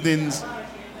 but Heathens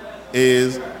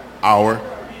is our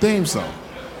theme song.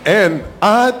 And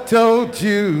I told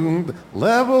you the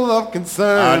level of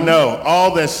concern. I know,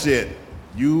 all that shit.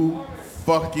 You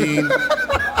fucking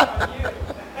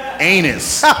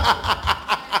anus.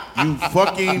 You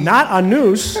fucking Not a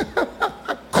noose.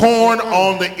 corn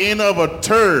on the end of a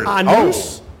turd. A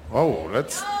noose. Oh,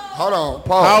 that's Hold on,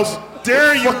 pause. How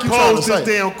dare you Fuck you trying pose to this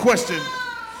say? damn question?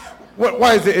 what?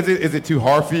 Why is it too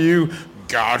hard for you,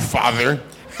 Godfather?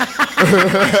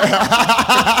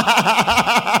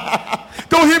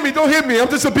 Don't hit me. I'm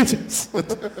just a bitch.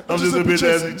 I'm just a bitch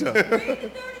ass each other.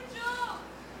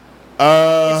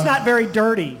 It's not very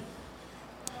dirty.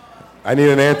 I need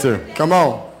an answer. Come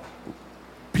on.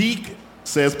 Peak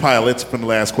says pilots from the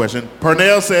last question.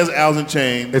 Purnell says Alice in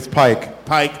Chains. It's Pike.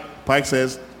 Pike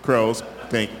says crows.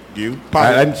 Thank you.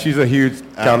 She's a huge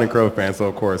Counting Crow fan, so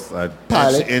of course I.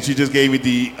 Pilot. And she just gave me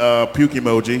the puke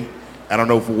emoji. I don't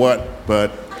know for what,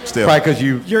 but still. Probably because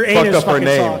you Your fucked anus up her fucking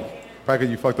name. talk. Probably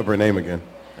because you fucked up her name again.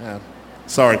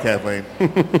 Sorry, Kathleen.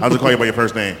 I'll just call you by your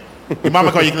first name. Your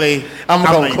mama call you Clay. I'm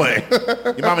I'll gonna name Clay. you.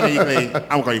 Your mama name you Clay.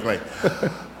 I'm gonna call you Clay.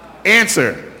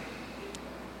 Answer.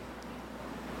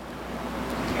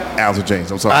 Alice in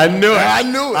Chains. I'm sorry. I knew it. I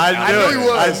knew it. I knew he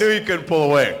was. I knew he couldn't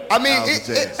pull away. I mean, Alice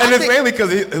in Chains. And I it's think- mainly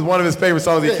because one of his favorite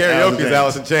songs he karaoke is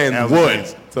Alice in Chains. Alice in Would.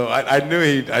 Chains. So I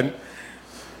knew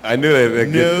I knew that.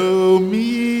 Know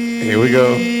me. Here we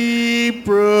go.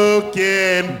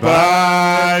 broken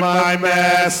by my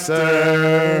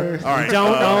master. All right.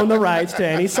 Don't own the rights to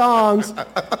any songs.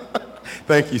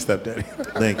 Thank you, stepdaddy.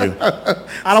 Thank you.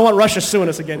 I don't want Russia suing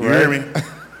us again. You hear me?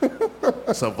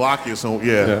 Slovakia, so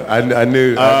yeah. I knew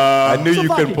you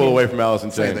couldn't pull Slovakia. away from Alice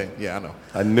in Same Chains. thing. Yeah, I know.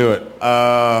 I knew it.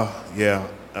 Yeah,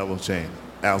 Alice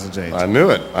in Chains. I knew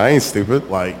it. I ain't stupid.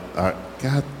 Like,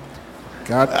 God.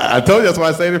 I told you that's why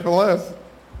I saved it for last.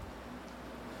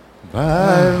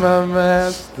 By my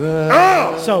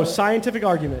master. So, scientific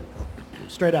argument,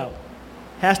 straight out,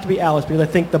 has to be Alice because I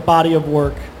think the body of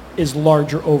work is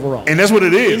larger overall. And that's what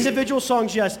it is. Individual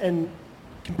songs, yes, and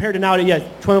compared to nowadays, yeah,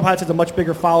 21 Pilots has a much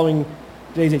bigger following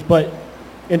today's age. But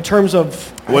in terms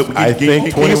of, Wait, I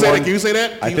think can you say 21 that? Can you say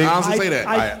that? Can you honestly say that?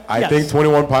 I yes. think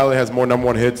 21 Pilot has more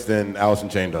 #1 hits than Alice in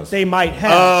Chains does. they might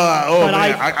have. Man, but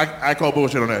I call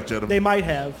bullshit on that, gentlemen. they might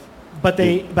have, but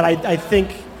I think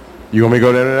You want me to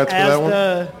go to the internet for as that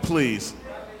one? Please.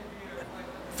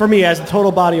 for me, as the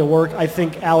total body of work, I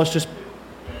think Alice just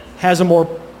has a more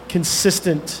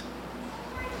consistent.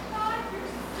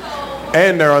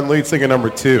 And they're on lead singer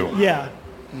 #2. Yeah,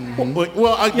 Well,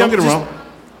 don't get it just- wrong.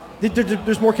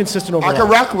 there's more consistent overall. I can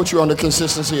rock with you on the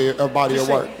consistency of body of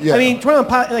work. Yeah. I mean, 21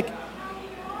 Pilots, like,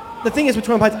 the thing is with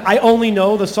 21 Pilots, I only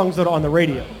know the songs that are on the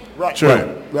radio. right. Sure.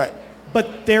 Right.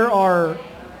 But there are,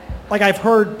 like, I've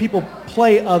heard people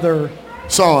play other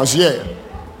Songs, yeah.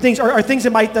 things, are things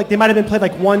that they might have been played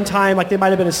like one time, like they might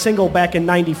have been a single back in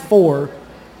 '94.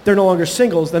 They're no longer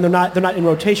singles, then they're not in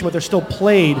rotation, but they're still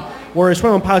played. Whereas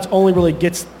 21 Pilots only really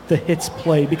gets the hits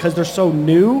played because they're so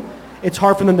new. It's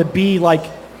hard for them to be like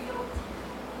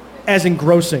as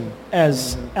engrossing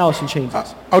as Alice in Chains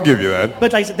is. I'll give you that.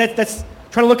 But like, that's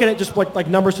trying to look at it just like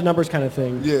numbers to numbers kind of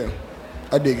thing. Yeah.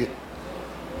 I dig it.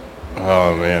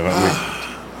 Oh man.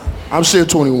 I'm still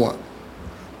 21.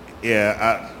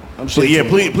 Yeah, I'm still yeah.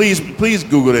 21. Please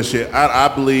Google that shit. I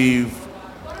believe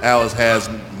Alice has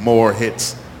more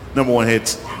hits, #1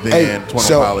 hits than 21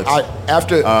 so Pilots.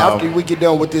 after we get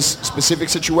done with this specific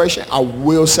situation, I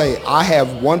will say I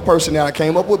have one person that I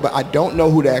came up with, but I don't know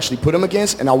who to actually put him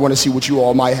against, and I want to see what you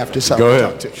all might have to say. Go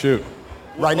ahead. Shoot.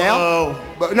 Right now?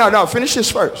 But no, finish this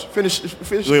first. Finish.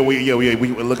 We're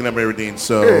looking up everything.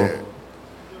 So, Yeah.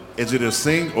 is it a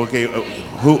sing? Okay,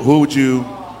 who would you?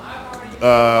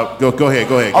 Go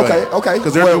ahead. Okay.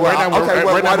 Because Well, right now while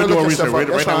we're they're doing looking research. stuff up, Right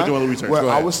that's now we're fine. doing research. Well, Go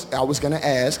ahead. I was gonna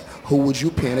ask, who would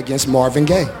you pin against Marvin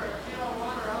Gaye?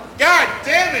 God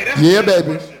damn it! Yeah,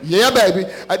 baby. Yeah, baby.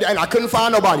 And I couldn't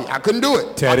find nobody. I couldn't do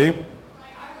it. Teddy.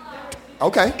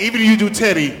 Okay. Even if you do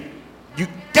Teddy, you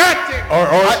goddamn.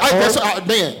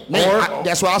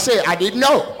 That's what I said. I didn't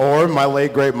know. Or my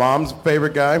late great mom's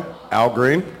favorite guy, Al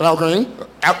Green. Al Green.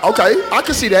 Okay, I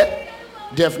can see that.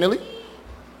 Definitely.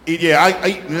 Yeah,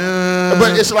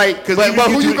 But it's like, but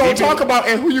even who you gonna even- talk about,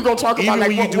 and who you gonna talk about? even Like,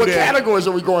 when you what, do what that- categories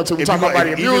are we going to? We if talking you about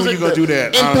go- the even when music, you gonna do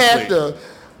that, impact,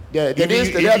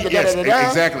 honestly. the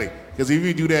Exactly. Because if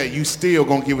you do that, you still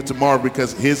gonna give it to Marv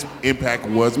because his impact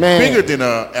was Man. bigger than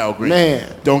Al Green. Man.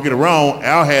 Don't get it wrong,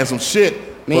 Al had some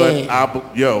shit, Man. but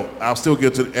I'll still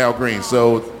give it to Al Green.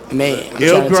 So Man, I'm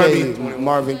He'll trying to tell probably- you,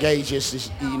 Marvin Gaye just is,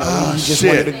 he's just shit.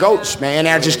 one of the goats, man.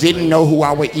 I just didn't know who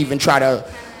I would even try to,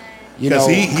 because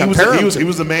compare him to. he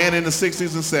was a man in the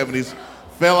 60s and 70s,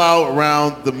 fell out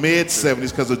around the mid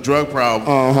 70s because of drug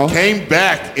problem, came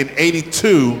back in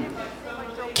 82,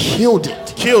 Killed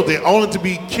it. killed it, only to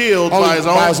be killed by his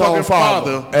own fucking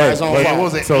father. By his own but- father. What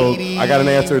was it, So 80? I got an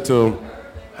answer to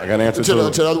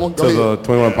the other one? Go to the ahead.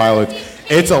 21 Pilots.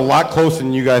 It's a lot closer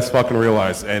than you guys fucking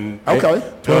realize. And Okay.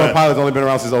 21 Pilots only been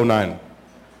around since 09.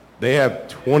 They have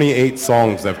 28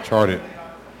 songs that have charted.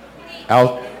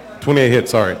 28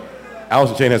 hits, sorry.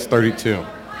 Alice in Chains has 32.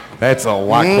 That's a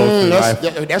lot closer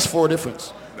than I. That's 4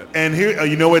 difference. And here,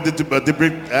 you know what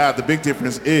the big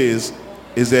difference is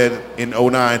that in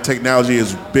 09 technology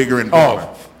is bigger and better.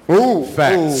 Ooh,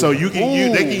 Facts. So they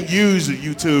can use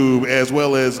YouTube as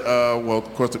well as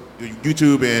of course, the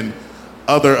YouTube and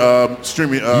other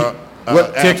streaming apps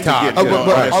to TikTok. get, but- all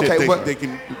that okay, shit. but- They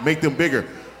can make them bigger.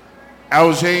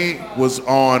 Al Jane was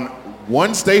on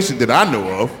one station that I know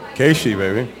of. Keishi,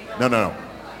 baby. No.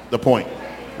 The point.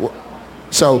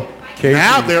 So Keishi.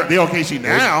 Now they're on KC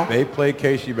now. They played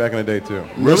Keishi back in the day too.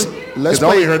 let's Because I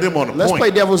only heard them on the let's point.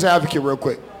 play devil's advocate real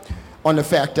quick on the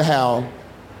fact of how,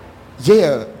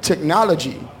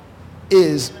 technology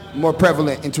is more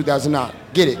prevalent in 2009.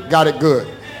 Get it, got it, good.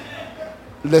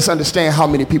 Let's understand how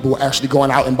many people were actually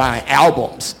going out and buying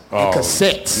albums and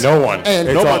cassettes. No one. And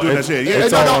It's nobody all- doing that it's- shit. Yeah,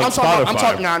 it's no, all no, on I'm Spotify.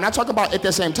 talking now. I'm not talking about at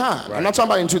the same time. I'm not talking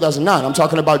about in 2009. I'm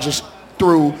talking about just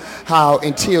through how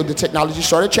until the technology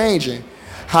started changing,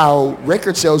 how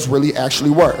record sales really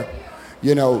actually were.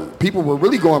 You know, people were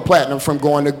really going platinum from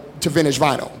going to vintage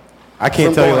vinyl. I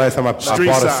can't tell you last time I bought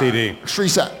a CD. Street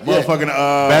side. Motherfucking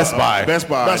Best Buy. Best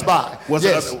Buy. Best Buy. What's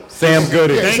yes. Sam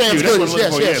Goody. Yeah, Thank Sam you. That's Goody. what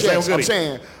I'm looking for. Yes. Sam I'm Goody.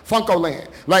 saying Funko Land.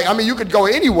 Like, I mean, you could go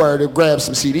anywhere to grab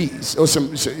some CDs or some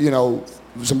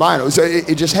vinyl. So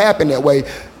it just happened that way.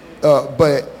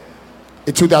 But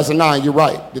in 2009, you're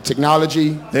right. The technology.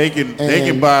 They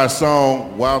can buy a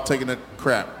song while taking a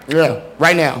crap. Yeah,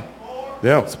 right now.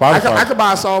 Yeah, Spotify. I could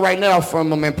buy a song right now from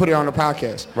them and put it on the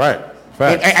podcast. Right.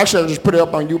 And actually, I'll just put it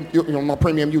up on my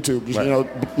premium YouTube. Just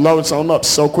load something up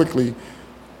so quickly,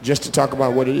 just to talk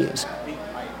about what it is.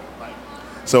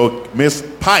 So Miss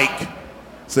Pike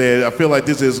said, "I feel like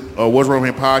this is a What's Wrong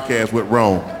Here podcast with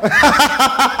Rome."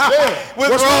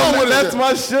 What's wrong with that's it?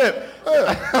 my shit.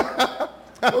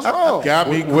 What's wrong? Got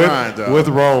me crying, dog. With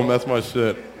Rome, that's my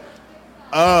shit.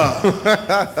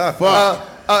 Fuck.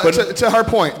 To her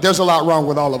point, there's a lot wrong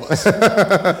with all of us.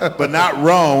 But not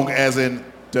wrong as in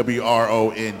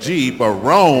WRONG, but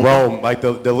Rome. Rome, like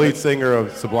the lead singer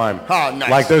of Sublime. Oh, nice.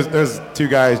 Like there's two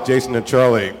guys, Jason and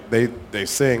Charlie. They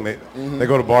sing. They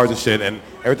go to bars and shit. And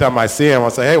every time I see them, I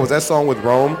say, "Hey, was that song with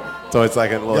Rome?" So it's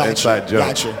like a little inside joke.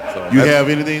 Gotcha. So You have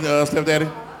anything, Stepdaddy?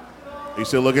 Are you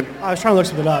still looking? I was trying to look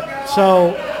something up.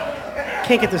 So,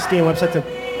 can't get this damn website to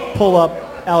pull up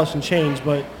Alice in Chains,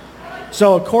 but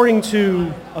so according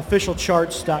to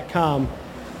officialcharts.com,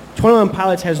 21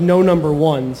 Pilots has no number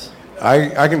ones.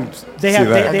 I can They see have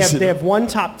that. they have one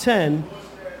top 10,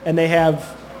 and they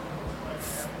have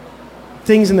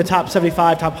things in the top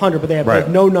 75, top 100, but they have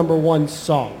no number one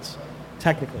songs,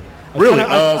 technically. Really?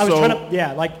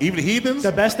 Like even Heathens?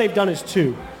 the best they've done is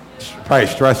 2. Probably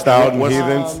Stressed Out and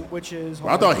Heathens. Which is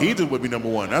I thought Heathens would be number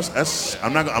one. I'm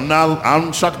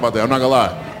shocked about that. I'm not gonna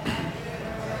lie.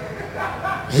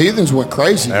 Heathens went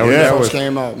crazy. That That was-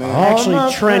 came out, man.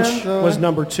 actually Trench was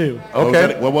number 2.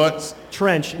 Okay. What?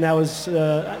 Trench, and that was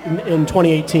in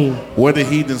 2018. Where the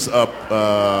Heathens up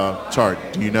chart?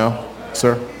 Do you know,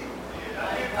 sir?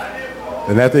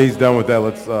 And after he's done with that,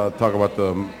 let's talk about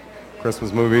the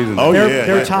Christmas movies. And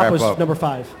Their top wrap was up. number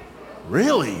 5.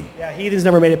 Really? Yeah, Heathens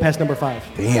never made it past number 5.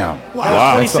 Damn.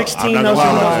 Wow. 2016, I'm those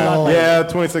not were gonna lie. not Yeah,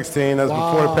 2016. That's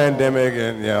before the pandemic,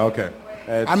 and okay.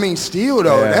 I mean, still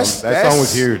though, Yeah, that song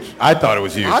was huge. I thought it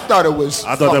was huge. I thought it was.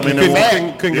 I thought that fucking meant it was-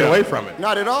 bad. couldn't get away from it.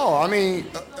 Not at all. I mean,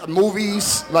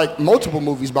 movies, like multiple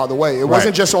movies, by the way. It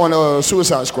wasn't just on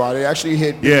Suicide Squad. It actually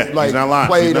hit. Yeah, like, he's not lying.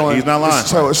 Played He's not lying.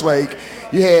 So it's like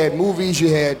you had movies, you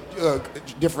had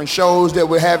different shows that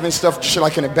were having stuff just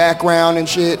like in the background and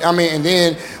shit. I mean, and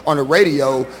then on the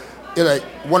radio, it like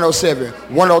 107,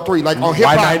 103, like on hip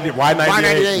hop. Y98,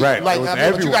 right. Like It was I mean, but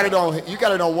everywhere. you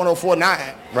got it on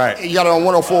 104.9. Right. You got it on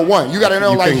 104.1. You got it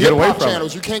on You like couldn't get hip away hop from it.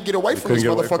 channels. You can't get away from couldn't this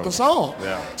get away from motherfucking it. song.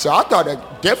 Yeah. So I thought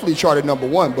that definitely charted number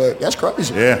 1, but that's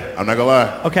crazy. Yeah, I'm not gonna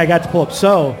lie. Okay, I got to pull up.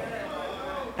 So,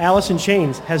 Alice in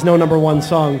Chains has no number 1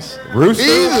 songs. Rooster?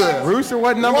 Either. Rooster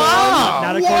wasn't number Wow. one?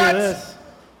 Not according to this.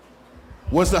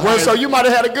 What's the Well, highest? so you might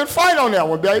have had a good fight on that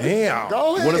one, baby. Damn.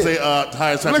 Go ahead. What is the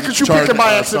highest Look at you charting, picking by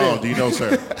song? accident. Do you know,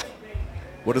 sir?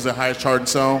 What is the highest charting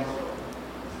song?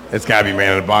 It's got to be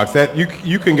Man in the Box. That you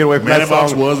can get away from Man that in the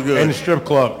Box song was good. in the strip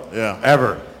club. Yeah.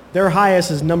 Ever. Their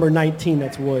highest is number 19,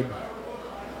 that's Wood.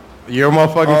 Your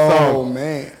motherfucking Oh, song.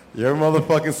 man. Your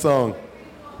motherfucking song.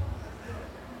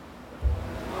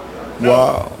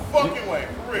 Wow. Fucking way,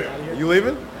 for real. You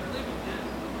leaving?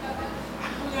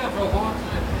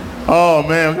 Oh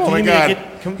man! Oh Do my you God! make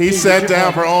it com- He do you sat get down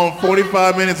your- for on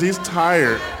 45 minutes. He's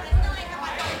tired.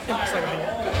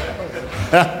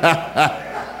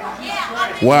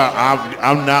 Wow!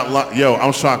 I'm not. Yo,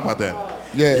 I'm shocked about that.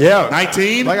 Yeah. Yeah.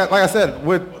 19? Like I said,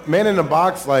 with Man in the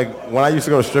Box, like when I used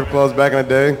to go to strip clubs back in the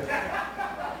day,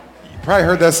 you probably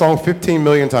heard that song 15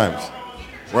 million times.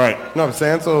 Right. You know what I'm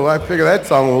saying? So I figure that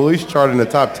song will at least chart in the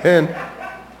top 10.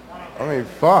 I mean,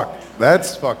 fuck.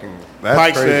 That's Mike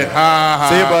crazy. said, "Ha ha."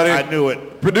 See you, buddy. I knew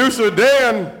it. Producer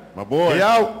Dan. My boy. He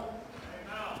out.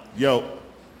 Yo.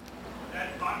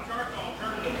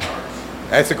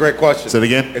 That's a great question. Say it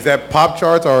again. Is that pop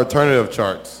charts or alternative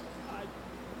charts?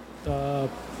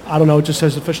 I don't know, it just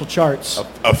says official charts.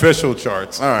 Official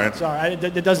charts. All right. Sorry,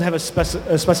 it doesn't have a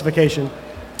specification.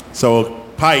 So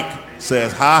Pike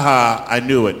says, "Ha ha, I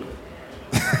knew it."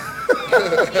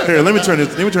 Here, let me turn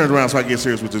it around so I can get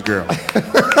serious with this girl.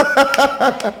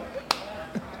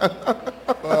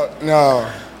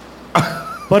 No.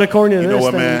 But according to You this, know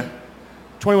what, then, man?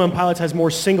 21 Pilots has more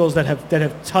singles that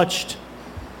have touched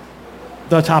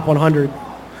the top 100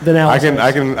 than Alice.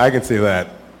 I can see that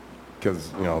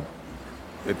because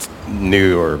it's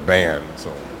newer band.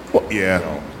 So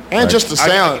Yeah. And just the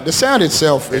sound. The sound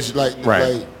itself is like,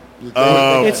 Right. like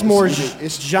It's more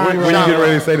It's genre. When you get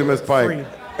ready to say to Miss Pike. free.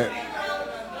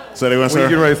 So they want When you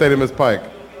get sir. ready to say to Miss Pike.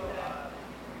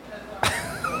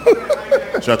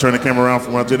 Should I turn the camera around for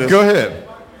when I do this? Go ahead.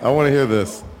 I want to hear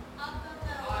this.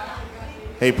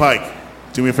 Hey Pike,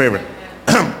 do me a favor.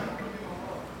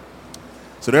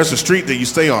 So there's a street that you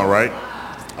stay on, right?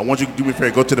 I want you to do me a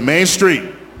favor. Go to the main street.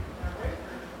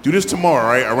 Do this tomorrow,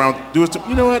 right?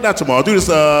 You know what? Not tomorrow. Do this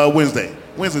Wednesday.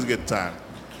 Wednesday's a good time.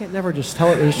 Can't never just tell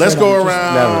it. Let's go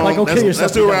around. Like, okay,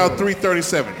 let's do around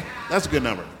 337. That's a good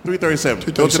number.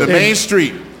 337. Go to the main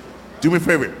street. Do me a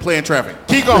favor. Play in traffic.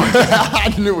 Keep going.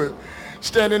 I knew it.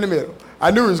 Stand in the middle.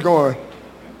 I knew he was going.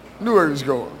 Knew where he was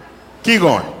going. Keep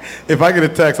going. If I get a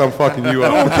text, I'm fucking you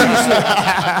up.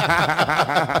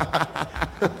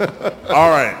 All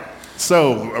right.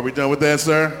 So, are we done with that,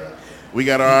 sir? We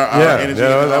got our energy. Yeah,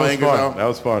 that our was anger fun. out. That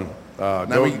was fun.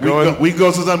 Now we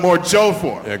go to something more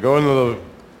joyful. Yeah, go into the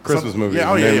Christmas movie.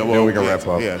 Yeah, Then we can wrap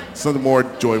up. Yeah, something more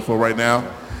joyful right now.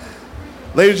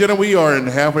 Ladies and gentlemen, we are in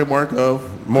the halfway mark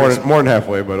of More than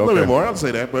halfway, but a little okay. bit more. I'll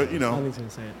say that, but you know, I was gonna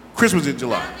say it. Christmas in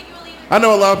July. I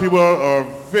know a lot of people are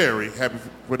very happy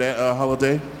for that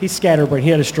holiday. He's scatterbrained. He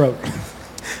had a stroke.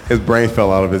 His brain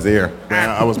fell out of his ear. Man,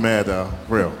 I was mad, for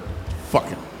real.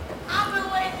 Fucking. I've been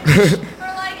waiting for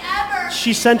like ever.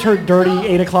 She sent her dirty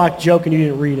 8 o'clock joke and you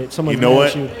didn't read it. Someone You know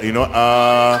what? You. You know,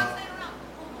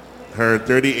 her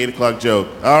 8 o'clock joke.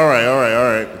 All right.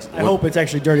 I hope it's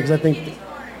actually dirty because I think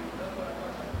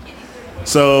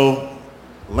So,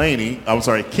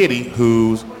 Kitty,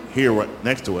 who's here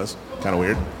next to us, kind of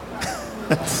weird.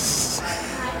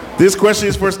 This question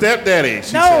is for stepdaddy.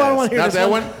 She No, says. I don't wanna hear Not this that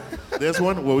one. one. This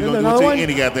one. Well, we're Is gonna there do it another to one?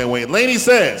 any goddamn way. Laney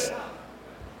says,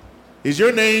 "Is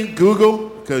your name Google?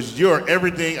 Because you're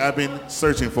everything I've been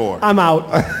searching for." I'm out.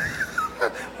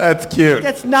 That's cute.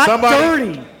 That's not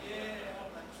Somebody-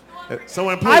 dirty.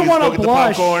 Someone I please wanna go get the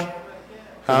blush. popcorn.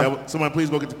 Someone please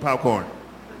go get the popcorn.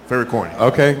 Very corny.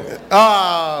 Okay.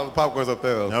 The popcorn's up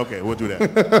there, though. Okay, we'll do that.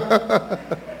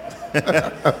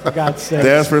 For God's sake.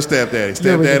 That's for stepdaddy.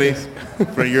 You're Stepdaddy,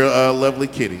 for your lovely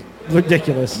kitty.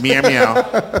 Ridiculous. Meow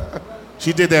meow.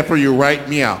 She did that for you, right?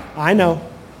 Meow. I know.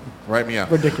 Right, meow.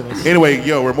 Ridiculous. Anyway,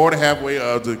 we're more than halfway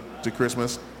to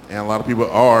Christmas, and a lot of people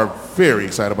are very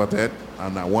excited about that.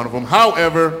 I'm not one of them.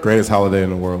 However, Greatest holiday in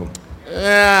the world.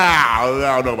 I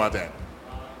don't know about that.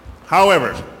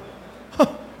 However,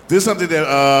 this is something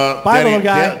that Bye, little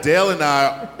guy. Dale and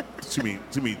I,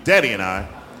 Daddy and I,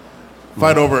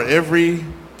 fight over every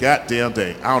goddamn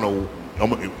day. I don't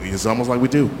know. It's almost like we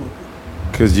do.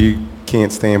 Because you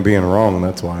can't stand being wrong,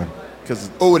 that's why. Because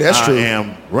that's true. I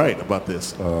am right about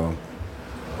this.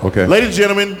 Okay. Ladies and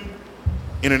gentlemen,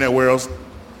 internet worlds,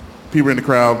 people in the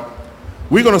crowd,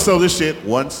 we're going to sell this shit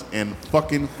once and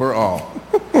fucking for all.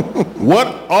 What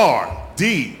are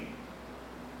the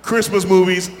Christmas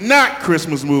movies, not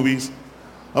Christmas movies,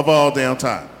 of all damn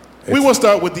time? We will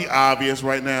start with the obvious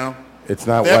right now. It's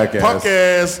not That whack punk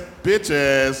ass. ass, bitch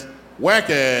ass, whack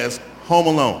ass, Home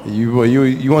Alone. You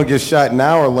want to get shot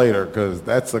now or later? Because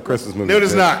that's a Christmas movie. No, it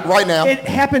is bitch. not. Right now. It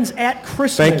happens at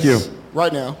Christmas. Thank you.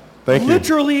 Right now. Thank you.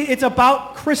 Literally, it's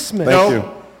about Christmas. Thank No. you.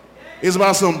 It's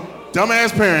about some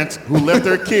dumbass parents who left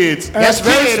their kids. That's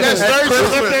very true.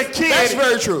 Left their kid That's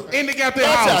very true. in the goddamn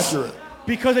That's house. accurate.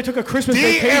 Because they took a Christmas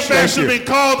vacation. DFS should have been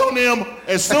called on them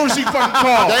as soon as she fucking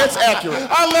called. That's accurate.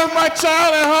 I left my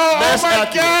child at home. That's oh my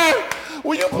accurate. God.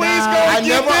 Will you please go I and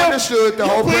get never them? understood the You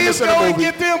whole please premise of go the and movie.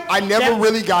 get them? I never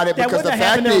really got it That because the wouldn't have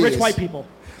fact happened to is, rich white people.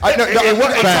 I'm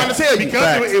trying to tell you.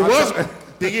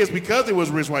 Because because it was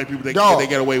rich white people, they Dog,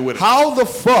 get away with it. How the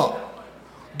fuck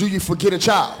do you forget a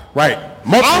child? Right.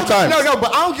 Multiple times. No,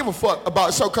 but I don't give a fuck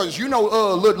about because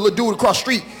little dude across the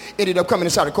street ended up coming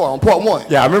inside the car on part one.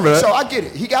 Yeah, I remember that. So I get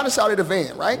it. He got inside of the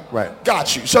van, right? Right.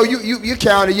 Got you. So you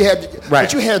counted. Right.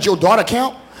 But you had your daughter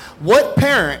count. What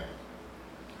parent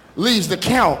leaves the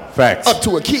count Facts. up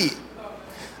to a kid?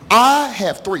 I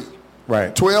have 3.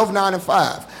 Right. 12, 9, and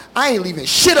 5. I ain't leaving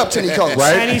shit up to Nikkos.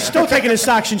 Right. And he's still taking his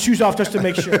socks and shoes off just to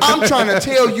make sure. I'm trying to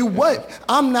tell you what.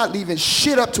 I'm not leaving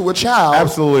shit up to a child.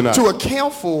 Absolutely not. To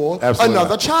account for Absolutely another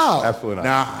not. child. Absolutely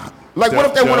not. Nah. Like, what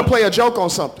if they want to Joe. play a joke on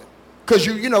something? Because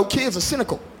kids are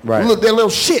cynical. Right. Look, they're little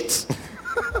shits.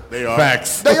 They are.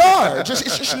 Facts. They are. It's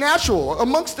just natural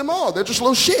amongst them all. They're just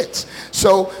little shits.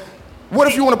 So, what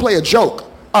if you want to play a joke?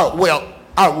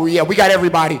 Yeah, we got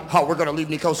everybody. Oh, we're gonna leave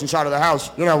Nikkos inside of the house.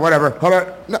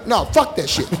 Whatever. No, fuck that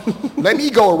shit. Let me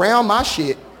go around my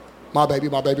shit. My baby,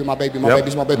 my baby's my baby.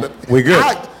 We good.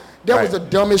 That Right. was the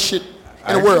dumbest shit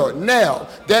in the world. Now,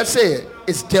 that said,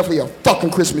 it's definitely a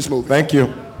fucking Christmas movie. Thank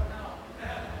you.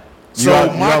 So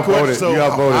my outvoted. question, You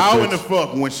outvoted, how bitch. in the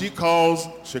fuck, when she calls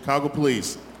Chicago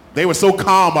police They were so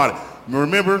calm about it.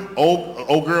 Remember,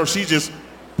 old girl, she just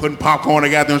putting popcorn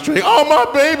in the goddamn tray. Oh,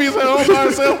 my baby's at home by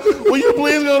herself. Will you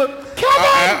please go to...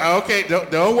 Okay,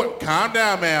 don't worry. Calm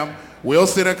down, ma'am. We'll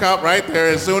send a cop right there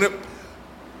as soon as...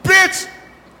 Bitch!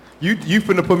 You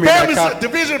finna put me in that cop...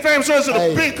 Division of Family Services is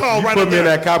a big call right there. Put me in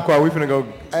that cop car. We finna go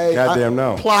goddamn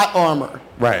no. Plot armor.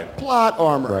 Right. Plot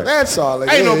armor. Right. That's all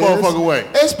it is. Ain't no motherfucking way.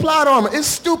 It's plot armor. It's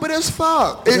stupid as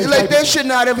fuck. Like, that should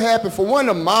not have happened. For one,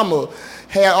 the mama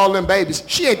had all them babies.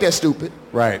 She ain't that stupid.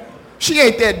 Right. She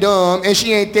ain't that dumb, and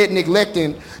she ain't that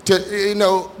neglecting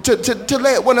to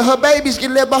let one of her babies get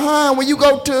left behind when you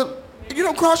go to,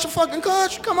 cross the fucking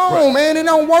country. Come on, man. It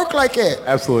don't work like that.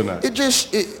 Absolutely not.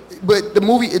 But the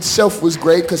movie itself was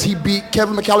great because he beat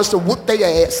Kevin McAllister, whooped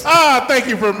their ass. Thank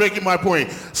you for making my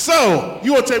point. So,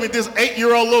 you want to tell me this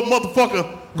 8-year-old little motherfucker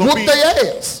whooped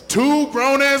their ass? 2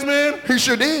 grown-ass men? He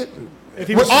sure did.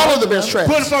 With all of the best tracks.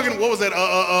 Put fucking, what was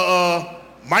that,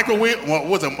 micro wheel, what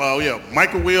was it?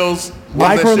 Micro wheels.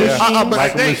 Micro machines.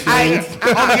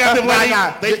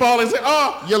 They fall and say,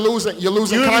 "Oh, you're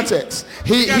losing context."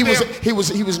 He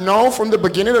was known from the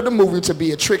beginning of the movie to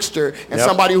be a trickster and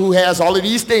somebody who has all of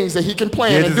these things that he can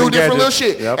plan and do different little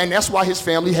shit. And that's why his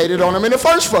family hated on him in the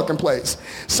first fucking place.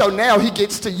 So now he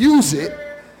gets to use it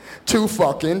to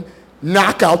fucking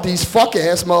knock out these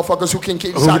fuck-ass motherfuckers who can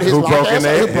get inside his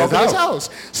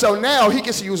house. So now he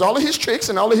gets to use all of his tricks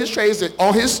and all of his trades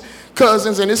on his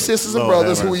cousins and his sisters and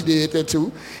brothers who he did that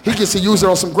to. He gets to use it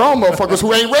on some grown motherfuckers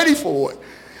who ain't ready for it.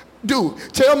 Dude,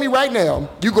 tell me right now,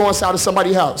 you go inside of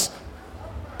somebody's house.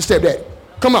 Stepdaddy,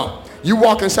 come on. You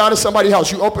walk inside of somebody's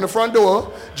house. You open the front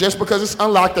door. Just because it's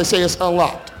unlocked, they say it's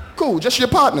unlocked. Cool, just your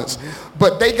partners.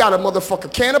 But they got a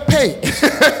motherfucker can of paint.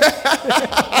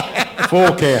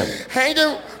 Full can.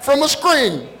 Hanging from a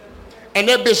screen. And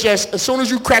that bitch just, as soon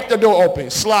as you crack the door open,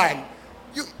 sliding.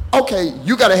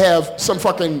 You gotta have some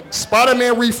fucking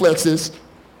Spider-Man reflexes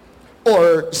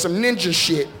or some ninja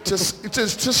shit to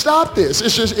stop this.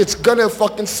 It's gonna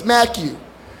fucking smack you.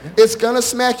 It's gonna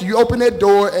smack you. You open that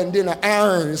door and then an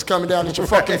iron is coming down at your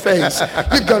fucking face.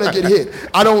 You're gonna get hit.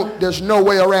 There's no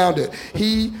way around it.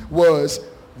 He was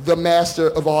the master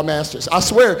of all masters. I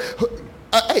swear,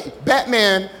 hey,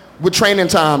 Batman with training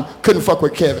time couldn't fuck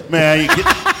with Kevin. Man,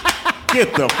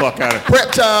 get the fuck out of here.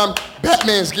 Prep time,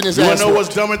 Batman's getting his ass. You wanna know what's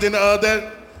dumber than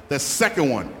that? The second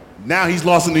one. Now he's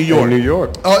lost in New York. New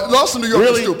York. Lost in New York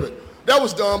was stupid. That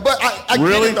was dumb, but I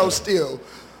get it though still.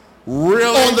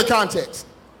 Really? On the context.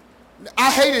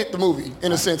 I hated the movie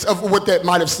in a sense of what that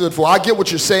might have stood for. I get what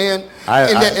you're saying in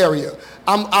that area.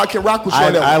 I can rock with you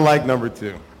on that. I like number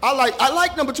 2. I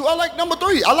like number 2. I like number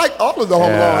 3. I like all of the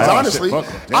Home Alones, honestly.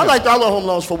 I liked all the Home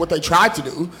Alones for what they tried to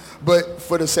do, but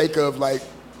for the sake of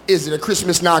is it a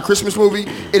Christmas, non-Christmas movie?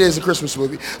 It is a Christmas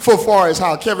movie. For far as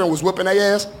how Kevin was whipping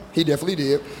their ass, he definitely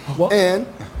did. Well,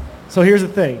 so here's the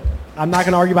thing. I'm not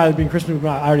going to argue about it being Christmas movie.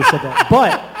 I already said that.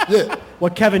 But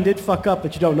what Kevin did fuck up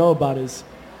that you don't know about is,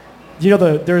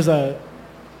 there's a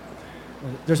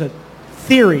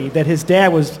theory that his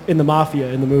dad was in the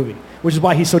mafia in the movie, which is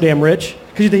why he's so damn rich.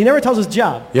 Because he never tells his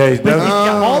job. Yeah, he's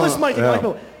got all this money.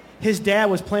 Yeah. His dad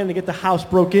was planning to get the house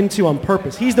broke into on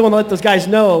purpose. He's the one that let those guys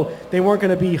know they weren't going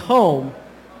to be home.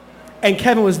 And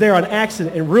Kevin was there on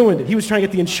accident and ruined it. He was trying to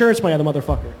get the insurance money out of the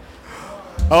motherfucker.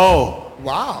 Oh.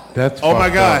 Wow. Oh, my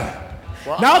God.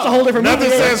 Wow. Now it's a whole different movie.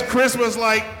 Nothing says Christmas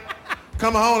like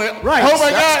coming home. Right. Oh,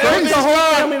 my God. Everything's the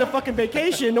whole family on a fucking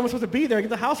vacation. No one's supposed to be there. Get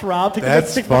the house robbed. Take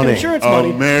the fucking insurance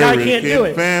money. Guy can't do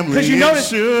it. Because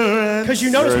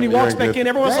you notice when he walks back in,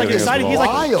 everyone's excited. He's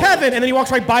like, Kevin. And then he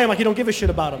walks right by him like he don't give a shit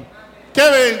about him.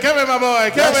 Kevin, my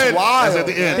boy, Kevin. That's wild. That's at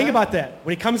the end. Think about that.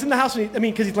 When he comes in the house,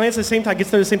 because he lands at the same time,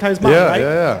 gets there at the same time as mom, right?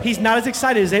 Yeah. He's not as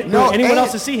excited as anyone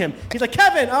else to see him. He's like,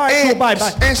 Kevin, all right, cool, bye.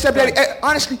 And stepdaddy,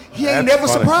 honestly, he ain't never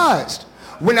surprised.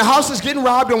 When the house is getting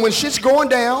robbed and when shit's going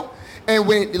down, and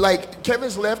when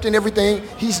Kevin's left and everything,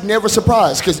 he's never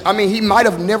surprised. Because he might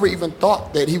have never even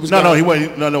thought that he was. No, he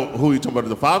wasn't. No. Who you talking about?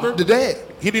 The father? The dad.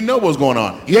 He didn't know what was going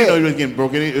on. He didn't know he was getting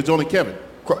broken. It was only Kevin.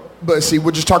 But see,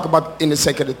 we're just talking about in the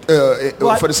sake of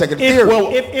for the sake of the theory.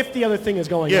 If the other thing is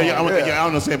going on. I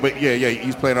understand, but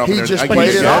he's playing it off. He just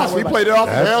played it off. He played it off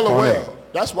hella well.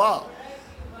 That's wild.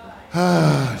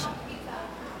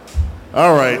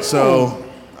 All right.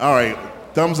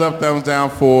 Thumbs up, thumbs down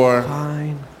for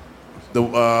the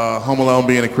Home Alone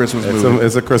being a Christmas movie.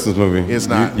 It's a Christmas movie. It's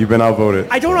not. You've been outvoted.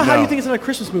 I don't know how you think it's not a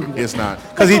Christmas movie. It's not.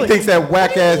 Because he thinks that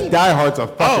whack-ass Die Hard's a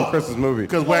fucking Christmas movie.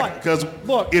 Because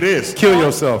it is. Kill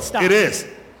yourself. Stop. It is.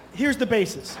 Here's the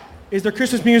basis. Is there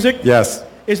Christmas music? Yes.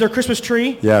 Is there a Christmas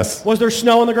tree? Yes. Was there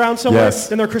snow on the ground somewhere? Yes.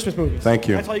 Then they're Christmas movies. Thank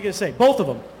you. That's all you got to say. Both of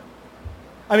them.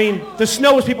 I mean, the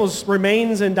snow is people's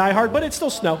remains in Die Hard, but it's still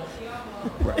snow.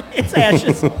 It's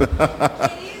ashes. All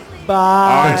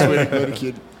Bye. right, sweetie.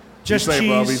 Kid. Just be safe,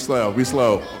 bro. Be cheese. slow. Be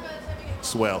slow.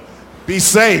 Swell. Be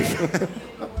safe.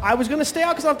 I was going to stay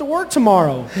out because I have to work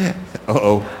tomorrow.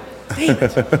 Uh-oh. Damn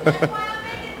it.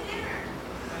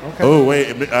 Oh,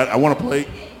 wait. I want to play.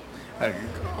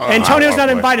 Antonio's not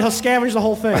invited. He'll scavenge the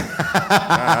whole thing.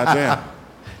 God damn.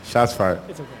 Shots fired.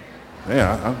 It's okay.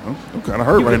 Yeah, I'm kind of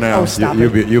hurt right now. Oh, stop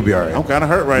You'll it. be all right. I'm kind of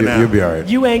hurt right now. You'll be all right.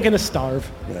 You ain't going to starve.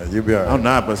 Yeah, you'll be all right. I'm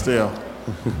not, but still.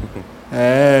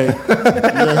 Hey. You're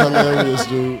hilarious,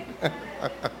 dude.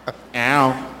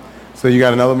 Ow. So you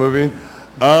got another movie?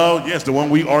 Oh, yes, the one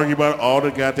we argue about all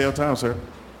the goddamn time, sir.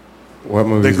 What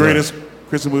movie? The greatest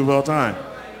Christmas movie of all time.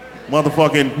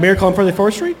 Motherfucking Miracle on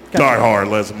 34th Street? Die Hard,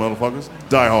 ladies and motherfuckers.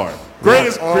 Die Hard.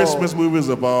 Greatest Christmas movies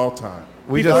of all time.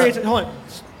 Hold on.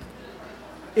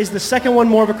 Is the second one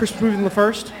more of a Christmas movie than the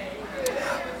first?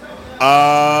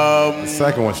 The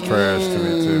second one's trash to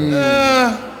me too.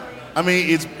 I mean,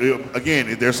 it's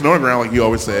again, there's snow around like you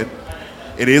always said.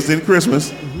 It is in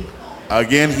Christmas.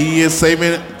 Again, he is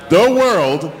saving the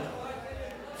world.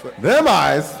 Them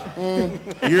eyes. You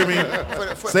hear me?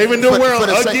 Saving the world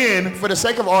again. For the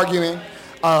sake of arguing,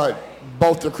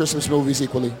 both the Christmas movies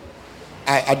equally.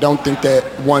 I don't think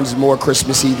that one's more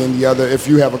Christmassy than the other. If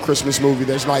you have a Christmas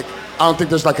movie, I don't think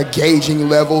there's like a gauging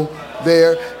level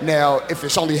there. Now, if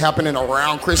it's only happening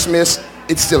around Christmas,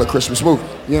 it's still a Christmas movie.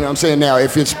 You know what I'm saying? Now,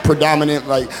 if it's predominant,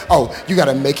 like, oh, you got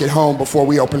to make it home before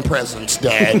we open presents,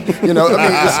 Dad. You know, I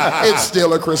mean, it's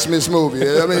still a Christmas movie.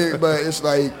 I mean, but it's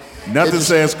like... Nothing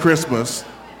says Christmas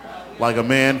like a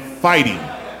man fighting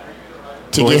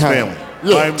to for get his home. family.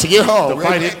 Yeah, to get home.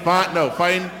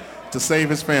 Fighting to save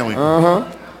his family.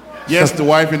 Yes, the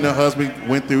wife and the husband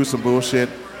went through some bullshit,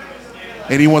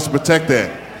 and he wants to protect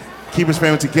that, keep his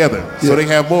family together, so they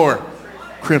have more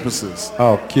Christmases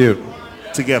Oh, cute.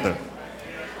 together.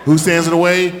 Who stands in the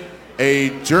way? A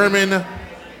German,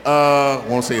 I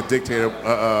won't say a dictator,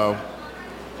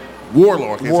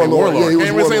 warlord. Can't say warlord. Yeah, he was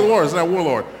Can't even say warlord. warlord. It's not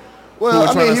warlord. Well,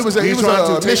 I mean, he was trying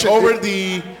to take mission- over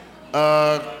the.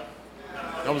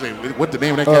 I was saying, what the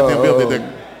name of that goddamn building?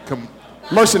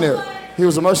 mercenary. He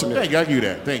was a mercenary. Thank you, I give you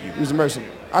that. Thank you. He was a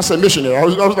mercenary. I said missionary. I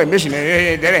was like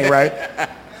missionary. That ain't right.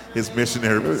 His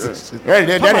missionary position. That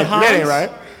ain't right.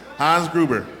 Hans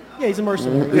Gruber. Yeah, he's a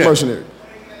mercenary. He's a mercenary.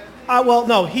 Well,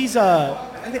 no, he's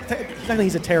technically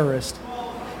he's a terrorist.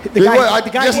 The He guy, was- the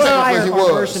guy yes, who's technically hired he are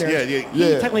was. mercenaries. Yeah. He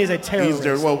Yeah. technically is a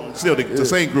terrorist. Well, still the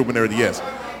same group and everything, yes.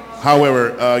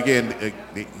 However, again,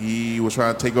 he was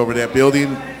trying to take over that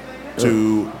building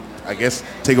to, I guess,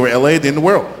 take over LA, then the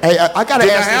world. Hey, I gotta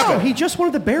Did ask that this. happen? No, he just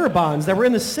wanted the bearer bonds that were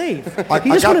in the safe. He I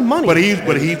just got- wanted money. But he's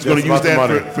going to use about the that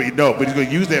money. but he's going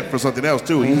to use that for something else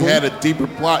too. He had a deeper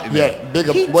plot in that. Yeah,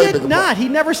 bigger, he way did bigger. not. He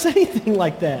never said anything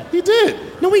like that. He did.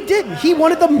 No, he didn't. He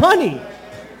wanted the money.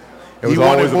 It was He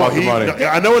wanted always more. about the money.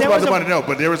 I know it's There about was the a- money, no,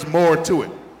 but there was more to it.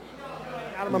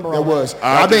 I don't remember There all was.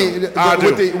 I do. mean, I do.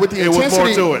 with the It was more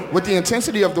intensity, to it. with the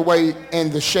intensity of the way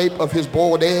and the shape of his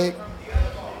boiled egg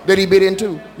that he bit into.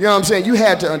 You know what I'm saying? You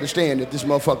had to understand that this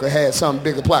motherfucker had some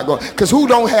bigger plot going. Because who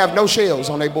don't have no shells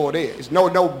on their boiled eggs?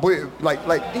 Like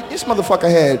this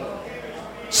motherfucker had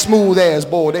smooth ass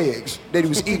boiled eggs that he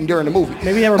was eating during the movie.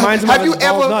 Maybe that reminds him Have of you his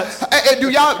bald ever? nuts. Hey, do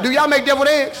y'all make deviled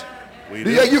eggs? We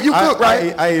Do did. you cook,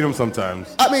 right? I eat them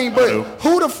sometimes. I mean, but do.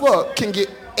 who the fuck can get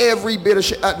every bit of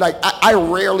shit? I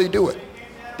rarely do it.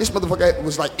 This motherfucker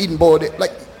was like eating boiled egg,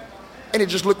 and it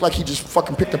just looked like he just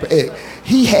fucking picked up an egg.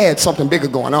 He had something bigger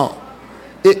going on.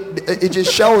 It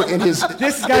just showed in his.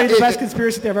 This has got to be the best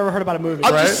conspiracy theory I've ever heard about a movie.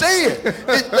 I'm just saying.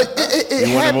 It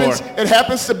You wanted happens. more. It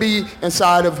happens to be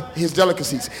inside of his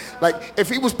delicacies. Like if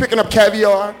he was picking up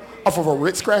caviar off of a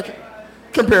Ritz cracker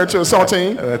compared to a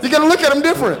saltine, you're gonna look at him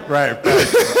different. Right.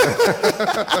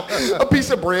 A piece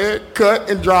of bread cut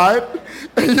and dried,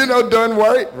 done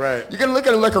right. Right. You're gonna look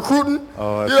at him like a crouton.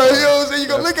 Oh, you that's know what I'm saying? You're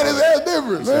gonna look at his ass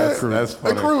different, man. That's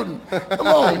funny. A crouton. Come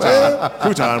on, man.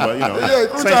 Crouton, but Yeah, same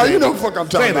crouton. thing. You know what the fuck I'm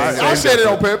talking Same about. thing, I same said it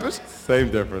on purpose.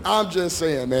 Same difference. I'm just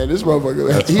saying, man. This motherfucker,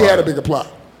 That's he had a fine. bigger plot.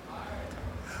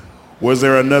 Was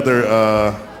there another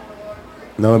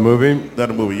Another movie?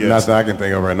 yes, Not that I can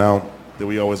think of right now. that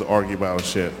we always argue about and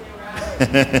shit?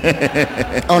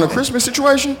 On a Christmas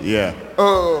situation? Yeah.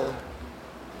 Oh.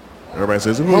 Everybody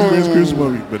says, "Oh, it's Christmas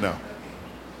movie," but no.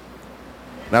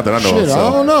 Not that I know Shit, of. So.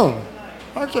 I don't know.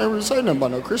 I can't really say nothing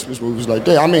about no Christmas movies like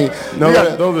that. I mean, No, you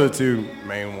gotta- those are the two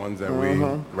main ones that we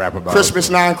rap about. Christmas,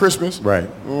 non-Christmas. Right.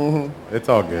 It's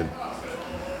all good.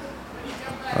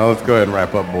 Let's go ahead and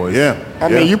wrap up, boys. Yeah. I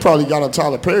mean, you probably got a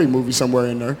Tyler Perry movie somewhere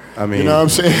in there. I mean, you know what I'm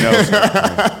saying? No,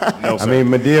 sir. No, sir. I mean,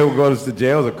 Medea goes to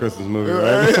jail is a Christmas movie,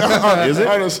 right? Is it?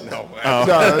 No,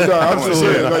 I'm just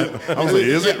saying.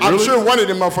 Is it? I'm Really? sure one of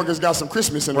them motherfuckers got some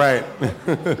Christmas in it. Right.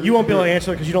 You won't be able to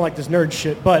answer it because you don't like this nerd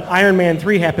shit. But Iron Man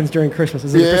 3 happens during Christmas.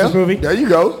 Is it a Christmas movie? There you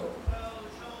go.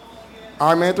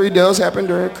 Iron Man 3 does happen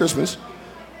during Christmas.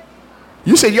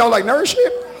 You said you don't like nerd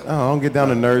shit? Oh, I don't get down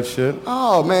to nerd shit.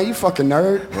 Oh, man, you fucking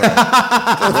nerd.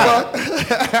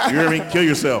 You hear me? Kill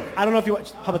yourself. I don't know if you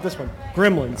watch. How about this one?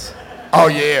 Gremlins. Oh,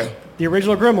 yeah. The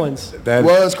original Gremlins. That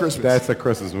Was Christmas. That's a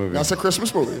Christmas movie. That's a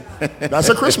Christmas movie. That's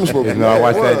a Christmas movie. No, I Yeah,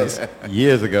 watched it was. that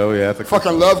years ago. Yeah, that's a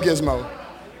Fucking love Gizmo.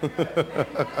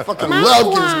 Fucking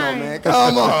love Gizmo, man.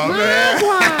 Come on, man.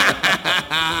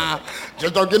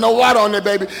 Just don't get no water on there,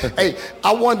 baby. Hey,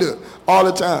 I wonder all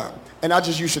the time, and I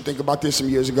just used to think about this some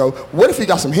years ago, what if he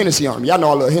got some Hennessy on him? Y'all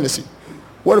know I love Hennessy.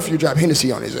 What if you drop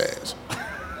Hennessy on his ass?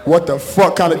 What the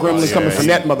fuck kind of gremlins coming from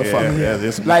that motherfucker? Yeah,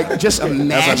 this, Like, just imagine.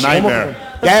 that's a nightmare.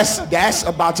 That's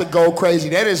about to go crazy.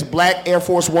 That is Black Air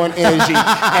Force One energy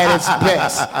at its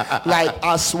best. Like,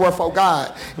 I swear for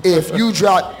God, if you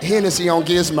drop Hennessy on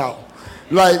Gizmo,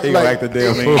 like, He whacked the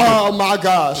damn fool. oh my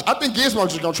gosh, I think Gizmo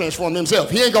just gonna transform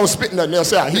himself. He ain't gonna spit nothing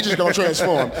else out. He just gonna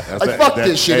transform. Like, fuck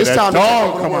this shit. It's time to take dog.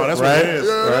 over the Come on, world. that's Right? what it is.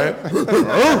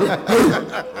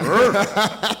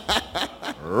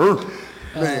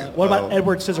 Right? What about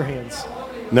Edward Scissorhands?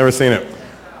 Never seen it.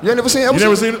 You ain't never seen You Edward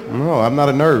never Scissorhands? seen it? No, I'm not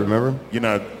a nerd, remember? You're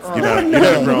not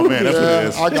a grown man. That's what it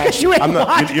is. I got you. You ain't I'm not-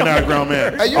 watched You're not a grown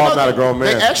man. Hey, you Oh, I'm know, not a grown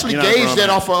man. They actually You're not a gauge grown that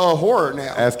man. off of horror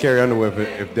now. Ask Carrie Underwood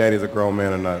if Daddy's a grown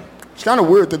man or not. It's kind of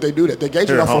weird that they do that. They gauge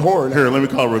it Here, off of horror now. here, let me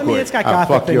call real I mean, quick. it's got I'll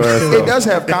gothic fuck your things ass too. up. It does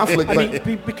have conflict, I but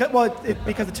mean,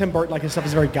 because of Tim Burton, like his stuff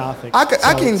is very gothic. I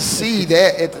So can see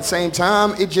that at the same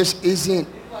time. It just isn't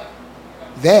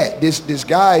that. This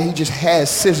guy, he just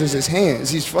has scissors in his hands.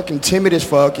 He's fucking timid as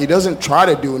fuck. He doesn't try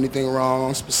to do anything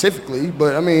wrong specifically,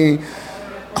 but I mean,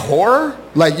 horror?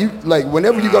 Like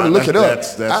whenever you go to look it up,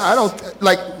 that's- I don't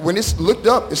like when it's looked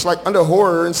up. It's like under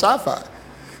horror and sci-fi.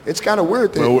 It's kind of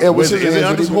weird that Well, Edward is it Scissorhands under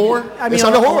would even- horror? I mean, it's a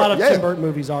under horror. lot of Yeah. Tim Burton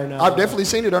movies are now. I've definitely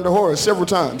seen it under horror several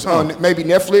times on maybe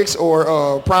Netflix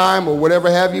or Prime or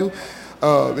whatever have you.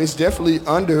 It's definitely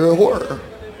under horror.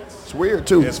 It's weird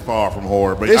too. It's far from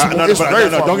horror, but It's very very far don't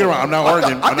get from me wrong. I'm not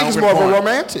arguing. I think it's more of a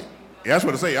romantic. Yeah, that's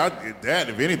what I say. That,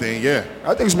 if anything, yeah.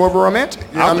 I think it's more of a romantic.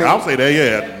 You know what I mean? I'll say that.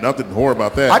 Yeah, nothing horror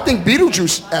about that. I think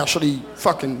Beetlejuice actually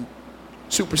fucking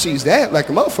supersedes that like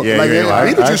a motherfucker. Yeah, like yeah,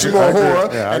 yeah. Beetlejuice is agree- more I agree. horror, Yeah, I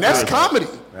and agree that's with that. comedy.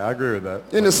 Yeah, I agree with that.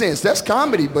 In a sense, that's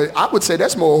comedy, but I would say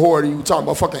that's more horror than you talking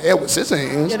about fucking Edward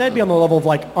Scissorhands. Yeah, that'd be on the level of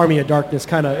like Army of Darkness,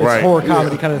 kind of. It's Right. horror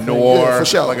comedy Yeah. kind of thing. noir, Yeah, for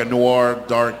sure. like a noir,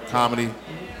 dark comedy.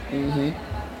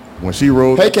 When she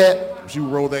rolled, Hey, cat. she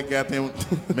rolled that goddamn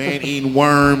man-eating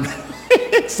worm,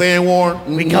 sandworm.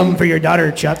 We come for your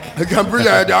daughter, Chuck. Come bring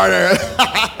your daughter.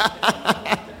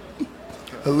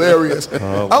 Hilarious.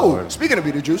 Oh, Oh, Lord. speaking of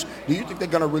Beetlejuice, do you think they're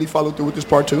gonna really follow through with this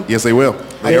part two? Yes, they will.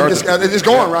 They are. It's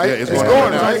going, right? Yeah, it's It's going. going,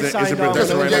 right now. right? It's in Signed off.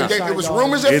 production right Yeah, now. It was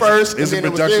rumors at It's- first, it's and in then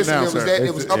it was production this, and now, it was sir. that.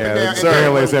 It was up and down. Yeah, and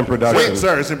currently it's in then- production.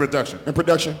 Sir, it's in production. In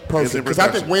production, perfect. in Because I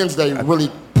think production. Wednesday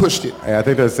really pushed it. Yeah, I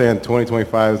think they're saying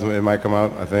 2025 is when it might come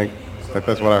out. I think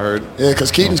that's what I heard. Yeah, because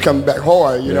Keaton's coming back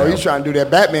hard. You know, Yeah. he's trying to do that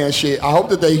Batman shit. I hope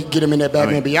that they get him in that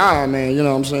Batman mean- Beyond, man. You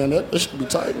know what I'm saying? That should be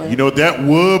tight, man. You know that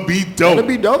would be dope. That'd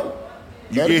be dope.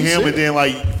 You That'd get be him, sick. and then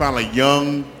like you find like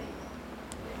young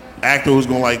actor who's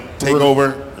gonna like take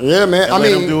over. Yeah, man. And I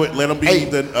let mean, him do it. Let him be hey,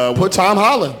 the. put Tom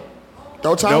Holland.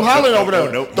 Throw Tom No, Holland no, over no,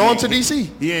 there. no, Throw he him to ain't- DC.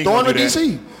 he ain't Throw him gonna to do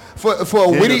that. DC for a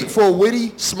ain't witty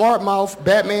gonna- smart mouth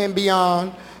Batman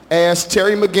Beyond as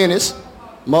Terry McGinnis,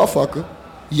 motherfucker,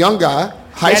 young guy,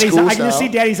 high Daddy's, school I can just see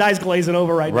style. Daddy's eyes glazing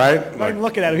over right Right? now. Like,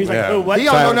 looking at him, he's Yeah. like, "Oh, what?" He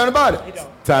don't know nothing about it.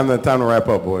 Time to wrap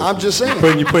up, boys. I'm just saying.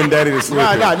 You putting Daddy to sleep. Nah,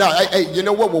 here. nah, nah. Hey, you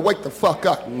know what? Well, wake the fuck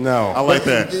up. No. I like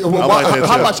that. Well, I like that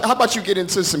how too. about you get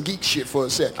into some geek shit for a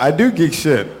second? I do geek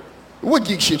shit. What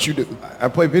geek shit you do? I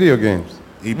play video games.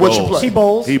 He What you bowls. play? He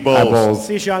bowls. He I bowls. bowl.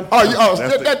 See, Sean. Oh,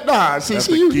 That's the- nah. See, that's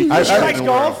see the you. geek you He likes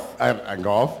golf. I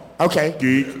golf. okay.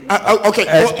 Geek. Okay.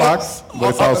 Xbox, but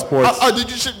it's all sports.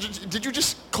 Did you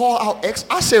just call out X?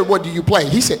 I said, what do you play?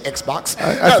 He said Xbox.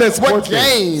 I said what sports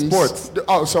games. games? Sports.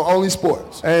 Oh, so only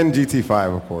sports. And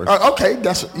GT5, of course. Okay,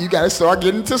 that's you got to start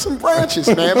getting into some branches,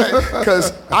 man.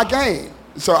 Because I game.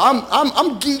 So I'm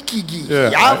geeky.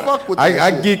 Yeah, I fuck with that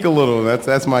I shit. geek a little.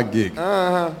 That's my geek.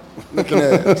 Looking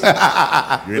at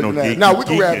us. You ain't no geek. Now we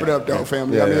can You wrap geeking. it up though,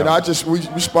 family. Yeah, I mean,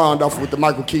 yeah. we spawned off with the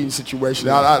Michael Keaton situation.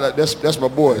 That's my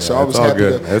boy. So I it's was all happy.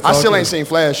 good. It's I all still good. ain't seen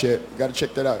Flash yet. Got to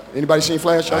check that out. Anybody seen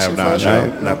Flash? Y'all I seen have not.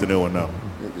 Flash? Not the new one. No.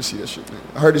 Let me see that shit. Man.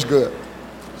 I heard it's good.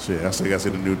 Shit, I still got to see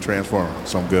the new Transformer,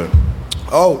 so I'm good.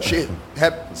 Oh shit!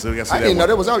 So I didn't know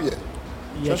that was out yet.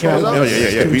 Yeah,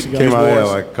 Came out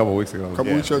like a couple weeks ago. A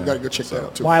couple weeks ago, gotta go check that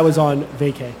out too. Why I was on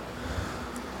vacay.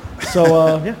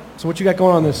 So yeah. So what you got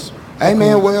going on this? Hey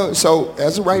man, well, so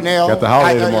as of right now, got the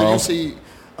holiday tomorrow. You see,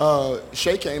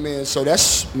 Shay came in, so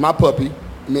that's my puppy.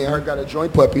 Me and her got a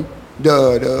joint puppy,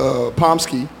 the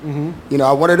Pomsky. Mm-hmm. You know,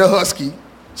 I wanted a husky.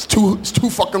 It's too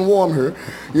fucking warm here.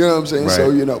 You know what I'm saying?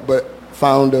 Right. So but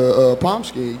found a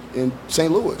Pomsky in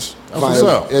St. Louis. What's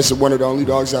up? It's one of the only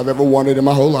dogs I've ever wanted in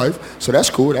my whole life. So that's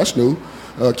cool. That's new.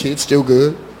 Kid's still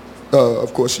good.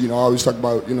 Of course, I always talk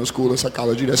about school and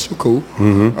psychology. That's still cool.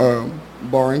 Mm-hmm.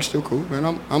 Barring still cool, man.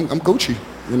 I'm Gucci.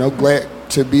 Glad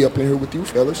to be up in here with you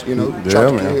fellas. Yeah,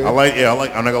 man. I like.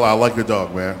 I'm not gonna lie. I like your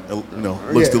dog, man.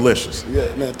 Looks delicious.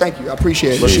 Yeah, man. Thank you. I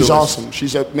appreciate it. Looks She's delicious. awesome.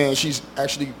 She's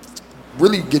actually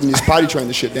really getting this potty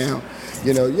training shit down.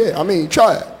 Yeah. I mean,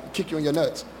 try it. Kick you in your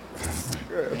nuts.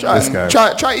 Yeah, This guy.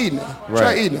 Try eating it. Right.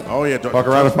 Try eating it. Oh yeah. Fuck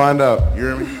around and find out. You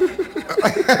hear me?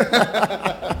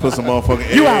 Put some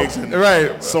motherfucking You eggs out. and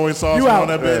Right. soy sauce You on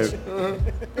out. that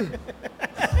bitch.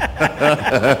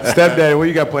 Stepdaddy, what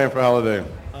you got planned for holiday?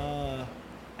 I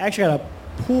actually got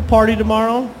a pool party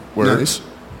tomorrow. Word. Nice.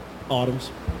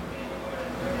 Autumn's.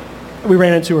 We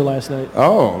ran into her last night.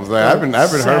 Oh, I was like, I haven't heard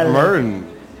from her in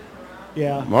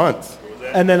Yeah. months.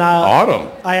 And then Autumn.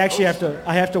 I actually have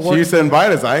to work. She used to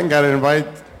invite us. I ain't got an invite.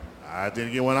 I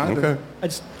didn't get one either. Okay. It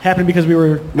just happened because we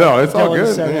were. No, it's all telling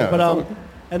good. Saturday. Yeah, But it's all-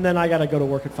 and then I gotta go to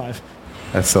work at 5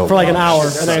 That's so. for like an hour,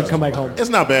 and then I come back home. It's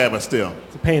not bad, but still.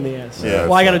 It's a pain in the ass. Yeah,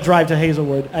 Well, I gotta drive to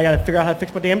Hazelwood. I gotta figure out how to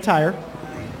fix my damn tire.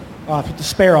 I put the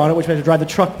spare on it, which means I have to drive the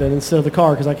truck then instead of the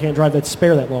car because I can't drive that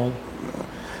spare that long.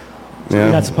 Yeah.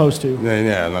 You're not supposed to.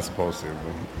 Yeah, I'm not supposed to.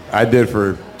 I did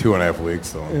for 2.5 weeks,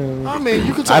 so I mean,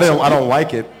 you could. I don't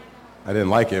like it. I didn't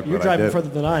like it. You're but I driving did. further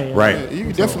than I am. Right. You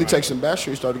can definitely take some back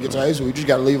streets though to get to Hazelwood. You just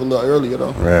gotta leave a little earlier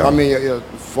though. Yeah. I mean, as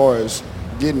far as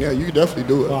getting there, you can definitely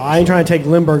do it. Well, I ain't trying to take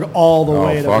Lindbergh all the Oh,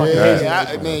 way to fuck fucking that.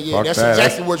 Hazelwood. Fuck That's that.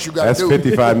 exactly what you gotta That's do.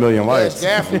 55 million That's lights.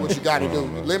 definitely what you gotta do.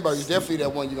 Lindbergh is definitely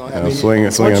that one you're gonna have. Swing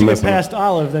Once and you get miss. past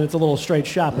Olive, then it's a little straight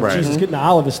shot. But Right. Jesus, getting to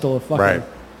Olive is still a fucking... Right.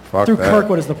 Fuck Through that.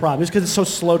 Kirkwood is the problem. Just because it's so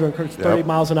slow during Kirkwood. 30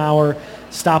 miles an hour,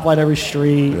 stoplight every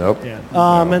street. Yep.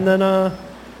 Yeah. And then, I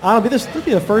don't know, this will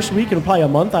be the first week in probably a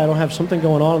month I don't have something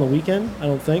going on the weekend, I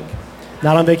don't think.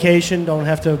 Not on vacation, don't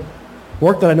have to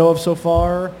work that I know of so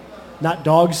far. Not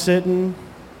dog sitting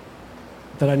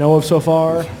that I know of so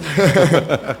far.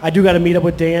 I do got to meet up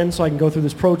with Dan so I can go through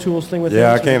this Pro Tools thing with him.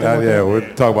 Yeah, I so can't. we can work Yeah, on it.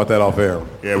 we'll talk about that off air.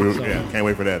 Yeah, can't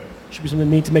wait for that. Should be something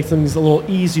neat to make things a little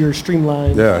easier,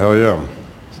 streamlined. Yeah, hell yeah.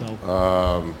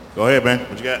 So. Go ahead, man.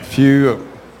 What you got?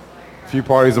 Few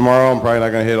parties tomorrow. I'm probably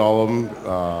not gonna hit all of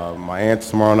them. My aunt's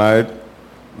tomorrow night.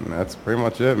 And that's pretty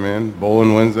much it, man.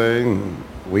 Bowling Wednesday and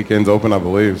weekends open, I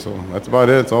believe. So that's about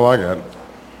it. That's all I got.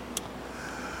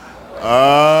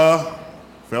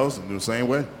 Fellas, do the same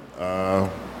way.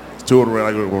 It's 2 of the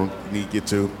red we'll need to get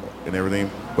to and everything,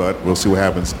 but we'll see what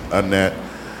happens. Other than that,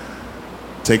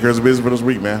 take care of business for this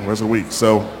week, man. Rest of the week.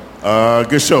 So,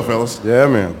 good show, fellas. Yeah,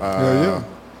 man. Yeah.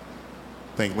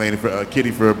 Thank Laney for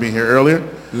Kitty for being here earlier.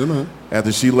 Yeah, man.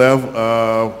 After she left,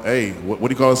 hey, what do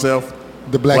you call herself?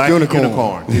 The black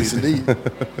unicorn. Yes, indeed.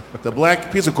 The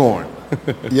black piece of corn.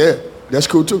 Yeah, that's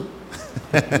cool too.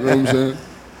 You know what I'm saying?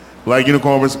 Black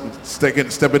unicorn was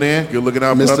stepping in. You're looking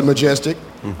out for Mr. nothing. Majestic.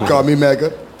 Call me Mega.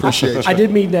 Appreciate you. I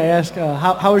did mean to ask,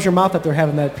 how was your mouth after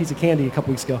having that piece of candy a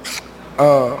couple weeks ago?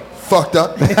 Fucked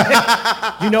up.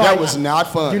 You know, That was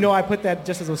not fun. You know, I put that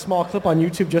just as a small clip on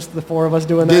YouTube, just the 4 of us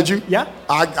doing that. Did you? Yeah.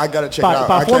 I gotta check it out.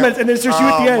 About I 4 can't- minutes, and it's just you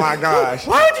at the end. Oh my gosh.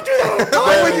 Why would you do that?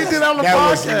 Why would you do that on the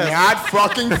podcast? That was not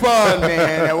fucking fun,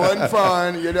 man. That wasn't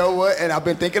fun. You know what? And I've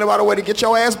been thinking about a way to get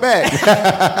your ass back.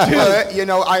 But,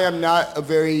 I am not a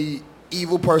very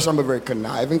evil person. I'm a very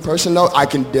conniving person, though. I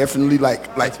can definitely, like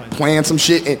plan some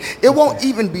shit. And it won't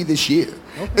even be this year.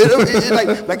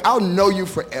 Like I'll know you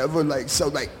forever. Like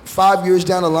 5 years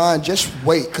down the line, just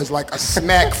wait, cause like a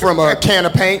smack from a can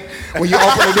of paint when you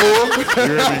open the door, You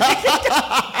hear me?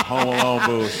 Home Alone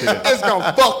bullshit. it's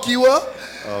gonna fuck you up.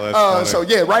 Oh, that's funny. So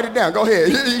yeah, write it down. Go ahead.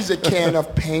 Use a can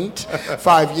of paint.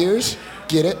 5 years.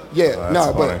 Get it? Yeah. Oh, No,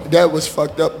 that's but funny. that was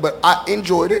fucked up. But I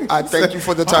enjoyed it. I thank you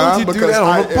for the time Why would you do that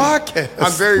on the podcast?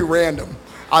 I'm very random.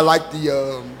 I like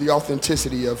the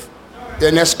authenticity of.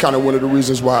 And that's kind of one of the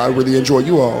reasons why I really enjoy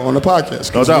you all on the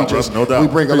podcast. 'Cause No doubt, we just- bro. No doubt. We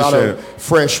bring a lot Appreciate of it.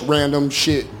 fresh, random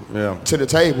shit to the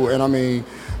table. And I mean,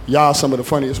 y'all some of the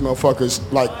funniest motherfuckers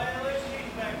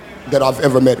that I've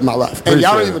ever met in my life. And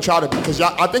y'all don't Appreciate even it. try to, because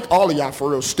y'all, I think all of y'all for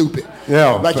real stupid.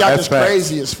 Yeah, Like y'all that's just facts.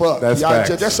 crazy as fuck. That's Y'all facts.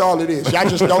 that's all it is. Y'all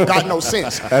just don't got no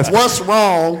sense. That's- What's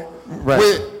wrong Right.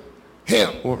 with him.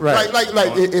 Right. Like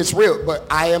it's real, but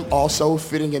I am also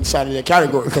fitting inside of that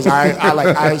category because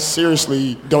I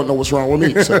seriously don't know what's wrong with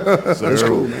me. So it's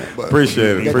cool, man. But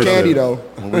Appreciate it. that candy though.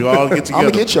 When we all get together,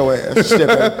 I'm gonna get your ass. Step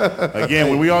back. Again,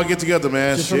 when we all get together,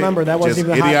 man, Just remember, that wasn't just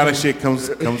even the hot idiotic thing.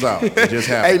 shit comes out. It just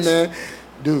Hey happens. man,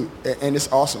 dude, and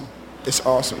it's awesome. It's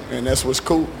awesome, and that's what's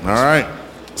cool. All right.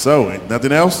 So,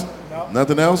 nothing else? No.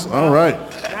 Nothing else? All right.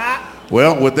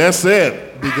 Well, with that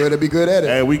said, Be good at it.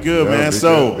 hey, we good, Yeah, man. be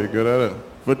So, good at it.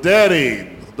 for Daddy,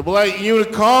 the Black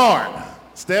Unicorn,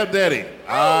 Stepdaddy,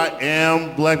 I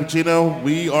am Black Pacino.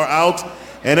 We are out.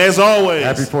 And as always,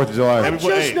 Happy 4th of July. Happy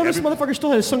Fourth- Just hey, notice happy- the motherfucker still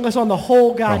had his sunglasses on the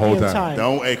whole goddamn time. time.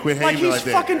 Don't, hey, quit Like hating me he's like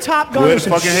that. fucking Top Gun or Quit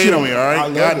some fucking shit. hate on me, all I right?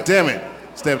 love God it. damn it,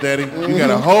 Stepdaddy. You got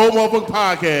a whole motherfucking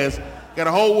podcast. Got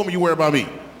a whole woman you worry about me.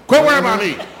 Quit worrying about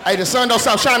me. Hey, the sun don't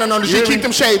stop shining on the You shit. hear Keep me?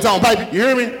 them shades on, baby. You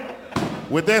hear me?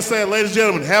 With that said, ladies and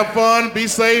gentlemen, have fun, be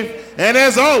safe, and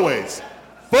as always,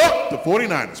 fuck the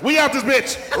 49ers. We out this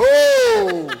bitch.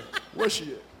 Oh, where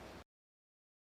she at?